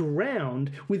on the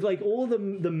ground with like all the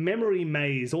memory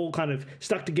maze all kind of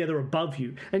stuck together above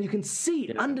you, and you can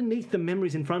see underneath the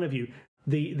memories in front of you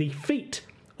the feet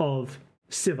of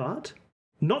Sivat,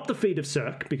 not the feet of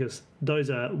Cirque, because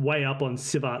those are way up on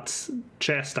Sivat's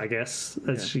chest, I guess,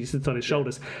 as she sits on his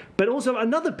shoulders, but also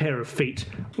another pair of feet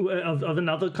of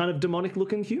another kind of demonic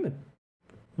looking human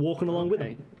walking along with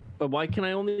him. But why can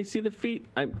I only see the feet?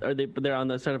 Are they? They're on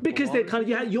the side of the Because wall they're or kind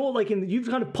of you're like you've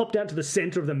kind of popped out to the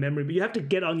center of the memory, but you have to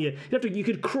get on you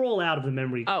could crawl out of the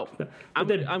memory. Oh,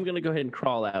 I'm gonna go ahead and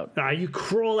crawl out. You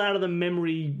crawl out of the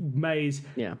memory maze.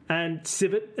 Yeah. And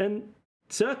Civet and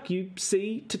Cirque, you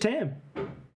see Tatam.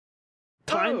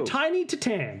 Oh. Tiny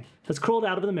Tatam has crawled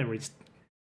out of the memories.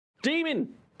 Demon,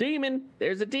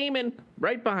 there's a demon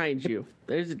right behind you.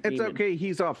 There's a demon. It's okay.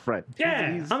 He's our friend.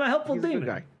 Yeah, I'm a helpful he's a demon. good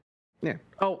guy. Yeah.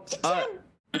 Oh,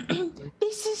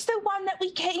 This is the one that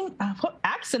we came. What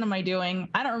accent am I doing?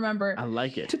 I don't remember. I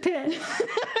like it. Tatam.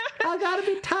 I gotta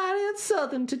be tiny and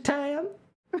southern, Tatam.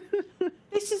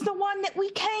 This is the one that we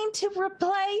came to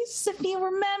replace, if you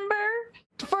remember,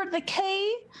 for the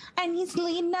key. And he's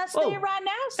leading us Oh, there right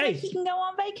now so hey. that he can go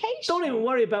on vacation. Don't even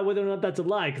worry about whether or not that's a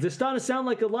lie, because it's starting to sound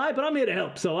like a lie, but I'm here to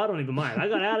help, so I don't even mind. I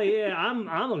got out of here. I'm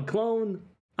a clone.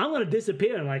 I'm gonna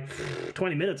disappear in like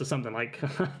 20 minutes or something. Like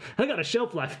I got a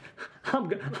shelf life.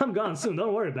 I'm gone soon.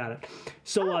 Don't worry about it.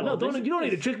 So no, you don't need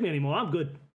to trick me anymore. I'm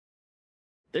good.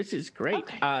 This is great.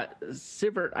 Okay.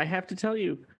 Sivert, I have to tell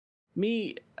you,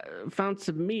 me found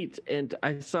some meat and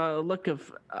I saw a look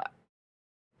of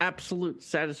absolute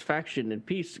satisfaction and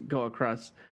peace go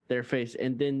across their face,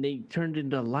 and then they turned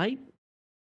into light.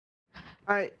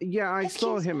 I saw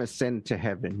Excuse him ascend to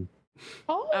heaven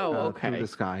Oh, okay. through the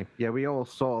sky. Yeah, we all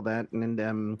saw that, and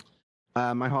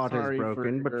my heart Sorry is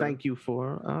broken. for But thank you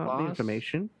for the loss.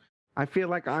 information. I feel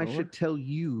like I Sure. should tell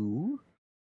you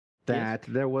that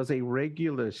there was a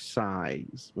regular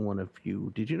size one of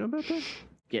you. Did you know about that?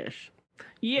 Yes.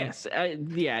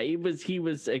 Yeah. He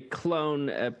was a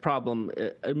clone problem,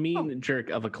 a mean jerk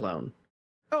of a clone.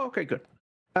 Oh, okay, good.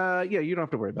 Yeah, you don't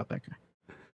have to worry about that guy.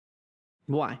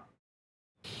 Why?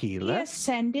 He he left.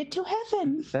 ascended to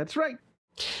heaven. That's right.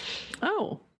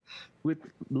 Oh, With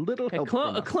little a help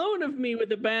from us. clone of me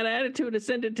with a bad attitude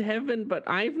ascended to heaven, but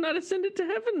I've not ascended to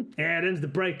heaven. Yeah, it ends the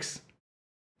breaks.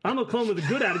 I'm a clone with a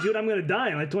good attitude. I'm gonna die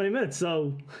in like 20 minutes.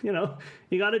 So you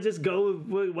gotta just go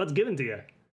with what's given to you.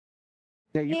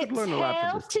 Yeah, you could It's learn a lot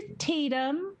hell from this. to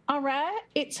Tatum, all right?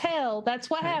 It's hell. That's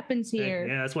what happens here.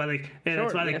 Yeah, that's why they. Yeah, Sure,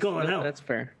 that's why they yes, call it hell. That's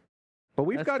fair. But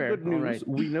we've That's got fair. good All news. right.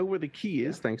 We know where the key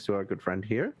is, thanks to our good friend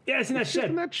here. Yeah, it's in that It's just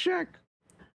in shed. that shack.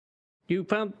 You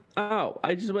found? Oh,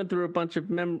 I just went through a bunch of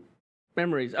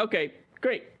memories. Okay,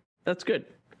 great. That's good.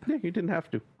 Yeah, you didn't have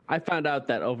to. I found out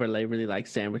that Overlay really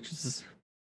likes sandwiches.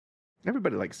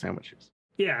 Everybody likes sandwiches.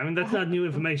 Yeah, I mean that's not new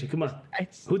information. Come on,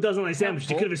 It's- who doesn't like sandwiches?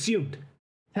 You Well- could have assumed.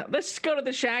 Let's go to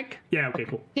the shack. Yeah, okay,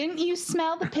 cool. Didn't you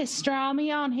smell the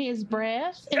pastrami on his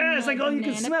breath? Yeah, and it's the like all you can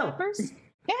banana smell. peppers?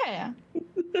 Yeah.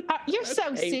 You're so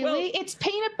Okay, silly. well- It's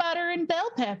peanut butter and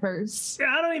bell peppers. Yeah,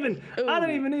 I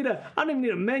don't even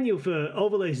need a menu for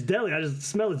Overlay's Deli. I just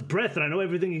smell his breath and I know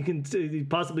everything he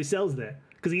possibly sells there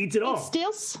because he eats it all.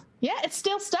 It's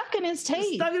still stuck in his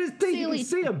teeth. Stuck in his teeth. You Silly, can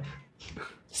see him.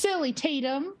 silly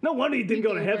Tatum. No wonder he didn't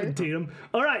go to heaven, Goober. Tatum.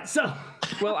 All right, so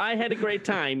Well, I had a great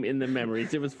time in the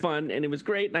memories. It was fun and it was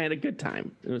great, and I had a good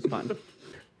time. It was fun.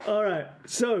 all right,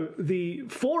 so the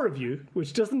four of you,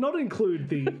 which does not include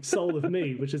the soul of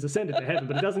me, which has ascended to heaven,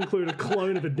 but it does include a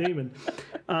clone of a demon.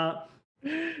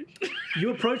 You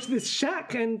approach this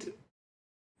shack and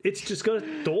it's just got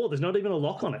a door. There's not even a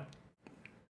lock on it.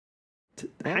 It's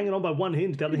hanging on by one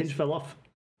hinge. The other hinge fell off.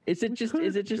 Is it just?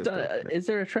 Is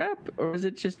there a trap, or is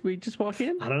it just we just walk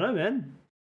in? I don't know, man.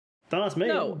 Don't ask me.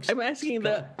 No, I'm asking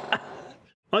the.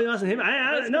 Oh, you're asking him?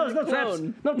 No, there's no traps.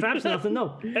 clone. No traps, nothing.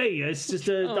 No. Hey, it's just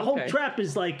the whole okay. trap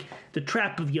is like the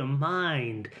trap of your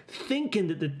mind, thinking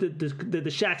that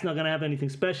the shack's not gonna have anything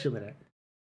special in it.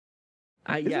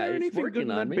 Is there it's anything good working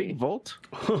in on that me. big vault?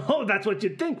 Oh, that's what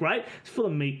you'd think, right? It's full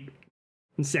of meat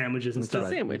and sandwiches and It's a stuff.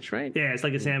 sandwich, right? Yeah, it's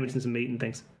like a sandwich and some meat and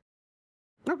things.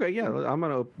 Okay, yeah, I'm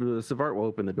gonna. Savart will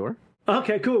open the door.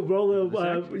 Okay, cool. Roll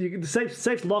the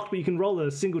safe's locked, but you can roll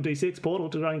a single d6 portal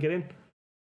to try and get in.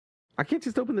 I can't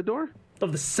just open the door.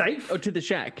 Of the safe? Oh, to the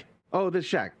shack. Oh, the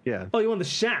shack. Yeah. Oh, you want the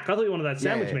shack? I thought you wanted that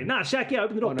sandwich yeah. meat. Nah, shack, yeah,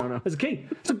 open the door. Oh, no. There's a key.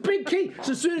 It's a big key.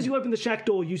 So as soon as you open the shack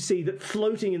door, you see that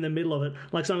floating in the middle of it,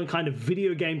 like some kind of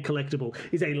video game collectible,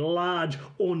 is a large,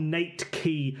 ornate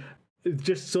key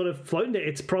just sort of floating there.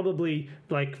 It's probably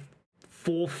like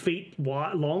 4 feet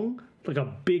wide, long, like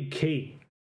a big key.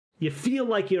 You feel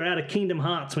like you're out of Kingdom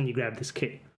Hearts when you grab this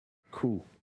key. Cool.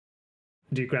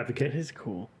 Do you grab the key? That is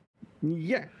cool.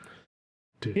 Yeah.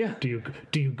 Yeah. Do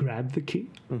you grab the key?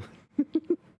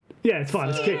 Yeah, it's fine.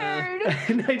 It's a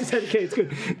key. No, you just had the key. It's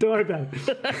good. Don't worry about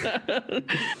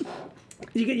it.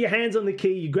 You get your hands on the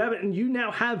key, you grab it, and you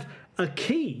now have a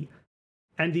key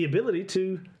and the ability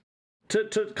to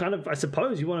kind of, I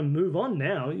suppose, you want to move on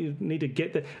now. You need to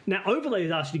get the... Now, Overlay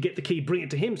has asked you to get the key, bring it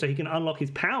to him so he can unlock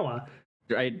his power.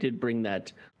 I did bring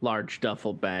that large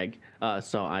duffel bag,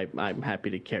 so I'm happy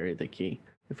to carry the key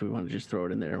if we want to just throw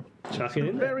it in there. Chuck it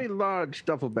in there. Very large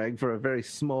duffel bag for a very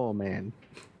small man.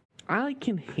 I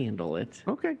can handle it.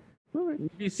 Okay. All right. Have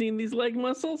you seen these leg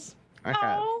muscles? I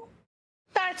have. Oh,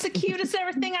 that's the cutest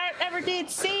everything I ever did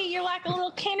see. You're like a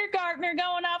little kindergartner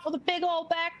going off with a big old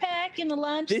backpack and the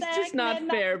lunch This sack. is not and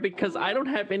then fair because I don't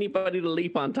have anybody to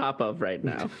leap on top of right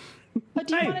now. But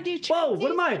do you want to do whoa,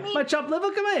 what am I? mean, My chopped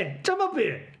liver? Come here. Jump up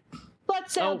here. Blood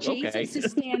cell Oh, okay. Jesus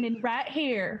is standing right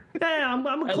here. Yeah, I'm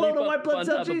a I clone leap of white up blood on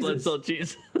cell top of blood Jesus. cell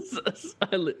Jesus.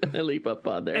 I leap up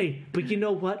on there. Hey, but you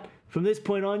know what? From this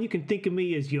point on, you can think of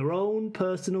me as your own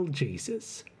personal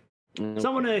Jesus.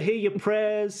 Someone to hear your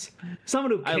prayers.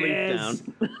 Someone who I leap cares.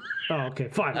 down. Oh, okay,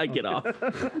 fine. I get off.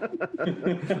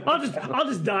 I'll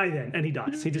just die then, and he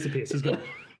dies. He disappears. He's gone.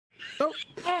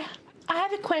 I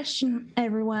have a question,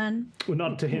 everyone. Well,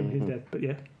 not to him. He's dead. But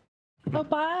yeah. Oh,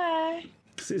 bye.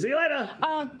 See you later.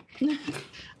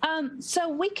 So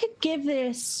we could give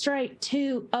this straight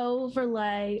to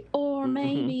Overlay, or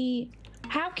maybe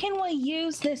how can we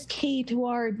use this key to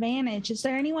our advantage? Is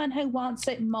there anyone who wants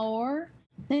it more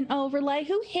than Overlay?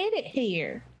 Who hid it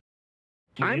here?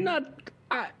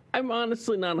 I'm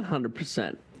honestly not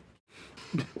 100%.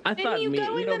 I thought Didn't you me,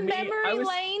 go in the me, I memory was-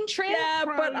 lane trip? Yeah,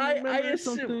 but I Remember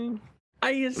assumed something? I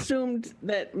assumed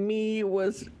that me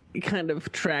was kind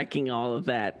of tracking all of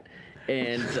that,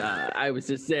 and I was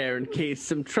just there in case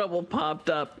some trouble popped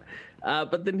up.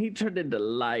 But then he turned into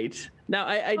light. Now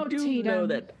I Oh, do Tatum. know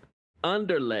that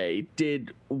Underlay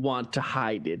did want to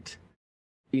hide it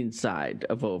inside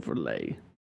of Overlay.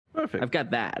 Perfect. I've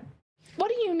got that. What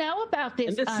do you know about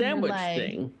this And the sandwich Underlay?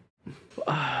 thing.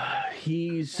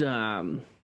 He's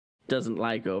doesn't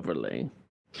like Overlay.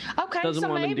 Okay, Doesn't so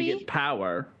want him to maybe get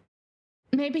power.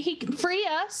 maybe he can free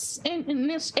us in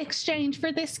this exchange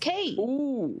for this key.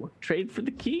 Ooh, trade for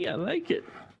the key. I like it.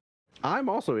 I'm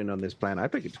also in on this plan. I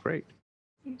think it's great.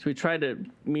 So we try to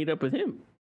meet up with him.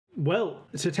 Well,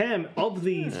 Satam, of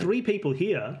the 3 people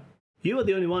here, you are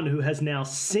the only one who has now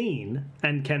seen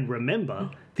and can remember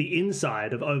the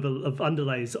inside of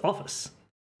Underlay's office.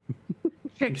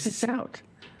 Check this out.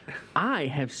 I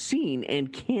have seen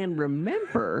and can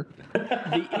remember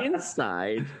the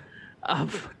inside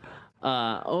of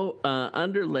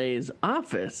Underlay's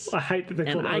office. I hate that they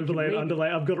call And it I can overlay and make- underlay.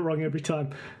 I've got it wrong every time.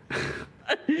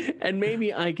 And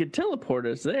maybe I could teleport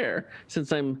us there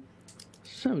since I'm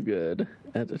so good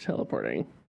at the teleporting.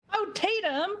 Oh,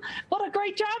 Tatum, what a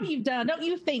great job you've done, don't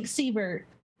you think, Siebert?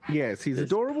 Yes, he's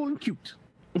adorable and cute.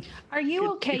 Are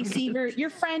you okay, Seaver? Your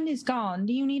friend is gone.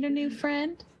 Do you need a new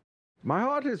friend? My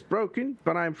heart is broken,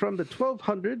 but I'm from the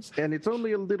 1200s, and it's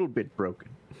only a little bit broken.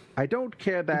 I don't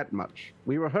care that much.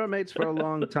 We were hermates for a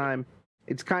long time.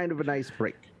 It's kind of a nice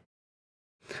break.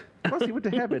 Plus, he went to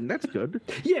heaven. That's good.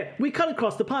 Yeah, we cut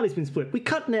across. The party's been split. We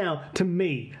cut now to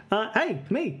me. Hey,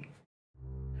 me.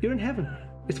 You're in heaven.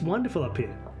 It's wonderful up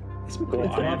here. It's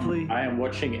lovely. I am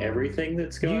watching everything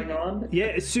that's going on. Yeah,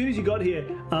 as soon as you got here,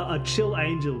 a chill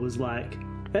angel was like,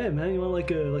 "Hey, man, you want like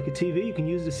a TV you can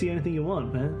use to see anything you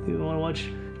want, man? You want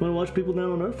to watch people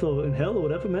down on Earth or in hell or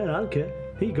whatever, man? I don't care.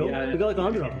 Here you go. Yeah, we got like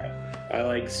 100 of them. I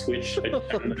like switch the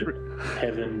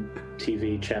Heaven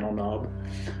TV channel knob.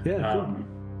 Yeah, cool.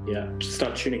 Yeah, just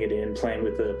start tuning it in, playing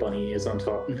with the bunny ears on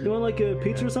top. You want like a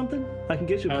pizza or something? I can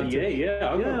get you a pizza.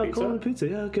 I'll call him a pizza.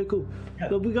 Yeah, okay, cool. Yeah.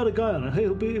 Well, we got a guy on it. Hey,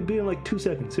 he'll be in like 2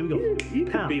 seconds. Here we go. You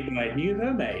could Pow. be my new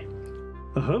hermit.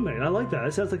 A hermit? I like that.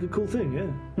 That sounds like a cool thing, yeah.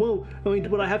 Well, I mean,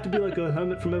 would I have to be like a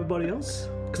hermit from everybody else?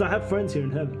 Because I have friends here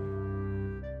in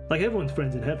heaven. Like, everyone's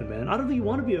friends in heaven, man. I don't really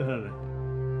want to be a hermit.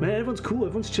 Man, everyone's cool.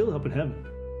 Everyone's chill up in heaven.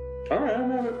 All right,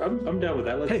 I'm down with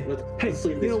that. Let's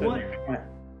leave this you know what? hermit behind.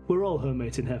 We're all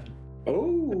hermates in heaven.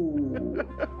 Oh.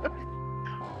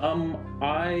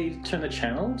 I turn the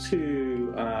channel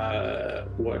to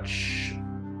watch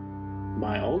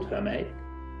my old hermit.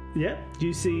 Yeah,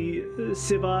 you see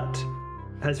Sivart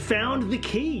has found the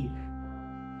key.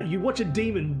 You watch a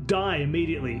demon die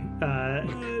immediately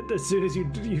as soon as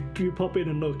you pop in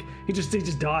and look. He just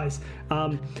dies.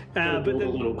 But The then,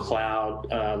 little cloud,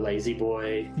 lazy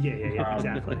boy. yeah,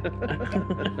 exactly.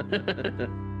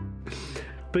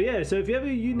 But yeah, so if you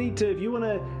want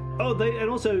to. Oh, and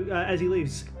also as he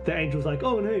leaves, the angel's like,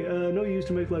 "Oh, and hey, no use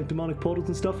to make like demonic portals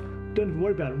and stuff. Don't even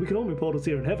worry about it. We can all make portals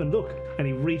here in heaven. Look." And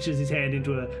he reaches his hand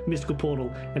into a mystical portal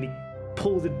and he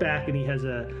pulls it back, and he has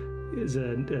an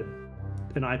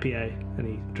IPA, and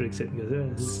he drinks it and goes, "Yeah,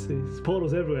 there's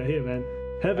portals everywhere here, man.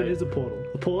 Heaven is a portal.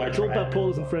 It's all about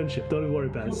portals and friendship. Don't even worry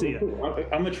about it. See ya."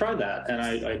 I'm gonna try that, and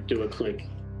I do a click,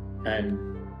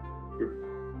 and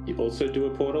you also do a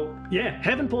portal. Yeah,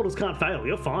 heaven portals can't fail.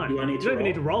 You're fine. Do I need you to don't even roll?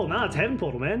 need to roll. Nah, it's heaven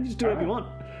portal, man. You just do whatever you want.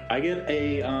 I get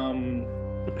a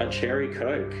cherry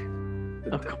coke.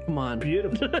 Oh, come on.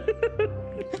 Beautiful.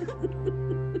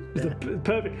 It's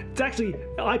perfect. It's actually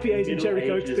IPAs and cherry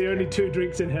Middle cokes. Ages The only 2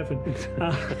 drinks in heaven.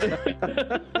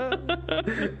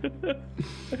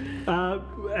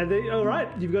 And then, all right,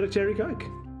 you've got a cherry coke.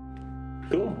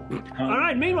 Cool. All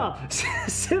right. Meanwhile,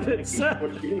 Sivert, sir,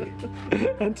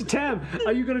 and to Tam,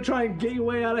 are you going to try and get your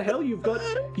way out of hell?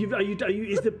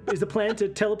 Is the plan to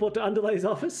teleport to Underlay's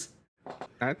office?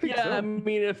 I think Yeah, so. I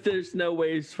mean, if there's no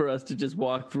ways for us to just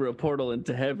walk through a portal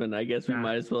into heaven, I guess we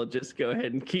might as well just go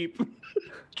ahead and keep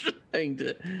trying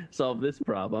to solve this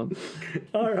problem.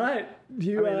 All right.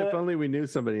 You. if only we knew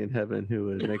somebody in heaven who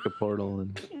would make a portal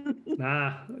and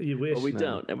Nah, you wish. But we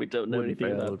don't, and we don't know wouldn't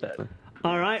anything fail. about that.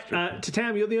 All right,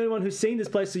 Tatam, you're the only one who's seen this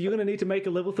place, so you're going to need to make a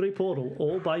level 3 portal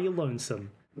all by your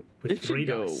lonesome with It 3 should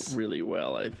go dice. really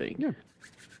well, I think. Yeah.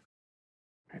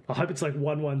 I hope it's like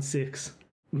 116.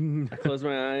 I close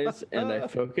my eyes and I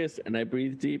focus and I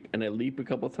breathe deep and I leap a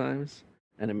couple times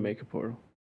and I make a portal.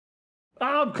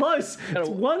 Oh, I'm close. It's got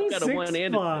a one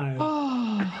and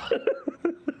 165.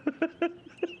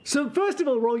 So first of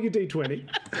all, roll your d20.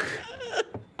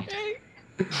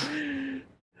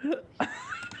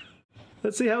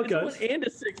 Let's see how it It's a goes. 1 and a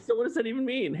 6, so what does that even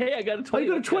mean? Hey, I got a Oh, 20.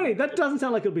 you got a 20. That doesn't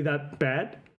sound like it'll be that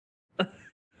bad. Okay,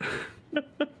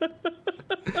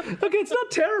 it's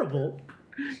not terrible.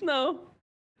 No.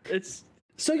 It's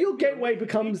So your gateway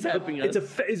becomes Helping us.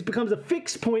 it becomes a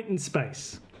fixed point in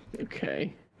space.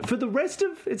 okay. For the rest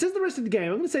of it says the rest of the game.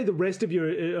 I'm going to say the rest of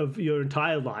your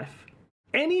entire life.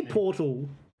 Any portal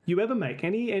you ever make,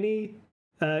 any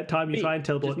time you try and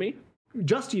teleport, Just me?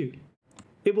 just you,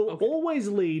 it will always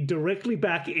lead directly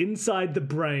back inside the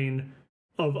brain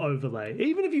of Overlay.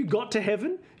 Even if you got to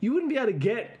heaven, you wouldn't be able to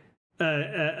get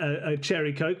a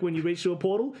cherry coke when you reach to a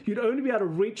portal. You'd only be able to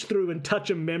reach through and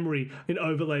touch a memory in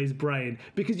Overlay's brain,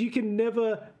 because you can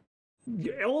never.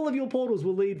 All of your portals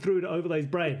will lead through to Overlay's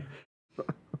brain.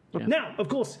 Yeah. Now, of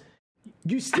course,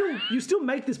 you still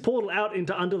make this portal out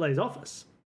into Underlay's office,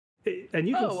 and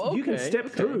you can step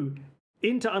through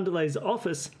into Underlay's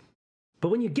office. But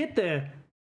when you get there,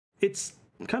 it's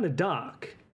kind of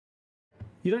dark.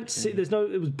 You don't see.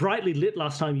 It was brightly lit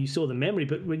last time you saw the memory,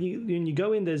 but when you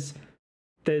go in, there's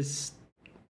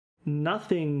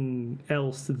nothing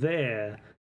else there.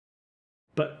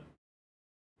 But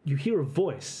you hear a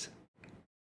voice,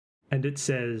 and it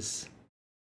says,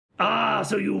 "Ah,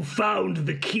 so you found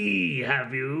the key,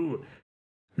 have you?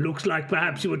 Looks like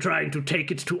perhaps you were trying to take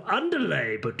it to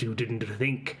Underlay, but you didn't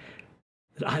think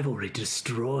that I've already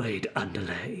destroyed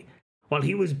Underlay. While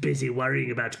he was busy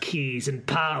worrying about keys and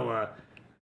power,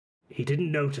 he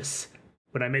didn't notice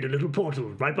when I made a little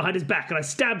portal right behind his back and I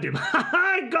stabbed him.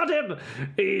 I got him!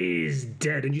 He's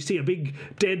dead. And you see a big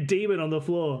dead demon on the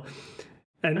floor.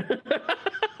 And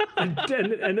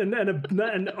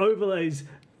and Overlay's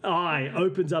eye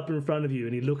opens up in front of you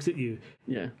and he looks at you.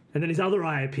 Yeah. And then his other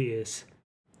eye appears.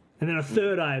 And then a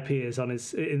third eye appears on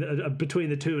his between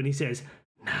the two and he says,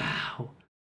 "Now,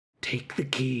 take the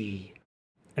key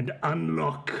and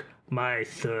unlock my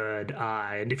third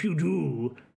eye. And if you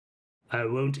do, I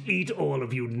won't eat all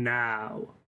of you now.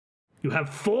 You have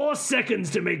 4 seconds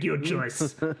to make your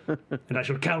choice, and I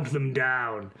shall count them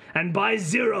down. And by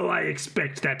 0, I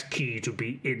expect that key to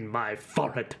be in my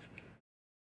forehead.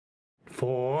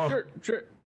 4. Sure.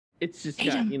 It's just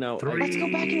Aiden, got, you know. 3. Let's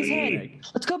go back in his head.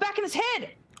 Let's go back in his head.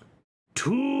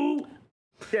 2.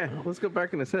 Yeah, let's go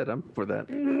back in his head. I'm for that.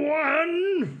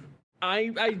 1. I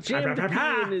jammed the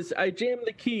key in his. I jammed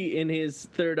the key in his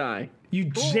third eye. You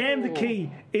jam the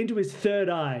key into his third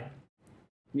eye,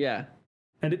 Yeah.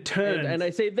 and it turns. And I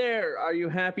say, "There, are you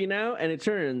happy now?" And it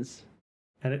turns,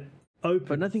 and it opens.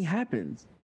 but nothing happens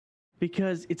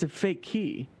because it's a fake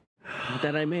key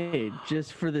that I made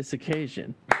just for this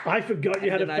occasion. I forgot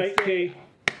you had a And then I fake key.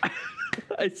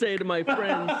 I say to my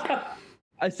friends,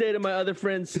 I say to my other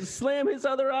friends, slam his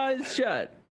other eyes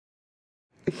shut.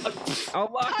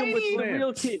 I'll lock him with the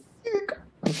real key.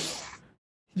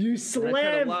 You And I try to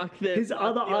slam lock his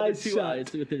other eyes two shut.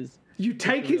 eyes with his. You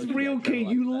take his real key,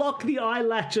 you lock the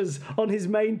eyelashes on his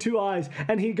main 2 eyes,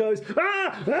 and he goes,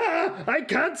 I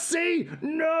can't see!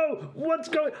 No! What's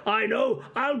going... I know!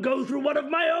 I'll go through one of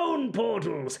my own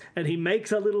portals! And he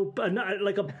makes a little...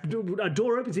 a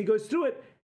door opens, he goes through it.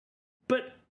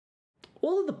 But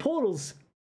all of the portals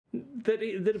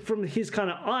that from his kind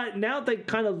of eye, now they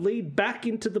kind of lead back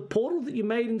into the portal that you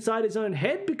made inside his own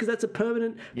head, because that's a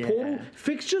permanent portal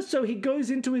fixture. So he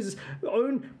goes into his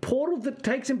own portal that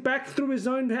takes him back through his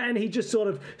own, and he just sort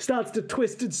of starts to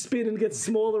twist and spin and get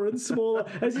smaller and smaller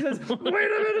as he says, "Wait a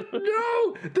minute,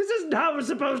 no, this isn't how we're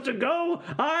supposed to go.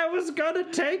 I was gonna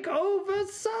take over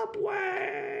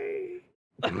Subway."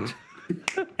 And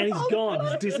he's gone.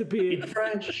 He's disappeared.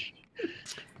 French.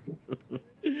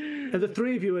 And the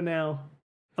 3 of you are now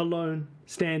alone,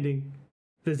 standing.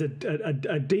 There's a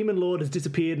demon lord has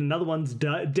disappeared, and another one's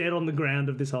dead on the ground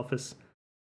of this office.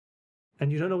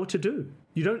 And you don't know what to do.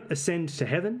 You don't ascend to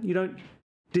heaven. You don't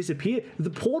disappear.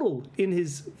 The portal in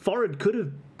his forehead could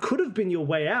have been your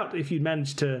way out if you'd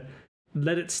managed to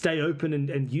let it stay open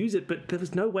and use it, but there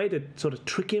was no way to sort of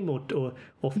trick him or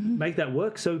make that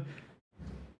work. So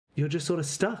you're just sort of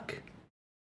stuck.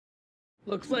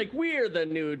 Looks like we're the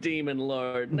new demon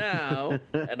lord now.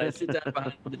 And I sit down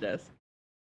behind the desk.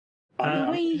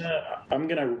 I'm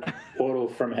gonna portal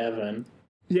from heaven.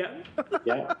 Yeah.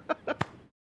 Yeah.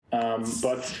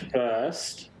 But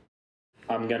first,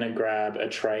 I'm gonna grab a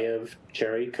tray of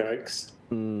cherry cokes.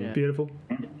 Beautiful.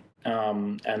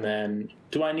 And then,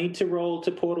 do I need to roll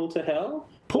to portal to hell?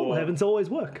 Portal Or heavens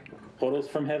always work. Portals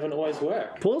from heaven always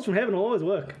work. Portals from heaven always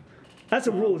work. That's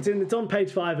a rule. It's on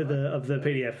page 5 of the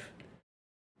PDF.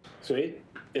 Sweet.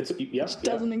 It's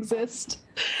Doesn't exist.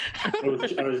 I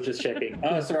was just checking.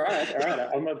 Oh, it's all right. All right.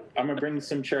 I'm gonna bring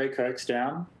some cherry cokes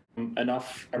down.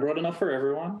 Enough. I brought enough for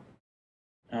everyone.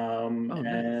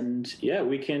 And yeah,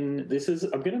 we can.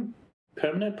 I'm gonna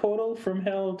permanent portal from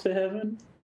hell to heaven.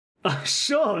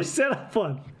 Sure, set up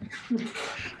one.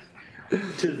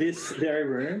 To this very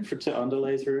room, to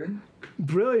Underlay's room.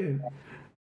 Brilliant.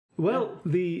 Well,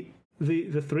 the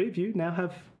 3 of you now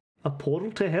have a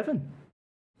portal to heaven.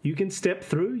 You can step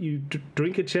through, you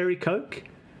drink a cherry coke,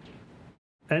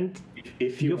 and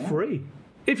If you're want. free.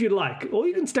 If you'd like. Or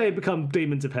you can stay and become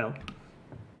demons of hell.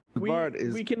 The Bard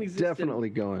is we can exist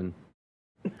definitely going.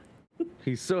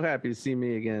 He's so happy to see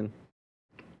me again.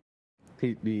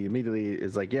 He immediately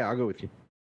is like, "Yeah, I'll go with you."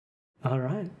 All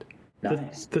right.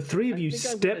 Nice. The 3 of you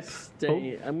step...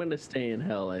 I'm gonna stay in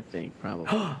hell, I think, probably.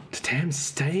 Oh, damn,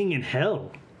 staying in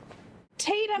hell.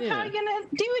 Tatum, how are you gonna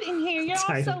do it in here? You're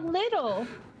all so Tatum. little.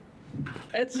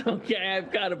 It's okay,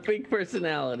 I've got a big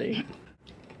personality.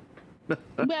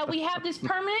 Well, we have this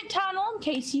permanent tunnel in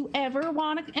case you ever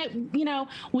want to,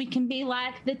 we can be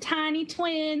like the tiny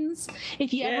twins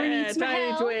if you ever need some tiny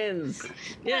help. twins.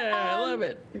 Yeah, I love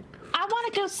it. I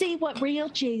want to go see what real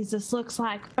Jesus looks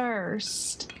like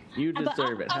first. You But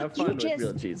deserve it. Have fun with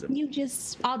real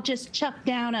Jesus. I'll just chuck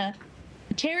down a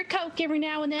cherry coke every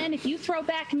now and then. If you throw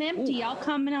back an empty, I'll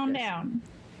come on down.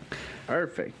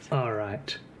 Perfect. All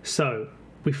right. So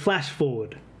we flash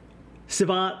forward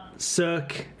Savat,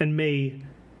 Cirque, and me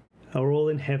are all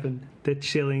in heaven. They're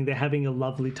chilling. They're having a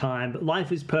lovely time.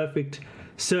 Life is perfect.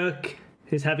 Cirque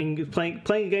is playing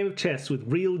a game of chess with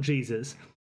real Jesus.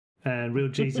 And real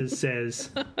Jesus says,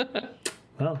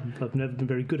 well, I've never been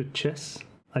very good at chess.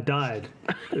 I died.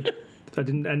 I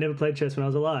never played chess when I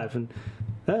was alive. And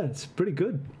it's pretty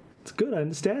good. It's good. I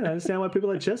understand why people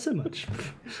like chess so much.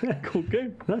 Cool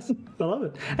game. Nice. I love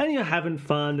it. And you're having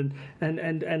fun,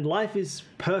 and life is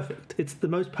perfect. It's the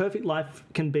most perfect life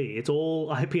can be. It's all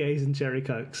IPAs and cherry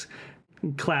cokes,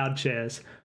 and cloud chairs.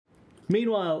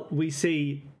 Meanwhile, we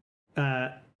see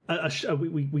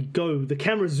we go. The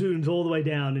camera zooms all the way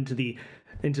down into the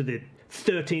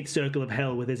 13th circle of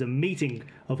hell, where there's a meeting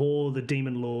of all the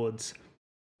demon lords.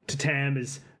 Tatam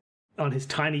is on his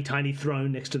tiny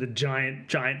throne next to the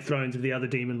giant thrones of the other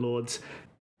demon lords.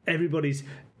 Everybody's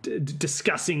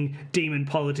discussing demon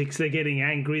politics. They're getting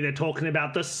angry. They're talking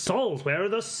about the souls. Where are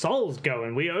the souls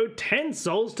going? We owe 10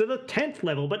 souls to the 10th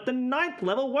level, but the 9th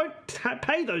level won't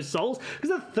pay those souls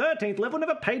because the 13th level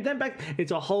never paid them back.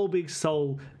 It's a whole big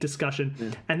soul discussion.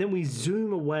 Yeah. And then we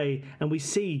zoom away and we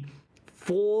see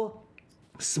 4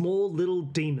 small little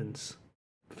demons.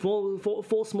 Four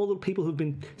small little people who've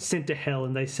been sent to hell,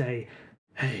 and they say,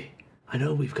 hey, I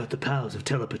know we've got the powers of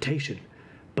teleportation,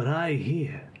 but I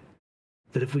hear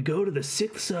that if we go to the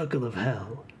 6th circle of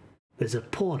hell, there's a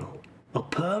portal, a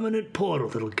permanent portal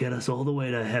that'll get us all the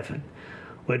way to heaven.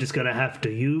 We're just going to have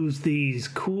to use these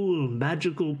cool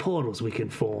magical portals we can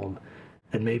form,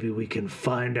 and maybe we can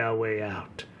find our way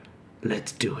out.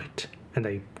 Let's do it. And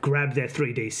they grab their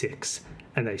 3d6,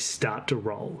 and they start to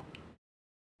roll.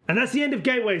 And that's the end of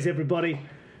Gateways, everybody.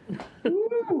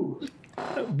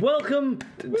 Welcome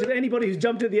to anybody who's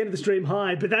jumped at the end of the stream.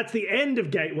 Hi, but that's the end of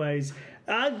Gateways.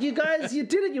 You guys, you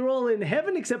did it. You're all in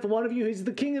heaven, except for one of you who's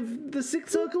the king of the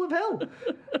 6th circle of hell.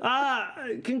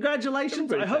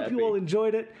 Congratulations. I hope you all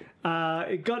enjoyed it.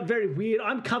 It got very weird.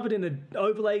 I'm covered in an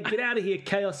overlay. Get out of here,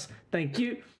 chaos. Thank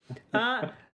you.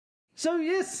 So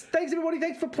yes, thanks everybody.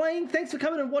 Thanks for playing. Thanks for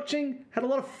coming and watching. Had a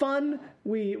lot of fun.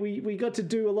 We got to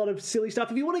do a lot of silly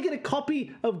stuff. If you want to get a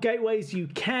copy of Gateways, you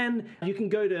can. You can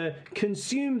go to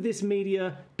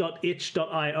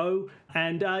consumethismedia.itch.io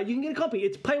and you can get a copy.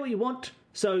 It's pay what you want.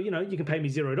 So, you can pay me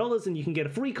 $0 and you can get a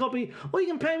free copy, or you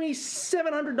can pay me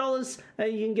 $700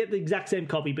 and you can get the exact same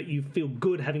copy, but you feel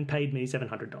good having paid me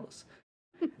 $700.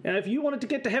 Now, if you wanted to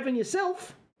get to heaven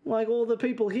yourself, like all the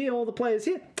people here, all the players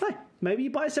here, hey, maybe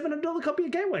you buy a $700 copy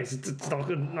of Gateways. It's not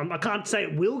good. I can't say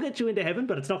it will get you into heaven,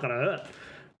 but it's not going to hurt.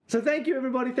 So thank you,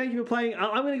 everybody. Thank you for playing.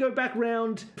 I'm going to go back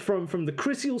round from the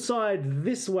Chrysial side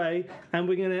this way, and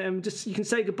we're going to you can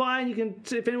say goodbye, and you can,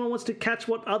 if anyone wants to catch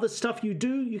what other stuff you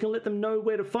do, you can let them know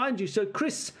where to find you. So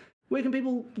Chris, where can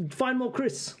people find more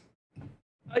Chris?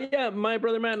 Yeah, my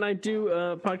brother Matt and I do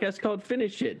a podcast called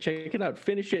Finish It. Check it out,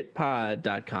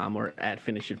 finishitpod.com or at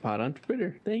finishitpod on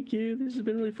Twitter. Thank you. This has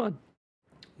been really fun.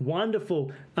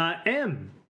 Wonderful.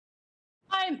 M.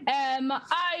 I'm M.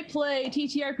 I play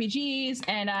TTRPGs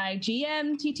and I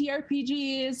GM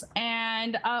TTRPGs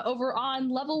and over on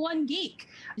Level 1 Geek.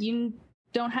 You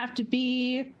don't have to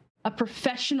be a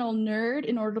professional nerd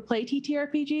in order to play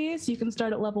TTRPGs. You can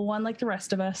start at level 1 like the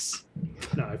rest of us.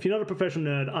 No, if you're not a professional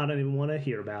nerd, I don't even want to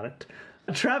hear about it.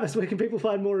 Travis, where can people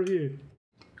find more of you?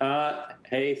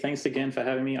 Hey, thanks again for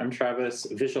having me. I'm Travis,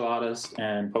 visual artist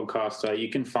and podcaster. You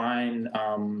can find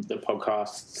the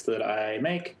podcasts that I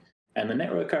make and the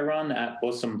network I run at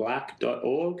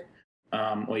awesomeblack.org,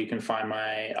 or you can find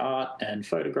my art and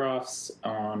photographs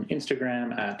on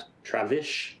Instagram at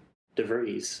Travish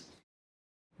DeVries.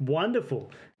 Wonderful.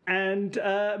 And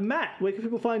Matt, where can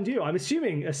people find you? I'm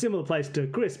assuming a similar place to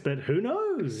Chris, but who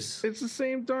knows? It's the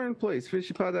same darn place,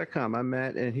 fishypod.com. I'm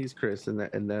Matt and he's Chris,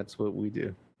 and that's what we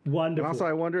do. Wonderful. And also,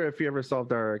 I wonder if you ever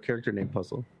solved our character name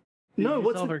puzzle. No,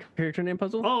 what's our character name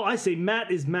puzzle? Oh, I see.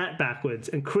 Matt is Matt backwards,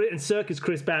 and Cirque is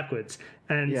Chris backwards,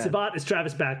 and Sabat is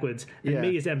Travis backwards, and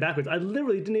me is M backwards. I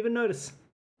literally didn't even notice.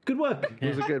 Good work. It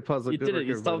was a good puzzle. You did it.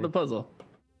 You solved the puzzle.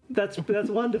 That's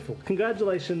wonderful.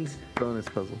 Congratulations. Bonus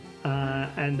puzzle.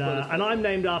 And I'm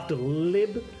named after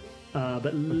Lib,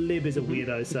 but Lib is a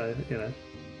weirdo, so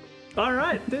All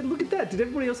right, look at that. Did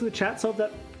everybody else in the chat solve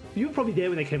that? You were probably there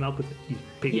when they came up with it.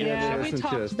 Yeah, we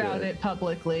talked about it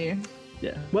publicly.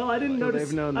 Yeah. Well, I didn't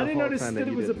notice. I didn't notice that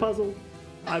it was a puzzle.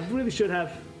 I really should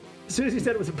have. As soon as you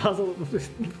said it was a puzzle, it was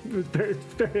very,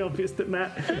 very obvious that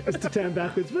Matt was to turn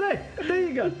backwards. But hey, there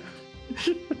you go.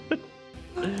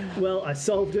 Well, I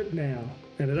solved it now,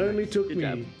 and it only took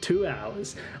me 2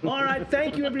 hours. All right,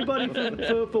 thank you everybody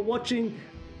for watching.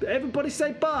 Everybody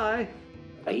say bye.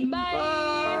 Bye.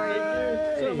 Bye.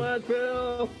 Thank you so much,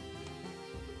 Bill.